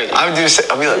shit is crazy. I'll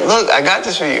be like, look, I got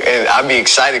this for you. And I'll be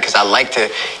excited because I like to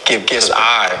give gifts.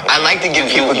 I like to give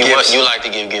people gifts. You like to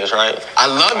give gifts, right? I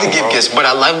love to give gifts, but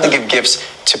I love to give gifts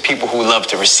to people who love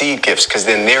to receive gifts because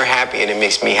then they're happy and it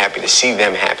makes me happy to see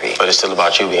them happy. But it's still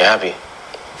about you being happy.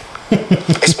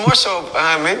 It's more so,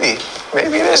 maybe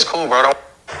it is cool, bro.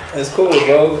 It's cool,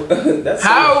 bro. That's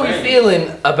How are we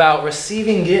feeling about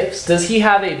receiving gifts? Does he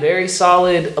have a very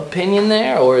solid opinion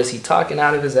there, or is he talking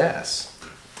out of his ass?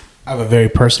 I have a very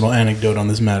personal anecdote on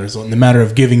this matter. So in the matter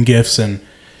of giving gifts, and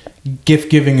gift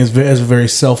giving is a very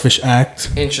selfish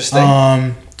act.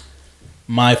 Interesting.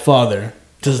 My father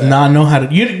does not know how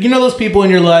to. You know those people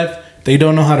in your life, they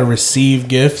don't know how to receive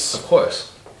gifts. Of course.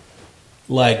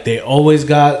 Like they always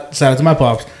got. Shout out to my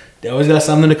pops. They always got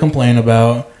something to complain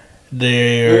about.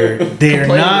 They're Complaining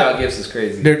not. about gifts is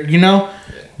crazy. They're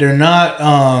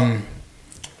not.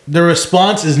 The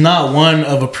response is not one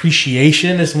of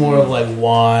appreciation. It's more of like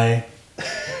why.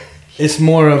 It's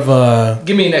more of a.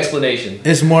 Give me an explanation.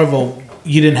 It's more of a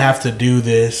you didn't have to do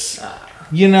this.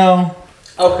 You know.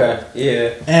 Okay.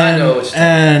 Yeah. And, I know what you're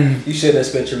and you shouldn't have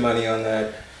spent your money on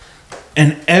that.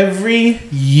 And every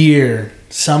year,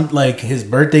 his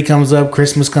birthday comes up,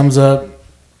 Christmas comes up.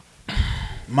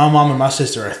 My mom and my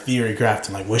sister are theory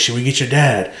crafting. Like, what should we get your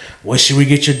dad? What should we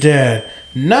get your dad?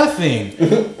 Nothing.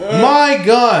 My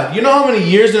God, you know how many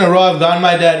years in a row I've gotten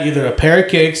my dad either a pair of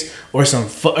kicks or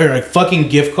or a fucking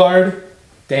gift card?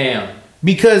 Damn.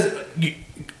 Because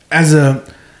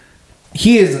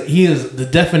he is the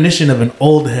definition of an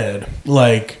old head.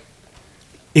 Like,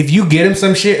 if you get him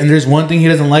some shit and there's one thing he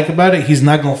doesn't like about it, he's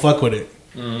not gonna fuck with it.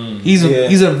 He's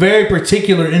a very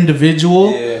particular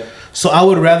individual. Yeah. So I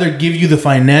would rather give you the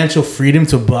financial freedom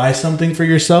to buy something for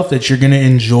yourself that you're gonna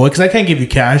enjoy. Because I can't give you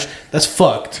cash. That's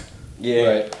fucked. Yeah.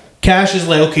 Right. Cash is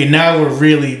like, okay, now we're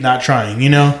really not trying, you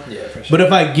know? Yeah, for sure. But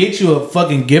if I get you a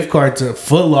fucking gift card to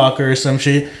Foot Locker or some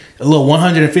shit, a little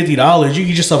 $150, you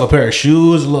get yourself a pair of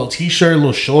shoes, a little t-shirt, a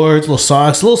little shorts, a little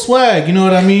socks, a little swag, you know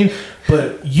what I mean?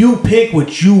 But you pick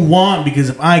what you want, because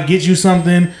if I get you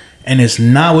something and it's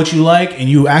not what you like and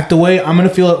you act away, I'm gonna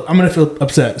feel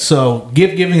upset. So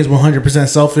gift giving is 100%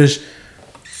 selfish,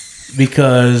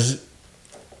 because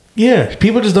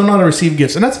people just don't know how to receive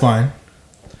gifts, and that's fine.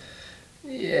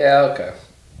 Yeah, okay.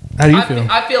 How do you feel?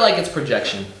 I feel like it's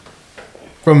projection.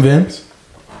 From Vince?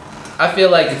 I feel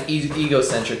like it's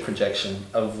egocentric projection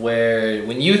of where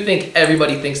when you think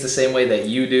everybody thinks the same way that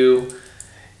you do,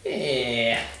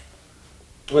 Wait,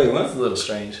 what? it's a little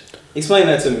strange. Explain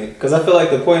that to me, because I feel like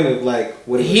the point of like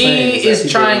what he was saying He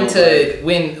is trying to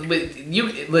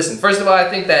listen. First of all, I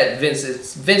think that Vince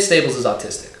Staples is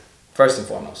autistic. First and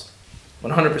foremost,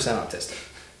 100% autistic,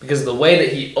 because the way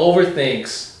that he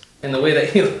overthinks and the way that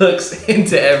he looks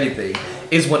into everything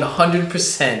is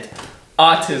 100%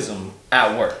 autism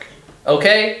at work.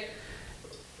 Okay?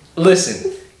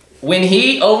 Listen, when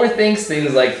he overthinks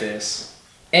things like this,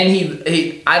 and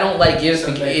he I don't like gifts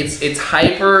because it's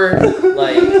hyper,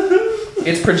 like,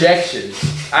 it's projection.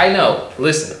 I know,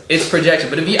 listen, it's projection.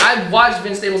 But I watch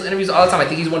Vince Staples interviews all the time. I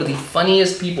think he's one of the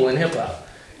funniest people in hip hop.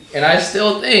 And I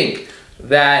still think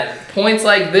that points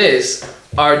like this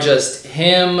are just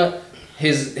him,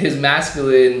 his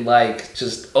masculine, like,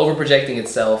 just over projecting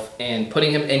itself and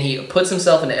putting him, and he puts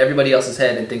himself into everybody else's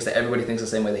head and thinks that everybody thinks the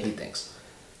same way that he thinks.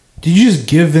 Did you just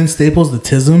give Vince Staples the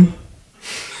tism?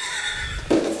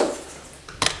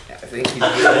 I think he's boy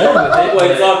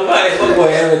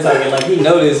Evan talking like he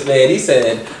noticed, man. He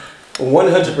said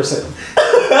 100%.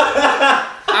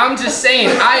 I'm just saying,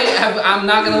 I'm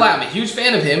not gonna lie, I'm a huge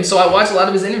fan of him, so I watch a lot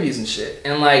of his interviews and shit.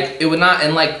 And like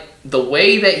the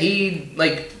way that he,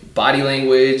 like, body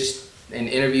language and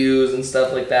interviews and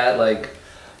stuff like that, like,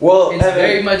 well, it's Evan,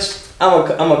 very much. I'm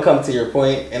gonna come to your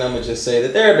point, and I'm gonna just say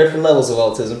that there are different levels of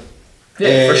autism.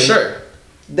 Yeah, for sure.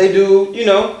 They do, you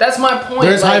know. That's my point.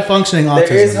 There's high functioning autism.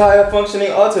 There is high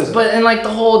functioning autism. But, and like, the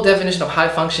whole definition of high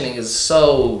functioning is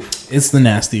so It's the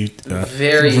nasty.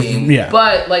 varying. Yeah.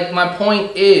 But like, my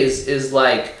point is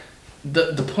like,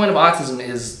 the point of autism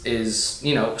is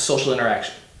you know, social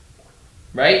interaction,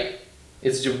 right?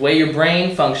 It's the way your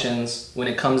brain functions when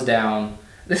it comes down.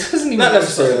 This isn't even Not what we're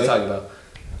supposed to be necessarily. talking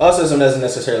about. Autism doesn't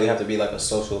necessarily have to be like a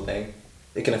social thing.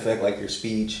 It can affect like your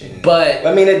speech, and But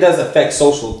I mean, it does affect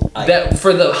social. that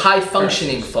for the high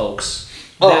functioning folks,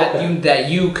 I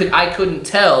couldn't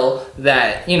tell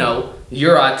that, you know,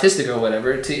 you're autistic or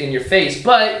whatever in your face,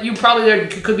 but you probably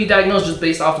could be diagnosed just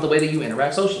based off of the way that you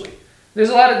interact socially. There's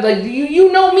a lot of, like, you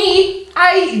know me,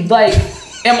 I like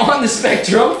am on the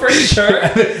spectrum for sure.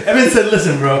 Evan said,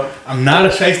 listen, bro, I'm not a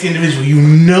shiesty individual. You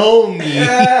know me.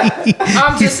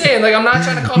 I'm just saying, like, I'm not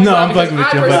trying to call No, you out I'm fucking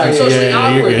because with I you. personally socially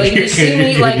awkward. Like, you see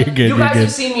me, like, You're good, you guys you're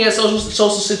have seen me at social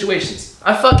situations.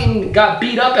 I fucking got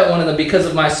beat up at one of them because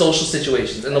of my social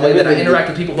situations and the way that I interact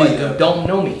with people who don't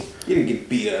know me. You didn't get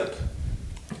beat up.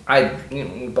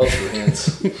 Both your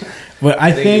hands. But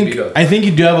I think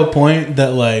you do have a point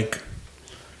that, like,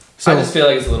 So I just feel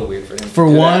like it's a little weird for him. For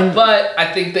one, but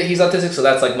I think that he's autistic, so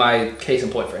that's like my case in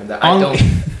point for him. That I don't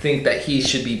think that he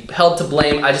should be held to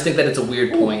blame. I just think that it's a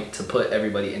weird point to put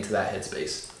everybody into that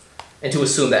headspace and to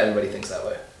assume that everybody thinks that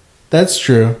way. That's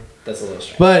true. That's a little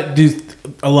strange. But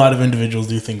a lot of individuals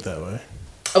do think that way?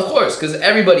 Of course, because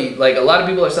everybody, like a lot of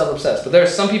people are self-obsessed, but there are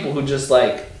some people who just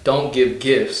like don't give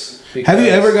gifts. Have you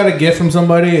ever got a gift from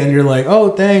somebody and you're like,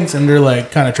 oh, thanks, and they're like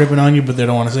kind of tripping on you, but they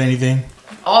don't want to say anything?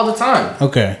 All the time.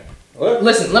 Okay. What?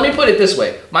 Listen, let me put it this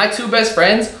way. My two best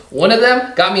friends, one of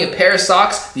them got me a pair of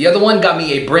socks, the other one got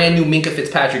me a brand new Minka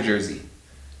Fitzpatrick jersey.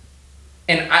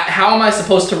 And how am I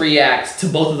supposed to react to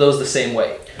both of those the same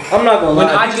way? I'm not gonna lie.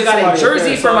 When I just got a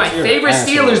jersey for my favorite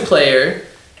Steelers player,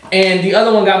 and the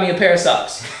other one got me a pair of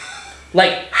socks.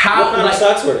 Like how? What kind of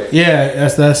socks were they? Yeah,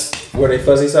 that's. Were they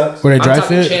fuzzy socks? Were they dry I'm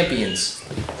talking fit? Champions.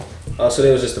 Oh, so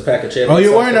they was just a pack of Champions. Oh,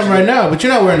 you're wearing them right now, but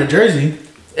you're not wearing a jersey.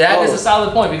 That is a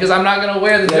solid point because I'm not gonna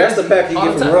wear the jersey. That's the pack you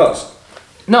get from Ross.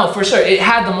 No, for sure. It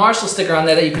had the Marshall sticker on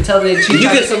there that you could tell they. You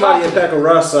get somebody a pack of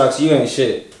Ross socks, you ain't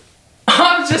shit.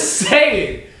 I'm just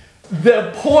saying.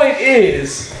 The point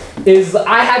is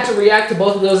I had to react to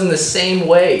both of those in the same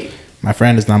way. My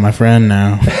friend is not my friend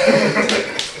now.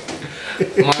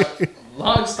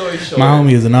 Long story short, my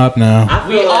homie is an op now.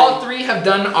 We all three have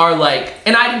done our like,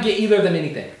 and I didn't get either of them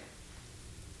anything.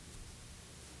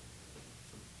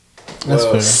 That's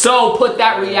fair. So put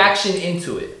that reaction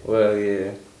into it. Well,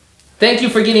 yeah. Thank you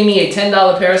for getting me a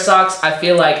 $10 pair of socks. I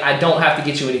feel like I don't have to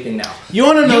get you anything now. You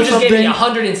want to know something? You just gave me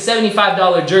a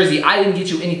 $175 jersey. I didn't get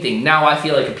you anything. Now I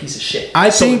feel like a piece of shit. I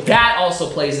think that also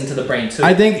plays into the brain too.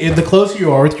 I think if the closer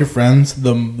you are with your friends,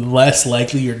 the less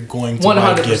likely you're going to 100%.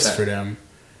 buy gifts for them.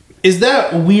 Is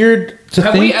that weird to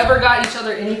have think? we ever got each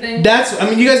other anything? I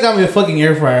mean, you guys got me a fucking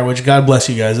air fryer, which God bless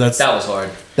you guys. That was hard.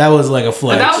 That was like a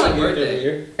flex. But that was my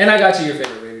birthday. And I got you your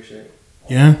favorite Raider shirt.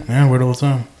 Yeah, we're all the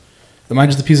time. Am I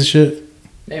just a piece of shit?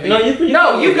 Maybe. No,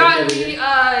 you got me.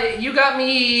 You got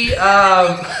me.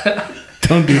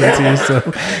 Don't do that to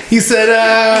yourself. He said,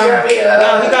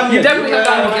 you definitely have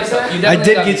gotten me gifts. I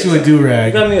did get you a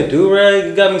do-rag. You got me a do-rag.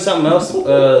 You got me something else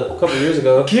a couple years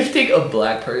ago. Gifting a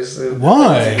black person.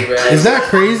 Why? Is that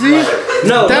crazy?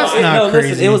 No, that's not crazy.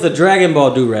 Listen, it was a Dragon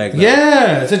Ball do-rag. Though.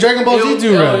 Yeah, it's a Dragon Ball Z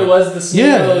do-rag. It was the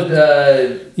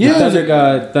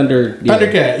Thundercat.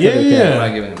 Thundercat. Yeah. I'm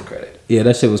not giving him credit. Yeah,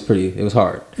 that shit was pretty. It was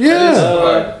hard.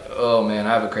 Yeah. Oh man, I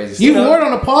have a crazy story. You've worn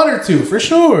on a pod or two, for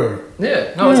sure.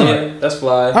 Yeah, no, it's alright. That's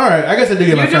fly. Alright, I guess I do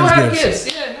get my friends gifts.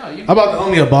 Yeah, no. I bought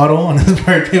only a bottle on his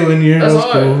birthday one year. That's that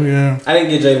was cool, yeah. I didn't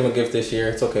get Jaden a gift this year.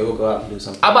 It's okay, we'll go out and do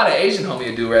something. I bought an Asian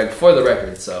homie a do-rag for the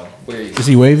record, so where are you? Is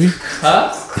he wavy?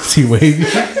 Huh? Is he wavy?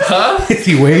 Huh? Is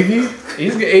he wavy?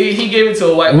 He gave it to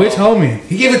a white mom. Which homie?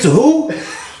 He gave it to who?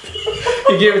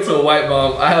 He gave it to a white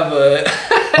mom. I have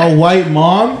a white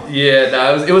mom? Yeah,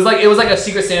 nah, it was like a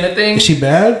Secret Santa thing. Is she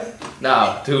bad?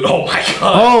 Nah, dude. Oh my god.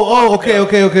 Oh, okay.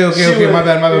 My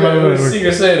bad.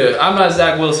 Secret Santa. I'm not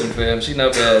Zach Wilson, fam. She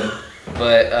not bad.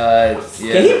 But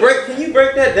yeah. Can you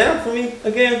break that down for me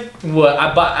again? What?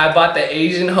 I bought the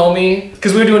Asian homie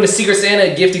because we were doing a Secret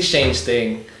Santa gift exchange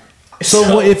thing.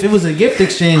 So if it was a gift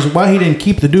exchange, why he didn't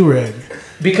keep the do-rag?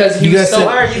 Because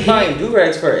why are you buying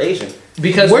do-rags for an Asian?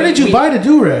 Because where did you buy the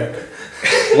do-rag?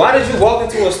 Why did you walk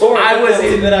into a store? I was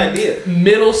in a good idea.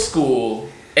 Middle school.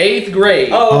 8th grade.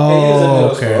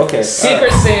 Oh, okay. Okay.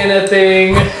 Secret Santa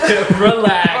thing.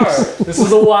 Relax. This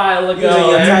was a while ago.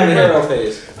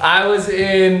 I was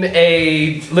in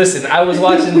I was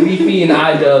watching Leafy and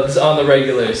iDubbbz on the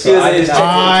regular. So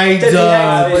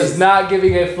I was not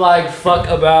giving a flying fuck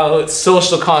about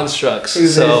social constructs.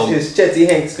 So his Chetty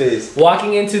Hanks face.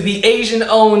 Walking into the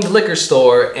Asian-owned liquor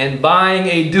store and buying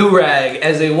a do-rag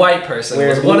as a white person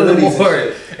was one of the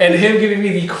more. And him giving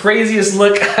me the craziest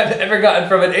look I've ever gotten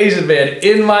from an Asian man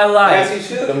in my life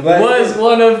was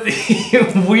one of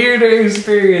the weirder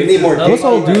experiences. What's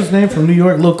old dude's name from New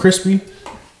York? Lil Crispy?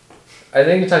 I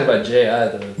think you're talking about J.I.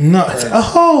 though.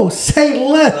 No. Say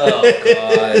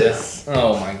less. Oh god.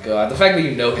 Oh my god. The fact that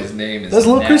you know his name is. That's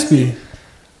Lil Crispy.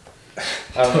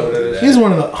 I don't know what it is. He's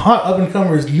one of the hot up and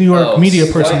comers New York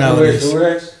media personalities.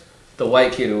 The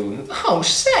white kid who. Oh,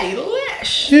 say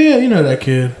less. Yeah, you know that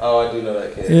kid. Oh, I do know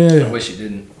that kid. Yeah. I wish you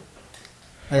didn't.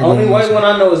 Only white one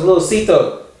I know is Lil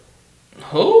Cito.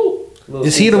 Who?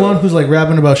 Is he the one who's like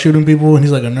rapping about shooting people and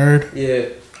he's like a nerd? Yeah.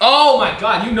 Oh my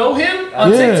god, you know him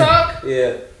on TikTok?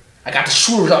 Yeah. I got the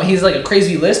shooters on. He's like a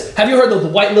crazy list. Have you heard of the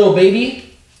White Little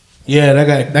Baby? Yeah,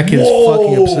 that kid is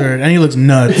fucking absurd, and he looks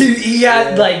nuts.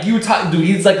 Like dude,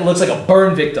 he's like looks like a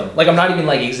burn victim. Like I'm not even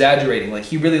like exaggerating. Like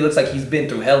he really looks like he's been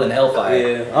through hell and hellfire.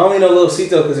 Yeah, I only know Lil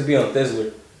Cito because he be on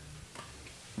Thizzler.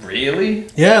 Really?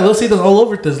 Yeah, Lil Cito's all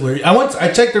over Thizzler.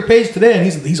 I checked their page today, and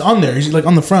he's on there. He's like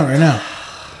on the front right now.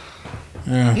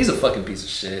 Yeah. He's a fucking piece of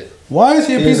shit. Why is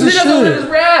he a piece of shit? He doesn't live his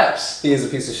raps. He is a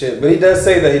piece of shit, but he does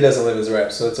say that he doesn't live his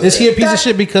raps, so it's okay. Is he a piece of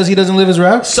shit because he doesn't live his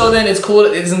raps? So then it's cool.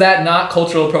 Isn't that not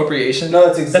cultural appropriation? No,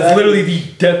 that's exactly. That's literally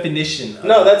the definition.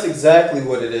 No, that's exactly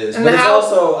what it is. And but it's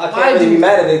also, I can't really be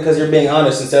mad at it because you're being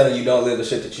honest and telling you don't live the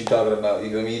shit that you're talking about.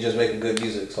 You know what I mean? You're just making good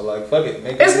music. So like, fuck it.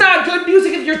 It's not good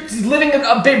music if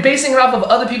you're basing it off of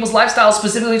other people's lifestyles,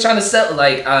 specifically trying to sell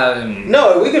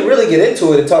No, we could really get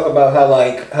into it and talk about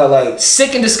how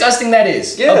sick and disgusting that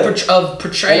is. Yeah. Of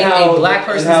portraying a black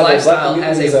person's lifestyle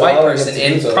as a white person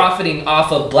and profiting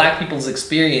off of black people's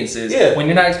experiences when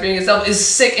you're not experiencing yourself is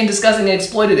sick and disgusting and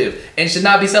exploitative and should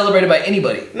not be celebrated by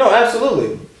anybody. No,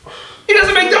 absolutely. He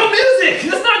doesn't make dope music.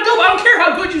 That's not dope. I don't care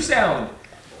how good you sound.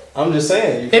 I'm just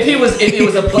saying. If it was a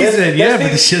he said, yeah,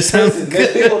 but the shit sounds good.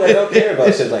 There's people that don't care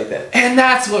about shit like that. And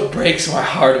that's what breaks my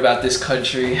heart about this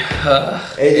country.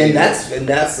 And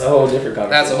that's a whole different conversation.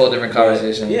 That's a whole different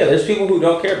conversation. Yeah, there's people who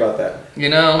don't care about that. You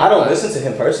know? I don't listen to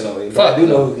him personally, but I do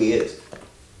know who he is.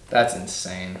 That's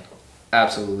insane.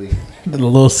 Absolutely. The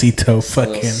Lil Cito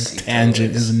fucking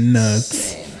tangent is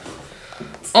nuts. Insane.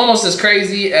 Almost as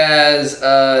crazy as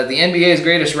the NBA's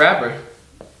greatest rapper,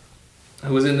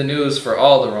 who was in the news for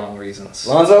all the wrong reasons.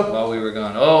 Lonzo? While we were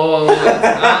gone. Oh, it's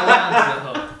not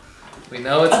Lonzo. We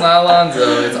know it's not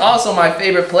Lonzo. It's also my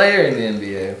favorite player in the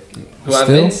NBA. Who I've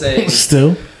been saying.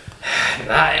 Still?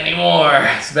 Not anymore.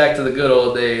 It's back to the good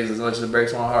old days, as much as it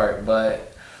breaks my heart.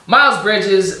 But Miles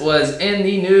Bridges was in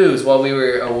the news while we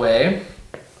were away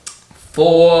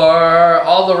for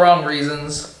all the wrong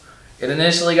reasons. It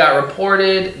initially got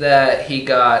reported that he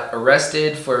got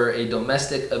arrested for a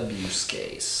domestic abuse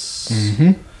case.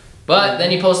 Mm-hmm. But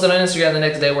then he posted on Instagram the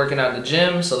next day working out in the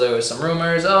gym, so there was some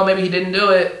rumors, oh, maybe he didn't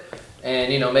do it. And,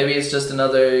 maybe it's just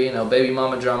another, baby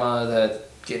mama drama that's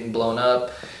getting blown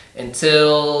up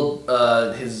until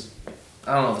his,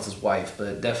 I don't know if it's his wife,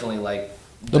 but definitely like...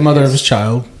 The mother of his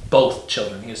child. Both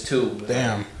children. He has two.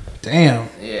 Damn.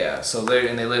 Yeah, so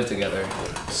they live together.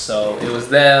 So it was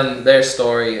their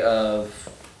story of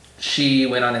she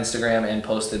went on Instagram and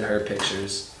posted her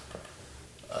pictures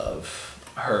of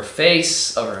her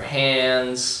face, of her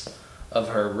hands, of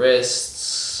her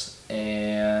wrists,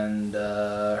 and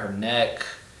her neck.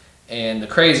 And the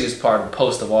craziest part of the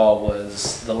post of all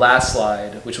was the last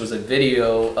slide, which was a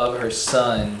video of her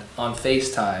son on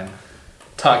FaceTime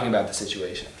talking about the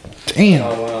situation. Damn.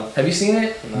 Oh, wow. Have you seen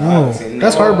it? No.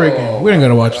 That's heartbreaking. We ain't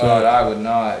gonna watch that. I would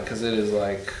not, because it is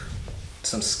like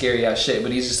some scary ass shit.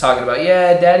 But he's just talking about,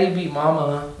 yeah, daddy beat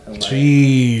mama. And like,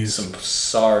 jeez. Some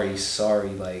sorry,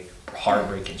 like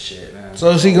heartbreaking shit, man.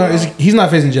 So is he going? He's not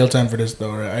facing jail time for this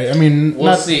though, right? I mean,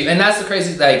 we'll see. And that's the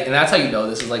crazy, like, and that's how you know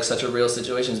this is like such a real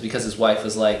situation, is because his wife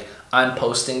was like, I'm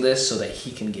posting this so that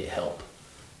he can get help.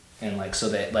 And like, so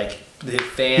that like the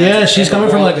fans. Yeah, she's coming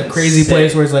from like a crazy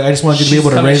place where it's like, I just want you to be able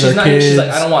to raise our kids. She's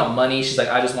like, I don't want money. She's like,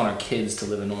 I just want our kids to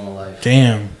live a normal life.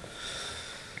 Damn.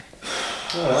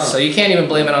 Oh, wow. So you can't even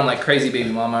blame it on like crazy baby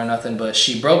mama or nothing. But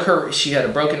she had a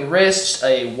broken wrist,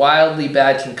 a wildly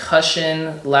bad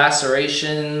concussion,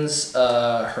 lacerations,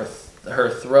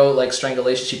 her throat, like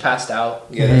strangulation. She passed out.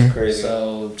 Yeah, that's crazy.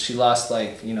 So she lost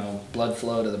like, blood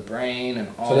flow to the brain and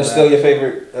all that. So that's still your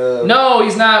favorite? No,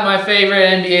 he's not my favorite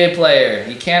NBA player.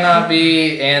 He cannot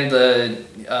be. And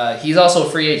he's also a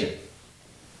free agent.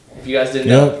 If you guys didn't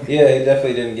know. Yeah, he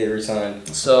definitely didn't get re-signed.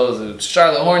 So the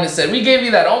Charlotte Hornets said, we gave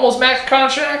you that almost max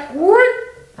contract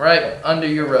right under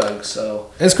your rug.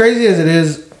 So as crazy as it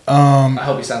is, I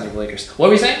hope he sounds like Lakers. What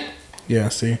were you saying? Yeah,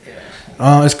 see.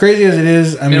 As crazy as it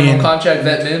is, minimum contract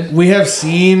vet min. We have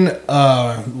seen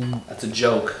that's a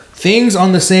joke. Things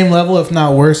on the same level, if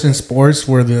not worse, in sports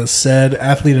where the said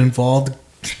athlete involved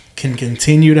can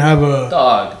continue to have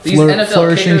a these NFL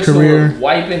flourishing kickers career, who are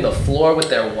wiping the floor with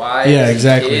their wives. Yeah,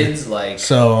 exactly. And kids, like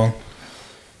so.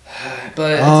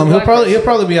 But he'll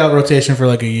probably be out rotation for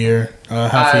like a year,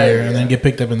 half a year, and then get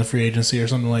picked up in the free agency or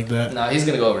something like that. No, he's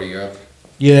gonna go over to Europe.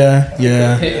 Yeah.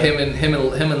 Him and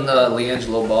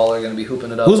LiAngelo Ball are gonna be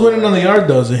hooping it up. Who's winning on the yard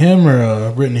though? Is it him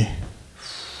or Brittany?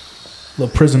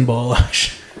 Little prison ball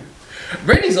action.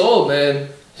 Brittany's old, man.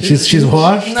 She's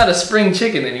washed. She's not a spring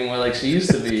chicken anymore like she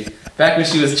used to be. Back when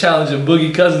she was challenging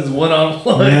Boogie Cousins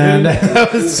 1-on-1. Man,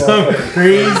 that was some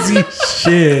crazy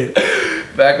shit.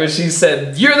 Back when she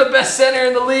said, "You're the best center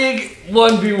in the league,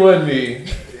 1v1 me."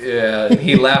 Yeah,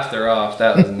 he laughed her off.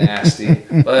 That was nasty.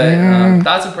 But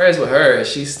thoughts and prayers with her.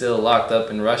 She's still locked up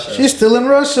in Russia. She's still in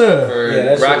Russia for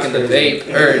rocking the vape.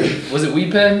 Or was it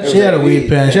weed pen? She had a weed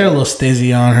pen. She had a little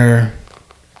stizzy on her.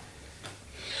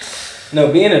 No,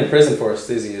 being in prison for a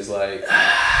stizzy is like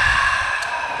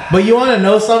But you want to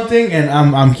know something, and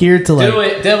I'm here to like do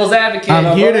it, devil's advocate.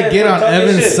 I'm here to get on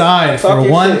Evan's side for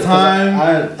one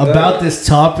time about this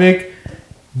topic.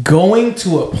 Going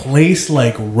to a place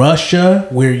like Russia,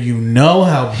 where you know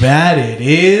how bad it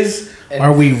is,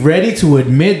 are we ready to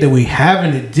admit that we have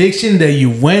an addiction that you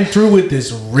went through with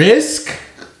this risk?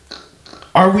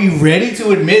 Are we ready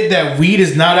to admit that weed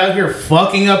is not out here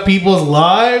fucking up people's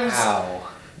lives?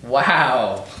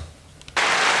 Wow.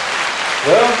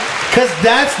 Well, because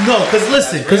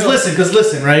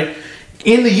listen, right?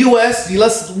 In the U.S.,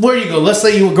 where you go? Let's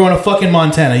say you were going to fucking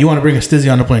Montana. You want to bring a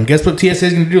stizzy on the plane. Guess what TSA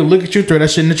is going to do? Look at you, throw that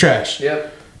shit in the trash.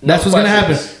 Yep. That's what's going to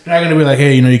happen. They're not going to be like,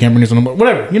 hey, you can't bring this on the boat.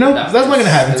 Whatever, that's not going to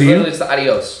happen to you. It's the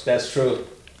adios. That's true.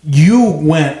 You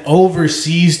went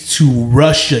overseas to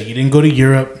Russia. You didn't go to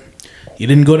Europe. You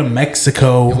didn't go to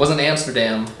Mexico. It wasn't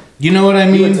Amsterdam. You know what I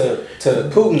mean? You went to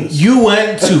Putin's. You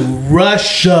went to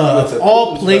Russia, of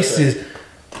all places. Russia.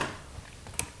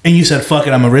 And you said, fuck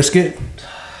it, I'm going to risk it?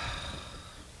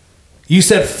 You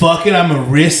said, fuck it, I'm going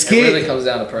to risk it? It really comes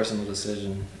down to personal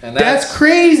decision. And that's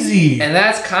crazy. And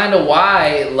that's kind of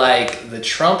why, like, the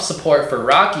Trump support for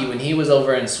Rocky when he was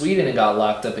over in Sweden and got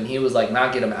locked up and he was like,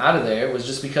 not get him out of there, was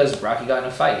just because Rocky got in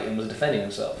a fight and was defending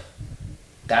himself.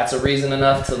 That's a reason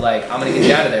enough to, like, I'm going to get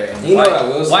you out of there. And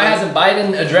why hasn't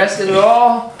Biden addressed it at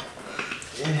all?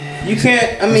 You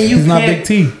can't, I mean, you can't. It's not Big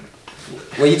T.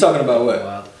 Well, you talking about what?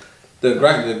 Wow. The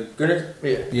Grinder?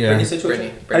 Yeah. Britney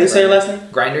situation? How do you say her last name?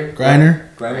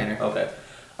 Griner. Okay.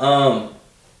 I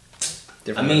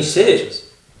mean, shit.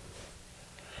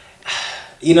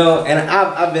 And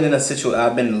I've been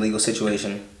in a legal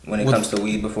situation when it comes to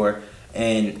weed before.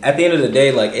 And at the end of the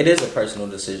day, like, it is a personal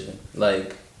decision.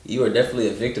 Like, you are definitely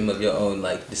a victim of your own,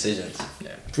 like, decisions.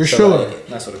 Yeah. For sure. Like,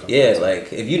 that's what it comes to.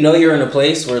 Like, if you know you're in a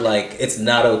place where, like, it's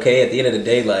not okay, at the end of the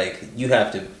day, like, you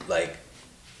have to, like,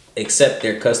 accept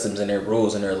their customs and their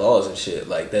rules and their laws and shit.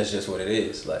 Like, that's just what it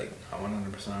is. Like,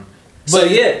 100%. So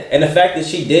yeah, and the fact that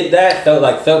she did that felt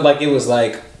like it was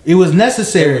like it was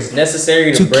necessary. It was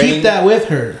necessary to keep that with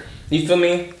her. You feel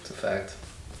me? It's a fact.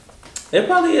 There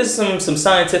probably is some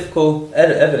scientific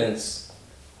evidence.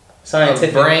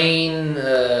 Scientific brain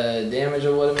damage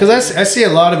or whatever. Because I see a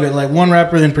lot of it. Like, one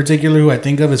rapper in particular who I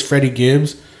think of is Freddie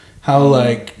Gibbs. How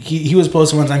like he was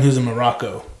posting one time he was in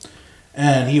Morocco.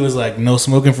 And he was like, no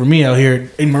smoking for me out here.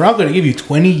 In Morocco, they give you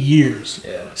 20 years.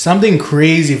 Yeah. Something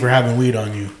crazy for having weed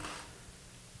on you.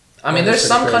 I mean, there's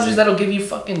some countries that'll give you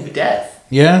fucking death.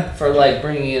 Yeah? For, like,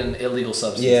 bringing in illegal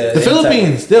substances. Yeah. The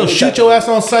Philippines, they'll shoot your ass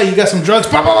on sight. You got some drugs.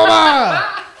 Bah, bah, bah,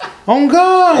 bah. Oh,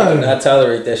 God. They do not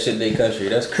tolerate that shit in their country.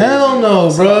 That's crazy. Hell no,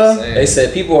 bro. They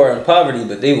said people are in poverty,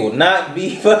 but they will not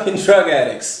be fucking drug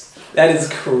addicts. That is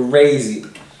crazy.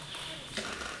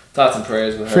 Thoughts and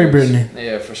prayers with her. Free Britney.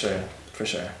 Yeah, for sure. For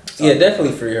sure. Yeah,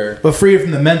 definitely free her. But free her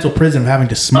from the mental prison of having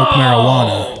to smoke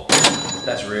marijuana.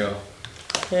 That's real.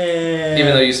 Yeah.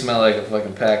 Even though you smell like a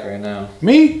fucking pack right now.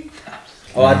 Me?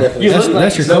 Oh, I definitely.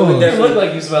 That's your co-host. You look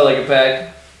like you smell like a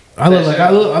pack. I look like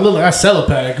I sell a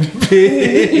pack.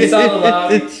 You saw the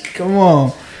loud. Come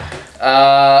on.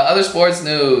 Other sports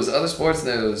news.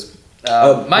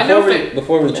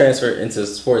 Before we transfer into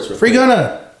sports, Free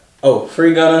Gunna. Oh,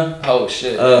 Free Gunna. Oh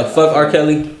shit. Fuck R.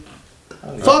 Kelly.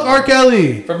 Fuck R.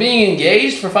 Kelly. For being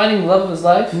engaged, for finding the love of his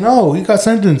life? No, he got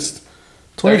sentenced.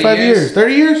 25 years.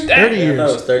 30 years? Damn. 30 years. No,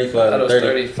 it was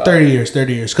 35.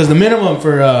 30 years. Because the minimum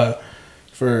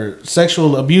for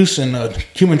sexual abuse and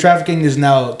human trafficking is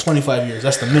now 25 years.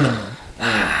 That's the minimum.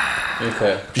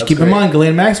 Okay. Just keep in mind,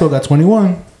 Ghislaine Maxwell got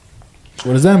 21. So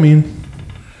what does that mean?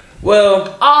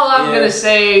 Well, all I'm going to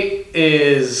say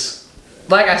is,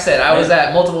 like I said, I was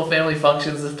at multiple family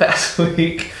functions this past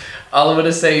week. All I'm going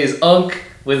to say is Unk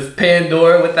with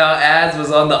Pandora without ads was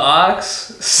on the aux.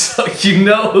 So you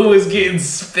know who was getting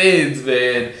spins,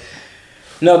 man.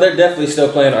 No, they're definitely still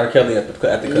playing R. Kelly at the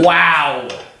cut. Wow.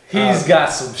 He's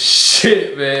got some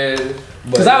shit, man.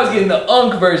 Because I was getting the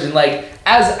Unk version. Like,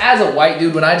 as a white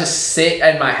dude, when I just sit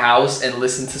at my house and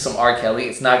listen to some R. Kelly,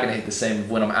 it's not going to hit the same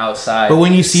when I'm outside. But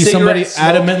when you see somebody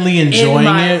adamantly enjoying in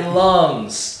my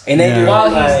lungs. And they do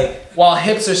while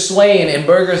hips are swaying and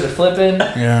burgers are flipping.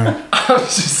 Yeah. I'm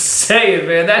just saying,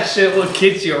 man, that shit will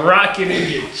get you rocking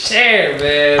in your chair,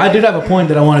 man. I did have a point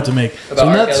that I wanted to make.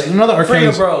 Another R. Kelly. Free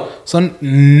the bro. So,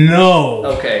 no.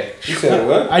 Okay. You said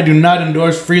what? I do not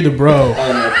endorse Free the Bro.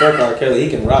 Oh, no, fuck R. Kelly. He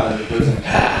can rot in the prison.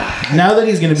 Now that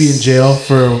he's going to be in jail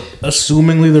for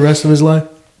assumingly the rest of his life.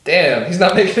 Damn, he's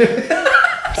not making it.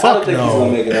 Fuck I don't think he's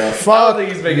going to make it out. Fuck I don't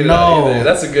think he's making it out either.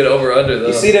 That's a good over-under, though.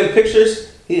 You see them pictures?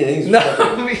 He's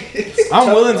I'm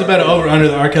willing to bet over under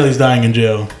that R. Kelly's dying in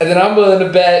jail. And then I'm willing to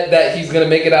bet that he's going to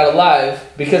make it out alive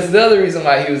because the other reason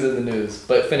why he was in the news.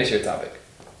 But finish your topic.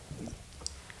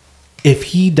 if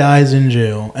he dies in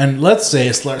jail, and let's say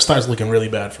it starts looking really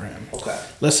bad for him. Okay.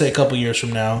 Let's say a couple years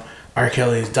from now, R.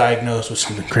 Kelly is diagnosed with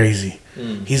something crazy.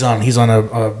 He's on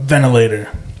a ventilator.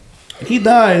 He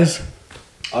dies.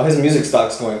 Oh, his music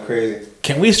stock's going crazy.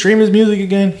 Can we stream his music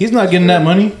again? He's not getting that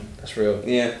money. That's real.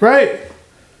 Yeah. Right.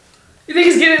 You think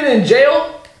he's getting in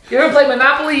jail? You ever play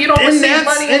Monopoly? You don't receive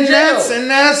money in jail. And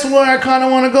that's where I kind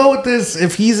of want to go with this.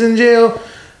 If he's in jail,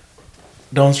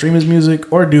 don't stream his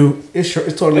music or do. It's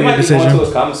totally your decision. He might be going to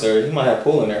his commissary. He might have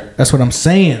pool in there. That's what I'm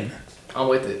saying. I'm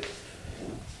with it.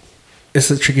 It's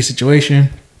a tricky situation.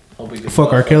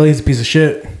 Fuck R. Kelly. He's a piece of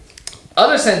shit.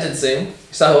 Other sentencing. You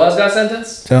saw who else got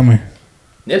sentenced? Tell me.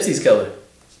 Nipsey's killer.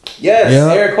 Yes,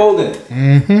 Yep. Eric Holden.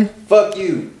 Mm-hmm. Fuck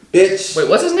you, bitch. Wait,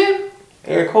 what's his name?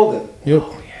 Eric Holden. Yep.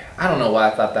 I don't know why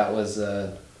I thought that was.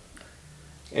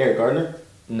 Eric Gardner?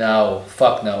 No,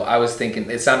 fuck no. I was thinking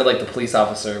it sounded like the police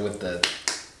officer with the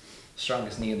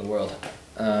strongest knee in the world.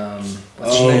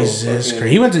 Jesus Christ.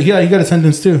 He went to he got a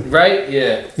sentence too. Right?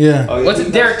 Yeah. Yeah. Oh, yeah, What's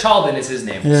it? Derek Chauvin is his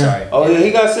name. Yeah. Sorry. Oh, yeah,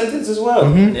 he got sentenced as well.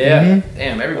 Mm-hmm. Yeah. Mm-hmm.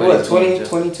 Damn, everybody. What,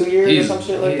 22 years or some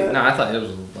shit like that? No, I thought it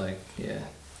was like, yeah.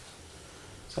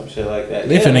 Some shit like that.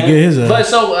 They finna get his But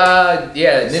so,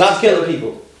 yeah. Stop killing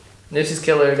people. Nipsey's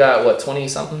killer got, what, 20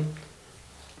 something?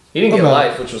 He didn't get About-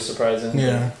 life, which was surprising.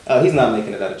 Yeah. Oh, he's not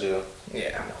making it out of jail.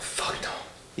 Yeah, no, fuck no.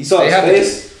 You saw They his have to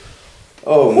face?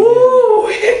 Oh,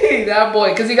 Woo! That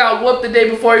boy, because he got whooped the day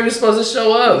before he was supposed to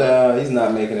show up. no, he's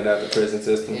not making it out of the prison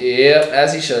system. Yep,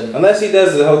 as he shouldn't. Unless he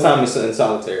does the whole time he's in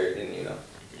solitary, then you know.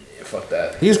 Yeah, fuck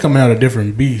that. He's coming out a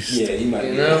different beast. Yeah, you might.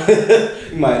 You know?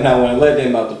 You might not want to let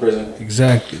him out the prison.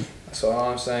 Exactly. That's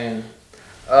all I'm saying.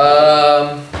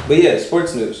 But yeah,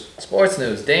 sports news. Sports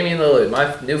news. Damian Lillard,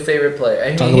 my new favorite player. I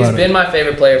mean, Talk he's about it. been my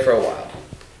favorite player for a while.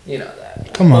 You know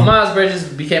that. Come Well, on. Miles Bridges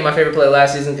became my favorite player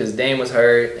last season because Dame was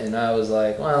hurt, and I was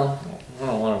like, well, I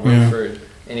don't want to root Yeah. for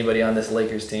anybody on this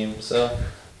Lakers team. So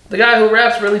the guy who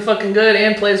raps really fucking good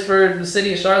and plays for the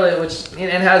city of Charlotte,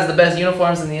 and has the best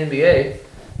uniforms in the NBA.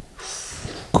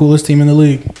 Coolest team in the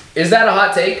league. Is that a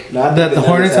hot take? No, I think That the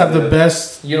Hornets have the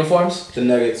best. Uniforms? The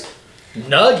Nuggets.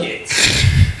 Nuggets.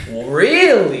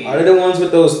 Really? Are they the ones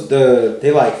with those?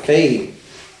 They like fade.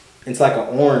 It's like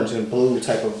an orange and blue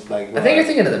type of like. I think you're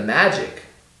thinking of the Magic.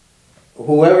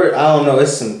 Whoever, I don't know.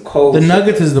 It's some cold. The shit.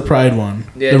 Nuggets is the pride one.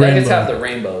 Yeah, the Nuggets rainbow. have the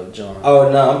rainbow, John.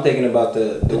 Oh no, I'm thinking about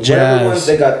the Jazz. whatever ones.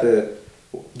 They got the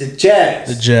Jazz.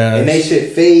 The Jazz. And they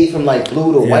should fade from like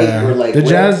blue to white or like the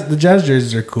whatever. Jazz. The Jazz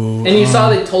jerseys are cool. And you saw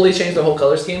they totally changed the whole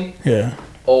color scheme? Yeah.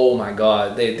 Oh my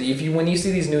god. When you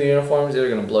see these new uniforms, they're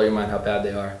gonna blow your mind how bad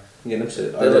they are. Yeah, them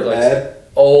shit. They Are look they like bad?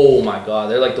 Oh my god,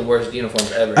 they're like the worst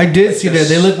uniforms ever. I did see that.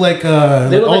 They look like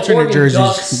They look like alternate Oregon jerseys.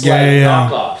 Ducks, Yeah, like, yeah, yeah.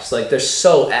 knockoffs. Like they're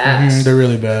so ass. They're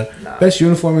really bad. Nah. Best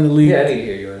uniform in the league. Yeah, I need to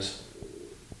hear yours.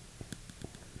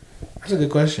 That's a good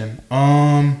question.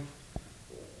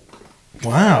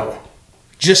 Wow.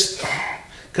 Just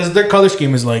because their color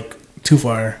scheme is like too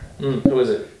far. Who is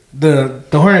it? The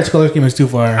Hornets color scheme is too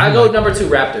far. I go number 2,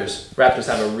 Raptors. Raptors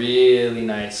have a really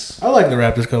nice. I like the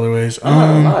Raptors colorways. I'm not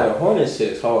gonna lie, the Hornets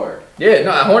shit's hard. Yeah,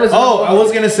 no, Hornets. Oh, I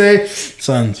was gonna say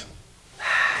Suns.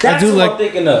 That's I do what like I'm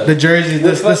thinking of. the jerseys.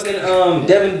 With fucking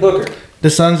Devin Booker. The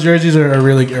Suns jerseys are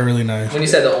really nice. When you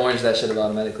said the orange, that should have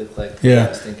automatically clicked. Yeah, I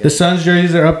was thinking. the Suns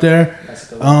jerseys are up there. That's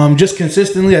a good one. Just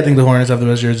consistently, I think the Hornets have the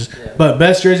best jerseys. Yeah. But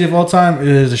best jersey of all time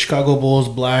is the Chicago Bulls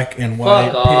black and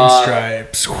white Fuck off.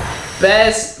 pinstripes.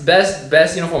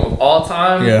 Best uniform of all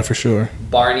time. Yeah, for sure.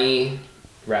 Barney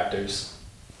Raptors.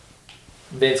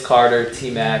 Vince Carter,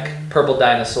 T-Mac, Purple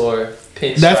Dinosaur,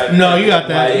 pinstripe. That's no, you got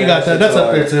that. You got that. That's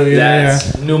up there too. Yeah,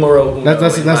 That's numero uno.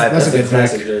 That's a good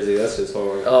Classic pick. jersey. That's just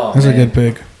hard. Oh, That's a man. good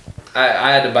pick.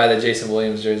 I had to buy the Jason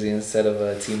Williams jersey instead of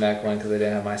a T-Mac one because they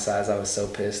didn't have my size. I was so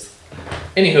pissed.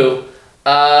 Anywho,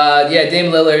 yeah,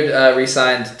 Dame Lillard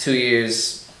re-signed 2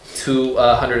 years,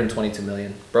 $122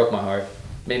 million. Broke my heart.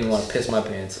 Made me want to piss my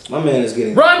pants. My man is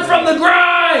getting. Run from the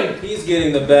grind! He's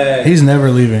getting the bag. He's never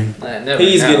leaving. Never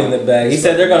He's now. getting the bag. He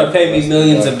said they're gonna pay me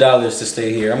millions of dollars to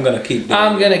stay here. I'm gonna keep doing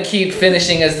I'm it. gonna keep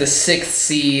finishing as the 6th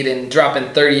seed and dropping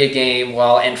 30 a game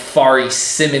while Anfari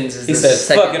Simmons is He the said,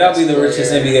 second fuck it, I'll be the best richest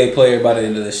player." NBA player by the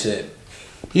end of this shit.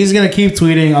 He's gonna keep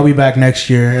tweeting, "I'll be back next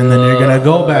year," and then you're gonna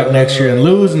go back next year and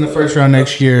lose in the first round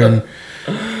next year, and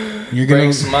you're gonna.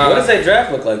 Breaks my- What does that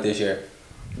draft look like this year?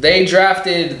 They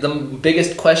drafted the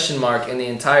biggest question mark in the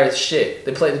entire shit.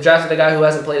 They drafted a guy who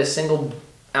hasn't played a single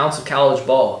ounce of college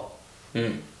ball.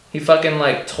 He fucking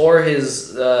like tore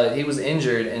his. He was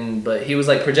injured but he was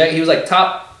like He was like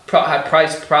top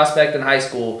price prospect in high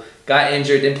school. Got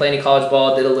injured, didn't play any college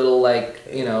ball. Did a little like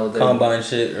the Combine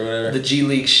shit or whatever. the G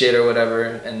League shit or whatever,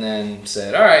 and then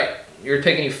said, "All right, you're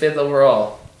picking you 5th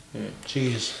overall."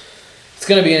 Jeez. It's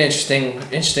gonna be an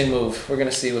interesting move. We're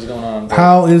gonna see what's going on.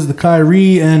 How is the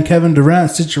Kyrie and Kevin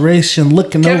Durant situation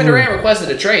looking Kevin over? Durant requested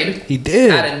a trade. He did.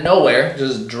 Out of nowhere,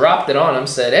 just dropped it on him.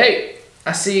 Said, "Hey,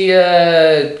 I see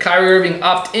Kyrie Irving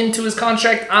opt into his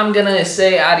contract. I'm gonna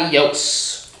say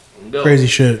adios." Go. Crazy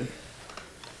shit.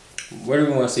 Where do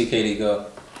we want to see KD go?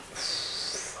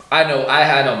 I know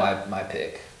my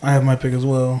pick. I have my pick as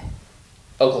well.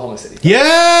 Oklahoma City.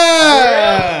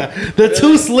 Yeah! The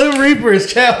two Slim Reapers,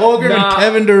 Chet Holmgren and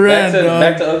Kevin Durant.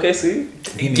 Back to OKC?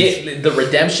 Get the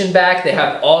redemption back. They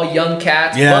have all young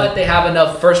cats, but they have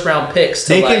enough first round picks.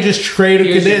 They can just trade.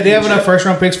 They have enough first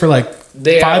round picks for like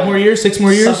 5 more years, 6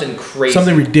 more years? Something crazy.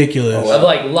 Something ridiculous. Of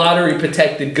like lottery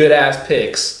protected good ass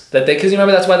picks. Because you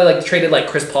remember that's why they like traded like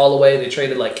Chris Paul away. They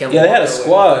traded like Kemba. Yeah, they had a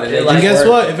squad. And guess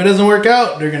what? If it doesn't work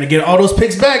out, they're going to get all those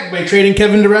picks back by trading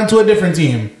Kevin Durant to a different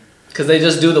team. Because they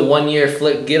just do the 1 year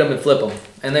flip, get them and flip them,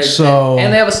 and they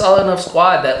have a solid enough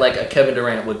squad that like a Kevin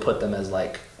Durant would put them as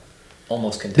like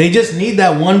almost contenders. They just need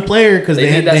that one player because they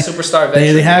need that superstar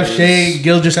veteran. They have Shea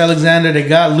Gilgeous-Alexander. They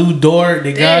got Lou Dort.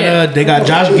 They got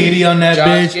Josh Giddey on that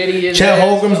bitch. Chet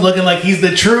Holmgren's looking like he's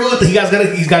the truth. He's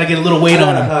got to get a little weight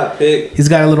on him. He's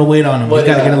got a little weight on him. He's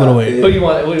got to get a little weight. What do you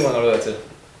want to go to?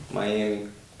 Miami.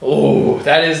 Oh,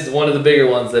 that is one of the bigger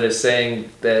ones that is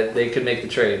saying that they could make the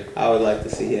trade. I would like to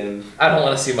see him. I don't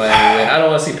want to see Miami win. I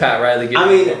don't want to see Pat Riley get.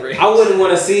 I wouldn't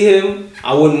want to see him.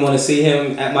 I wouldn't want to see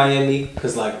him at Miami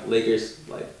because like Lakers,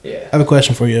 like yeah. I have a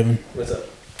question for you, Evan. What's up?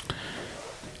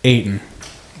 Ayton.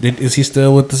 Is he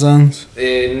still with the Suns?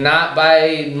 Not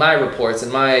by my reports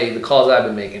and the calls I've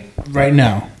been making. Right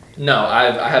now. No,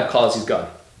 I have calls he's gone.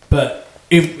 But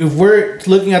if we're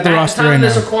looking at the roster right now,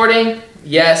 at the time of this recording.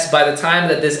 Yes, by the time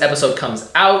that this episode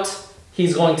comes out,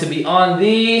 he's going to be on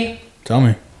the... Tell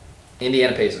me.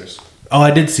 Indiana Pacers. Oh,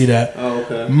 I did see that. Oh,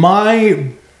 okay.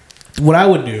 What I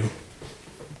would do,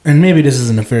 and maybe this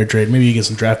isn't a fair trade, maybe you get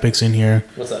some draft picks in here.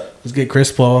 What's up? Let's get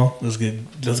Chris Paul, let's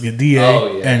get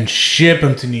DA, and ship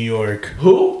him to New York.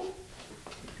 Who?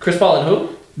 Chris Paul and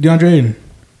who? DeAndre Ayton.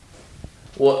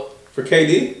 What? For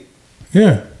KD?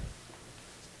 Yeah.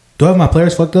 Do I have my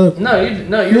players fucked up? No,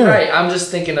 you're right. I'm just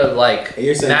thinking of like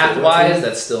math wise,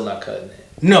 that's still not cutting it.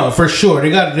 No, for sure. They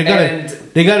got.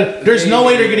 There's no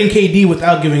way they're getting KD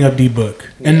without giving up D-Book,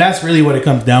 and that's really what it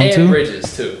comes down to. And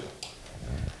Bridges too.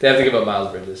 They have to give up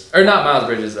Miles Bridges, or not Miles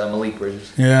Bridges, Malik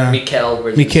Bridges. Yeah. Mikal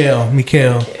Bridges. Mikal.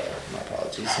 My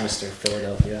apologies, Mr.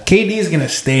 Philadelphia. KD is gonna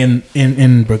stay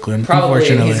in Brooklyn. Probably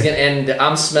unfortunately. he's gonna. And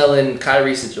I'm smelling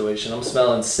Kyrie situation. I'm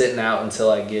smelling sitting out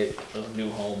until I get a new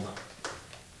home.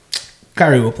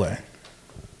 Kyrie will play.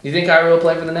 You think Kyrie will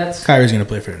play for the Nets? Kyrie's gonna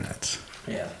play for the Nets.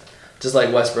 Yeah, just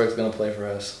like Westbrook's gonna play for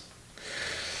us.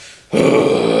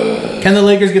 Can the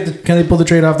Lakers can they pull the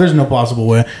trade off? There's no possible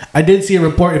way. I did see a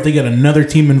report if they get another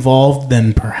team involved,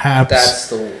 then perhaps. That's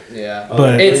the yeah.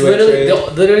 But it's literally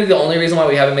the only reason why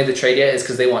we haven't made the trade yet is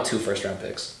because they want 2 first-round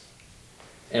picks,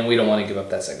 and we don't want to give up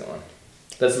that second one.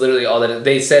 That's literally all that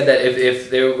they said that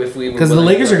if we were, because the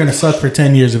Lakers are gonna suck for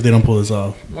 10 years if they don't pull this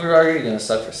off. We're already gonna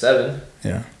suck for 7.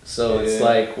 Yeah. So it's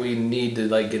like we need to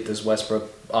like get this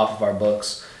Westbrook off of our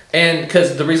books. And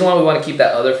because the reason why we want to keep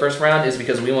that other first round is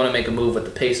because we want to make a move with the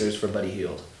Pacers for Buddy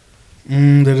Hield.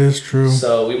 That is true.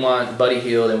 So we want Buddy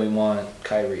Hield and we want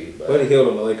Kyrie. But Buddy Hield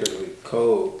on the Lakers would be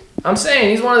cold. I'm saying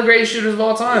he's one of the greatest shooters of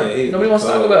all time. Yeah, nobody wants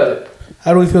to talk about it.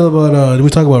 How do we feel about? Did we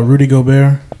talk about Rudy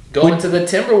Gobert? Going to the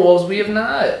Timberwolves, we have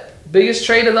not. Biggest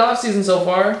trade of the offseason so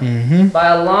far by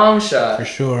a long shot. For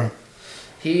sure.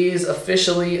 He's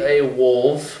officially a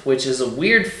Wolf, which is a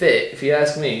weird fit, if you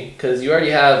ask me, because you already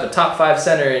have a top 5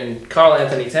 center in Karl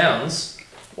Anthony Towns.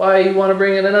 Why you want to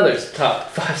bring in another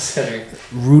top 5 center?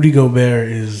 Rudy Gobert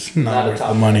is not worth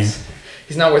the money.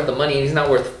 He's not worth the money, and he's not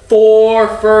worth 4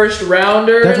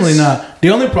 first-rounders. Definitely not.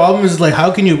 The only problem is like,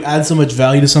 how can you add so much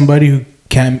value to somebody who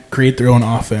can't create their own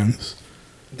offense?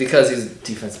 Because he's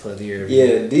defensive player of the year.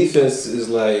 Yeah, defense is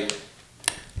like...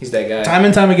 He's that guy. Time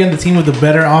and time again, the team with the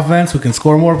better offense who can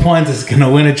score more points is going to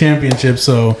win a championship.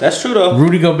 So that's true though.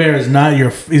 Rudy Gobert is not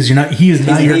your guy. He's not your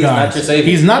savior.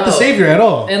 He's not the savior at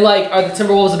all. And like, are the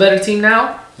Timberwolves a better team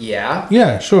now? Yeah.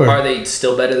 Yeah, sure. Are they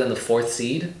still better than the 4th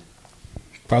seed?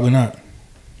 Probably not.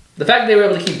 The fact that they were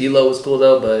able to keep D'Lo was cool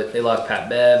though, but they lost Pat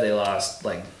Bev. They lost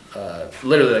like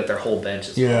literally like their whole bench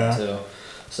as well too.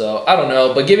 So I don't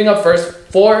know, but giving up first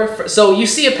 4. So you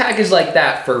see a package like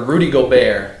that for Rudy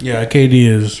Gobert. Yeah, KD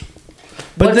is.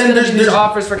 But then there's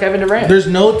offers for Kevin Durant. There's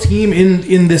no team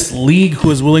in this league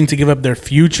who is willing to give up their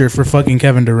future for fucking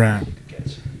Kevin Durant.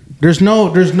 There's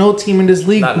no team in this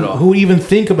league who even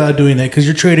think about doing that because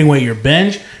you're trading away your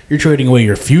bench, you're trading away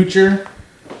your future.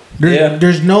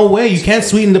 There's no way you can't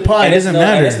sweeten the pie. It doesn't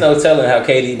matter. And it's no telling how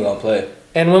KD gonna play.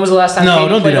 And when was the last time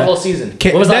KD played the whole season?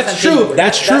 That's true.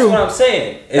 That's true. That's what I'm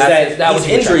saying. That he's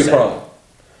injury prone.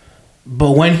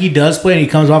 But when he does play and he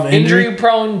comes off injury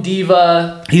prone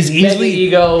diva, he's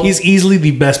easily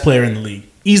the best player in the league.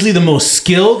 Easily the most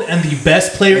skilled and the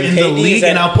best player in the league.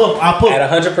 And I'll put at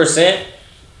 100%.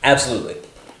 Absolutely.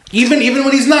 Even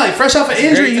when he's not fresh off an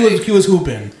injury, he was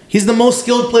hooping. He's the most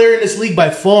skilled player in this league by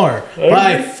far.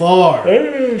 By far.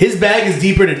 His bag is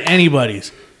deeper than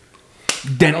anybody's.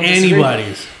 I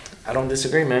don't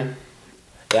disagree, man.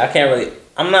 Yeah, I can't really.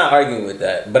 I'm not arguing with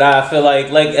that, but I feel like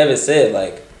Evan said,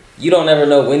 like you don't ever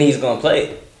know when he's gonna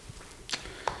play.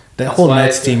 That whole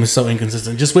Nets team is so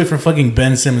inconsistent. Just wait for fucking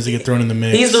Ben Simmons to get thrown in the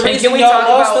mix. He's the reason y'all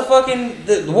lost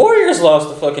the Warriors lost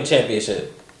the fucking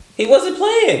championship. He wasn't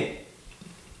playing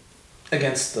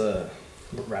against the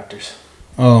Raptors.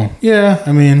 Oh yeah,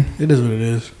 I mean it is what it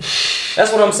is. That's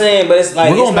what I'm saying, but it's like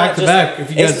we're going back to back.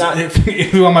 If you guys,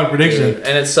 if you want my prediction, dude,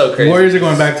 and it's so crazy. Warriors are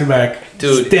going back to back.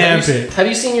 Dude, stamp have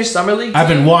you seen your summer league? I've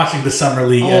been watching the summer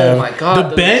league. Oh my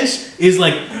god, the bench is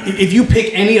like if you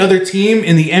pick any other team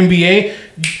in the NBA,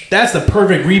 that's the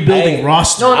perfect rebuilding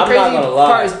roster. No, the crazy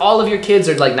part is all of your kids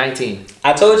are like 19.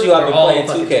 I told you I've been playing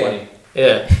 2K. 20.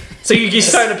 Yeah. So you're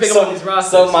starting to pick up on these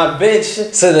rosters. So my bench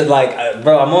said like,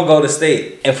 bro, I'm gonna go to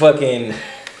state and fucking.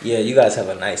 Yeah, you guys have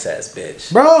a nice ass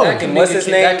bitch, bro. What's his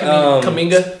name?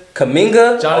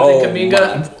 Kaminga. Jonathan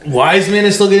Kaminga. Wiseman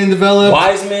is still getting developed.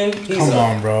 Come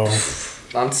on, bro.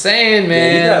 I'm saying,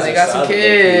 man, they got some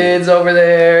kids over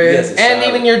there, and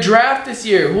even your draft this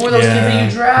year. Who are those kids that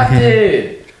you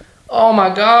drafted? Oh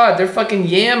my God, they're fucking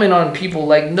yamming on people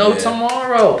like no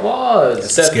tomorrow.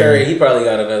 Pause. Steph Curry, he probably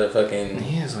got another fucking.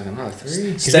 He has like another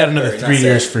 3. He's got another 3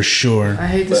 years for sure. I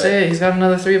hate to say it, he's got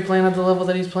another 3 of playing at the level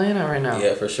that he's playing at right now.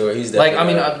 Yeah, for sure. He's like, I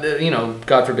mean,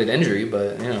 God forbid injury,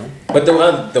 but But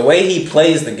the way he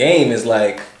plays the game is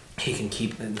like. He can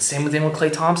keep the same thing with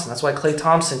Klay Thompson. That's why Klay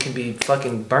Thompson can be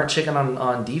fucking burnt chicken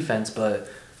on defense, but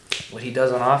what he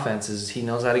does on offense is he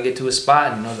knows how to get to a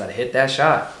spot and knows how to hit that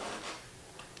shot.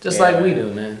 Just like we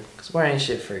do, man. Because we ain't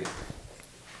shit free.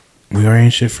 We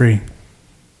ain't shit free.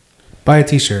 Buy a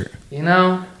t-shirt. You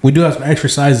know? We do have some extra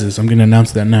sizes. I'm going to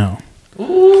announce that now.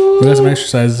 Ooh. We got some extra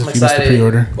sizes if you missed the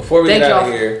pre-order. Before we get out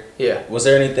of here, was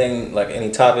there anything, like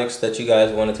any topics that you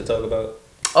guys wanted to talk about?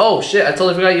 Oh, shit. I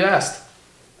totally forgot you asked.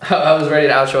 I was ready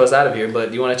to outro us out of here, but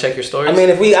do you want to check your stories? I mean,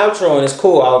 if we outro and it's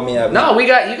cool, No, you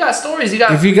got stories. You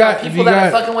got people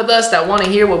that are fucking with us that want to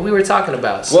hear what we were talking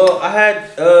about. So. Well, I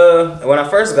had when I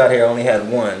first got here, I only had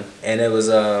one, and it was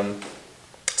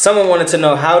someone wanted to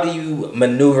know how do you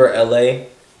maneuver LA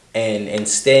and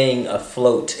staying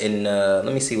afloat in. Let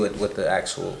me see what the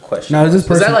actual question. Now, is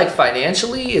that like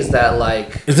financially? Is that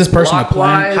like? Is this person a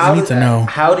plan? I need to know.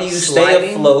 How do you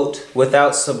stay afloat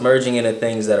without submerging into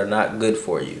things that are not good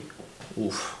for you?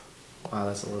 Oof. Wow,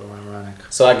 that's a little ironic.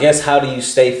 So I guess how do you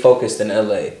stay focused in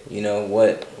LA? You know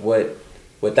what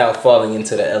without falling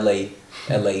into the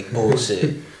LA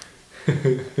bullshit.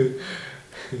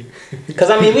 Because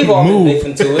I mean we've all been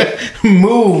victim to it.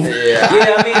 Move. Yeah.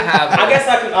 I mean I guess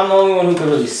I'm the only one who can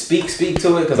really speak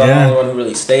to it because I'm the only one who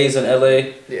really stays in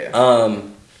LA. Yeah.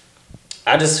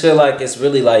 I just feel like it's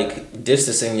really like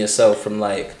distancing yourself from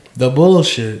like the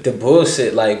bullshit.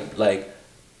 Like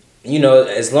you know,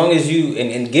 as long as you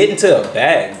and get into a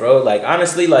bag, bro. Like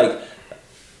honestly, like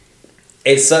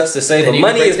it sucks to say, but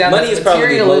money is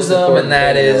probably the most important and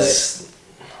that is.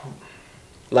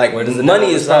 Like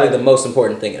money is probably the most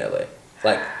important thing in LA.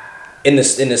 Like in the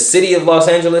city of Los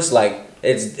Angeles, like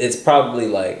it's probably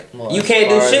like you can't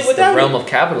do shit without the realm of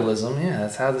capitalism. Yeah,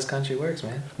 that's how this country works,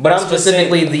 man. But I'm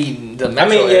specifically the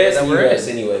metro area that we're in.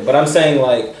 Anyway. But I'm saying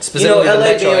like specifically the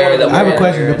metro area that we're in. I have a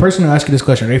question. The person who asked you this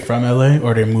question, are they from LA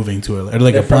or are they moving to LA? Are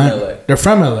they like from LA. They're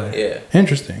from LA. Yeah.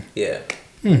 Interesting. Yeah.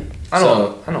 I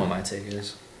know what my take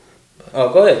is.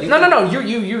 Oh, go ahead. No.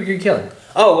 You're killing.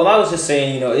 Oh well, I was just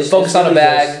saying, you know, it's focus on a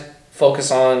bag.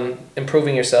 Focus on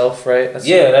improving yourself, right?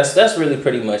 That's really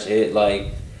pretty much it.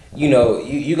 Like, you know,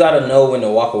 you gotta know when to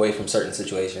walk away from certain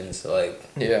situations. Like,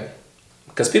 yeah,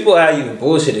 because people have you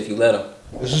bullshit if you let them.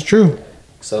 This is true.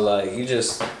 So like, you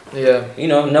just you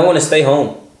know when to stay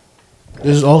home.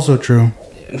 This is also true.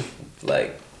 Yeah.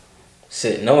 Like,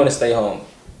 shit, know when to stay home.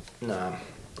 Nah.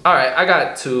 All right, I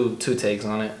got two takes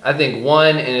on it. I think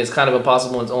one, and it's kind of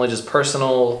impossible, and it's only just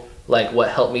personal. Like, what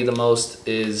helped me the most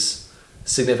is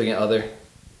significant other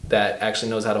that actually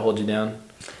knows how to hold you down.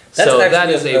 That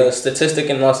is a statistic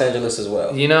in Los Angeles as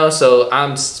well. You know, so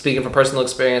I'm speaking from personal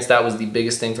experience. That was the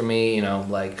biggest thing for me. You know,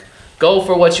 like go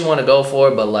for what you want to go for,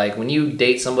 but like when you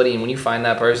date somebody and when you find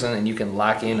that person and you can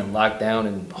lock in and lock down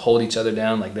and hold each other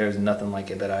down, like there's nothing like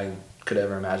it that I could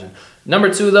ever imagine.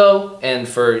 Number 2 though, and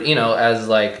for, you know, as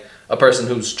like a person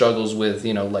who struggles with,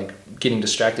 you know, like getting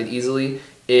distracted easily,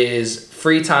 is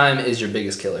free time is your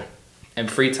biggest killer. And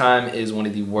free time is one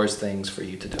of the worst things for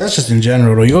you to do. That's just in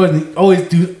general though. You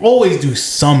always do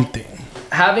something.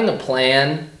 Having a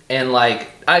plan and like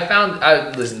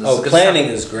listen. Planning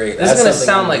is great. This is gonna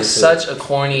sound like such a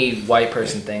corny white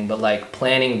person thing, but like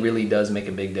planning really does make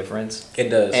a big difference. It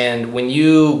does. And when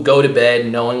you go to bed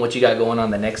knowing what you got going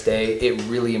on the next day, it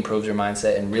really improves your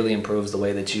mindset and really improves the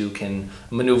way that you can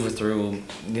maneuver through,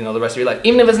 you know, the rest of your life.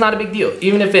 Even if it's not a big deal.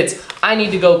 Even if it's I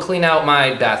need to go clean out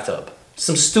my bathtub.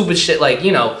 Some stupid shit like,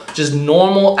 you know, just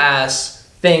normal ass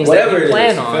things whatever that you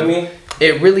plan on. You feel me?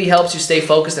 It really helps you stay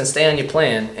focused and stay on your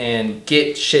plan and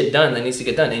get shit done that needs to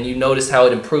get done. And you notice how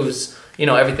it improves, you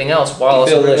know, everything else while you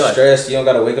feel also less stressed. You don't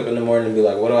gotta wake up in the morning and be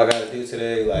like, what do I gotta do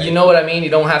today? Like, you know what I mean?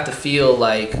 You don't have to feel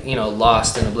like, you know,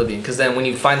 lost in oblivion. Because then when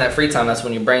you find that free time, that's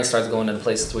when your brain starts going into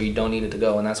places where you don't need it to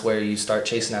go. And that's where you start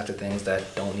chasing after things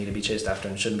that don't need to be chased after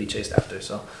and shouldn't be chased after.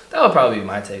 So that would probably be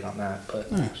my take on that.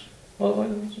 But nice.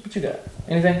 What you got?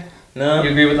 Anything? No. You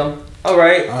agree with them? All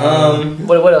right.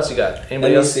 What else you got?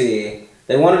 Anybody else? See.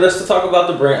 They wanted us to talk about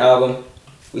the Brent album.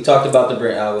 We talked about the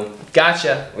Brent album.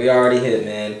 Gotcha. We already hit it,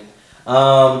 man.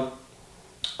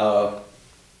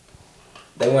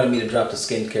 They wanted me to drop the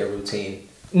skincare routine.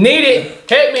 Need it.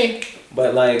 Hit me.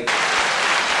 But like,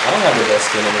 I don't have the best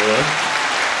skin in the room.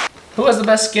 Who has the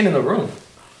best skin in the room?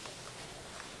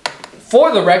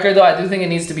 For the record, though, I do think it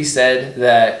needs to be said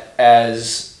that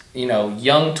as, you know,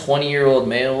 young 20-year-old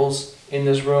males in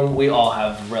this room, we all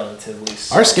have relatively...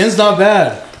 Our skin's not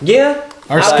bad. Yeah.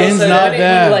 Our skin's not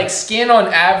bad. Like, skin on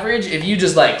average, if you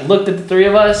just, like, looked at the three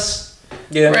of us,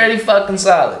 pretty fucking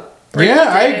solid.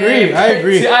 I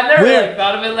agree. See, I never like,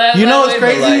 thought of it that way. You know what's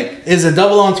crazy? Like, is a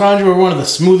double entendre. We're one of the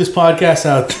smoothest podcasts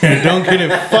out there. Don't get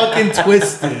it fucking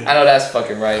twisted. I know that's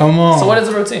fucking right. Come on. So what is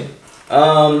the routine?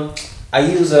 I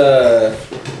use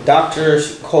Dr.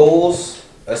 Cole's.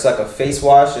 It's like a face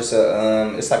wash. It's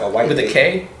like a white with a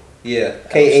K. Yeah,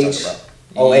 KHOALS.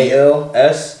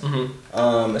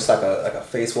 It's like a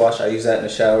face wash. I use that in the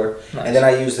shower, and then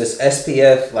I use this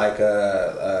SPF like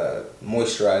a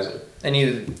moisturizer. And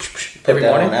you put every that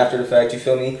morning on after the fact. You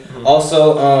feel me? Mm-hmm.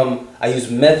 Also, I use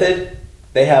Method.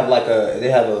 They have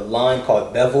a line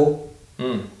called Bevel,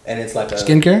 and it's like a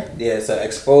skincare. Yeah, it's an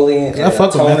exfoliant. I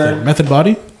fuck with Method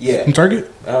Body. Yeah, from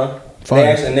Target. They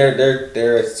actually,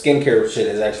 their skincare shit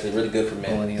is actually really good for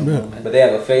men. But they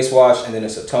have a face wash, and then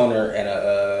it's a toner and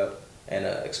a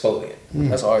exfoliant.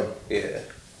 That's hard. Yeah.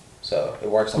 So it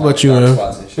works on what about you?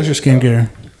 Spots and shit. What's your skincare?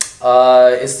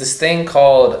 It's this thing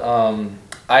called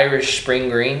Irish Spring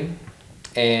Green,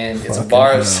 and it's a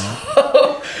bar of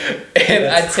soap. And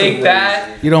I take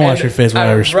that. You don't wash your face with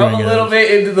Irish Spring. I rub a little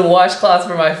bit into the washcloth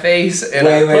for my face, and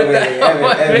I put that on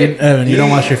my face. Evan, you don't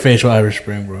wash your face with Irish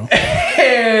Spring, bro.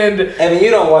 And Evan,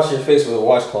 you don't wash your face with a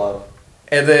washcloth.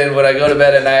 And then when I go to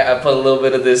bed at night, I put a little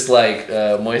bit of this like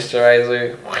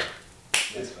moisturizer.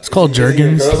 It's called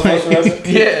Jergens.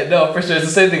 Yeah, no, for sure. It's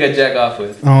the same thing I jack off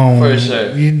with. Oh, for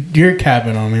sure. You're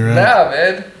capping on me, right? Nah,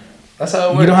 man. That's how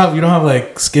it works. You don't have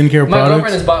like skincare My products?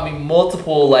 girlfriend has bought me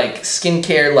multiple like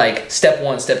skincare, like step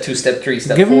 1, step 2, step 3,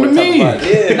 step 4. Give them to me.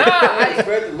 Yeah.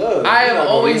 I have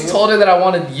always told her that I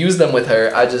want to use them with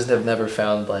her. I just have never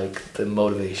found like the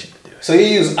motivation to do it. So you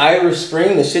use Irish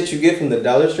Spring, the shit you get from the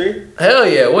Dollar Tree? Hell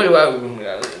yeah! What do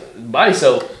I? Body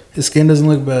soap. His skin doesn't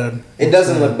look bad. It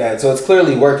doesn't look bad, so it's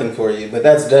clearly working for you. But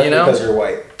that's definitely because you're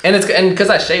white. And because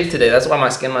I shaved today, that's why my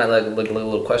skin might like look a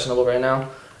little questionable right now.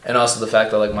 And also the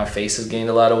fact that like my face has gained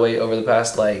a lot of weight over the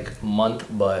past like month,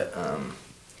 but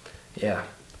yeah.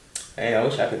 Hey, I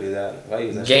wish I could do that. If I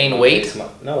use that gain weight?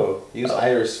 No, use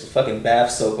Irish fucking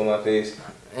bath soap on my face.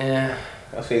 Yeah.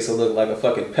 My face would look like a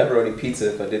fucking pepperoni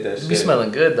pizza if I did that shit. You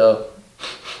smelling good though.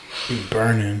 You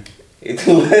burning. That's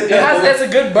a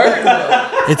good burn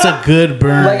though. It's a good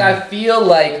burn. Like I feel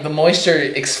like the moisture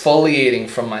exfoliating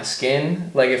from my skin.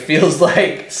 Like it feels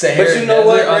like Sahara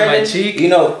Desert on my cheek. You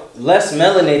know, less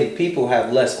melanated people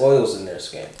have less oils in their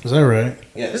skin. Is that right?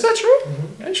 Yeah. Is that true?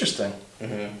 Mm-hmm. Interesting.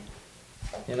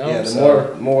 Mm-hmm. You know, yeah.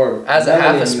 The more as a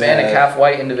half Hispanic, half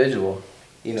white individual.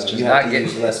 You know, you have to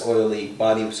use less oily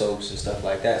body soaps and stuff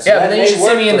like that. So yeah, but then you should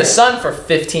see me in the sun for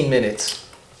 15 minutes.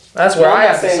 That's where I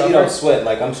have to suffer. You don't sweat,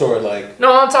 like I'm sort of like.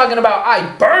 No, I'm talking about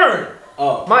I burn.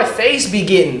 Oh. My face be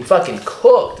getting fucking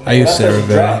cooked. Man. I use CeraVe.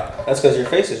 That's because your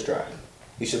face is dry.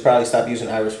 You should probably stop using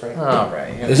Irish Spring. All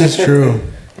right. This is true.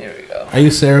 Here we go. I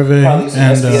use CeraVe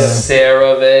and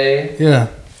CeraVe. Yeah,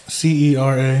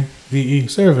 CERA. VE.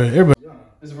 Serve it. Everybody.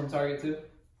 Is it from Target too?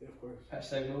 Yeah, of course.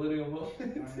 Hashtag millennial vote. I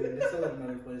mean, they sell it in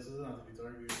other places. It doesn't have to be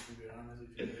Target, to be honest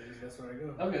with you. That's where I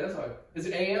go. Okay, that's fine. Is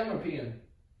it AM or PM?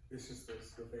 It's just the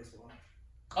face wash.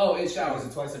 Oh, it showers.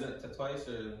 Is it twice a day? Twice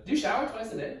or? Do you shower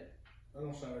twice a day? I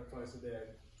don't shower twice a day.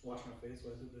 I wash my face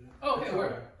twice a day. Oh, okay,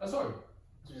 word. That's hard.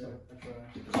 Yeah, I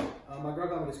try. My girl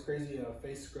got me this crazy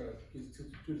face scrub. Use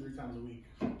it 2-3 times a week.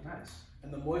 Nice.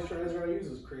 And the moisturizer I use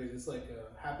is crazy. It's like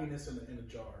happiness in a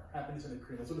jar. Happiness in a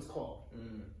cream. That's what it's called.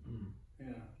 Yeah.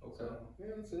 Okay. So, yeah,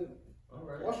 that's it. All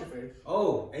right. Wash your face.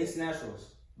 Oh, Ace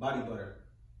Naturals body butter.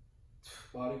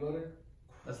 Body butter.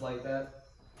 That's like that.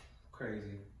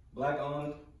 Crazy. Black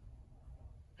owned.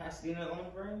 Pasadena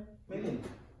owned brand. Maybe.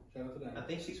 Shout out to them. I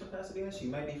think she's from Pasadena. She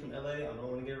might be from LA. I don't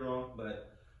want to get it wrong,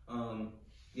 but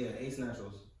yeah, Ace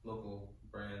Naturals, local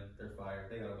brand. They're fire.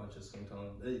 They got a bunch of skin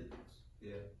tone.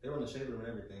 They were in the shade room and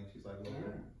everything. She's like,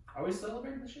 local. Are we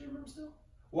celebrating the shade room still?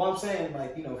 Well, I'm saying,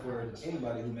 like, you know, for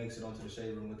anybody who makes it onto the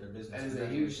shade room with their business. That is a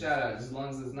huge shout out, as long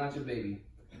as it's not your baby.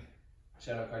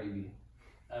 Shout out Cardi B.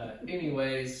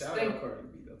 Anyways, shout out Cardi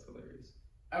B. That's hilarious.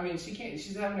 I mean, she can't.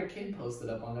 She's having her kid posted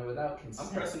up on there without consent.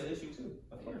 I'm pressing the issue too.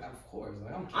 Of course. Yeah, of course.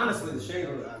 Like, honestly, the shade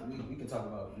room. We can talk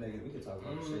about negative. We can talk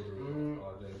about the shade room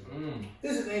all day.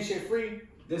 This is Ain't Shit Free.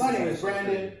 My name is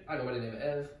Brandon. I go by the name of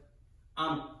Ev.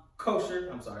 I'm Kosher.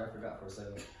 I'm sorry, I forgot for a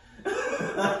second.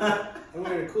 And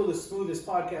we're the coolest, smoothest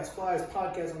podcast flies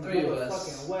podcast on the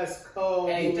motherfucking West Coast.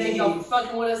 Hey, thank y'all for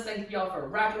fucking with us. Thank y'all for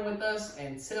rocking with us.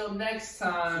 Until next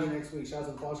time. See you next week. Shout out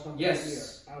to the Boss Company.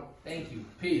 Yes. Out. Thank you.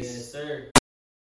 Peace. Yes, sir.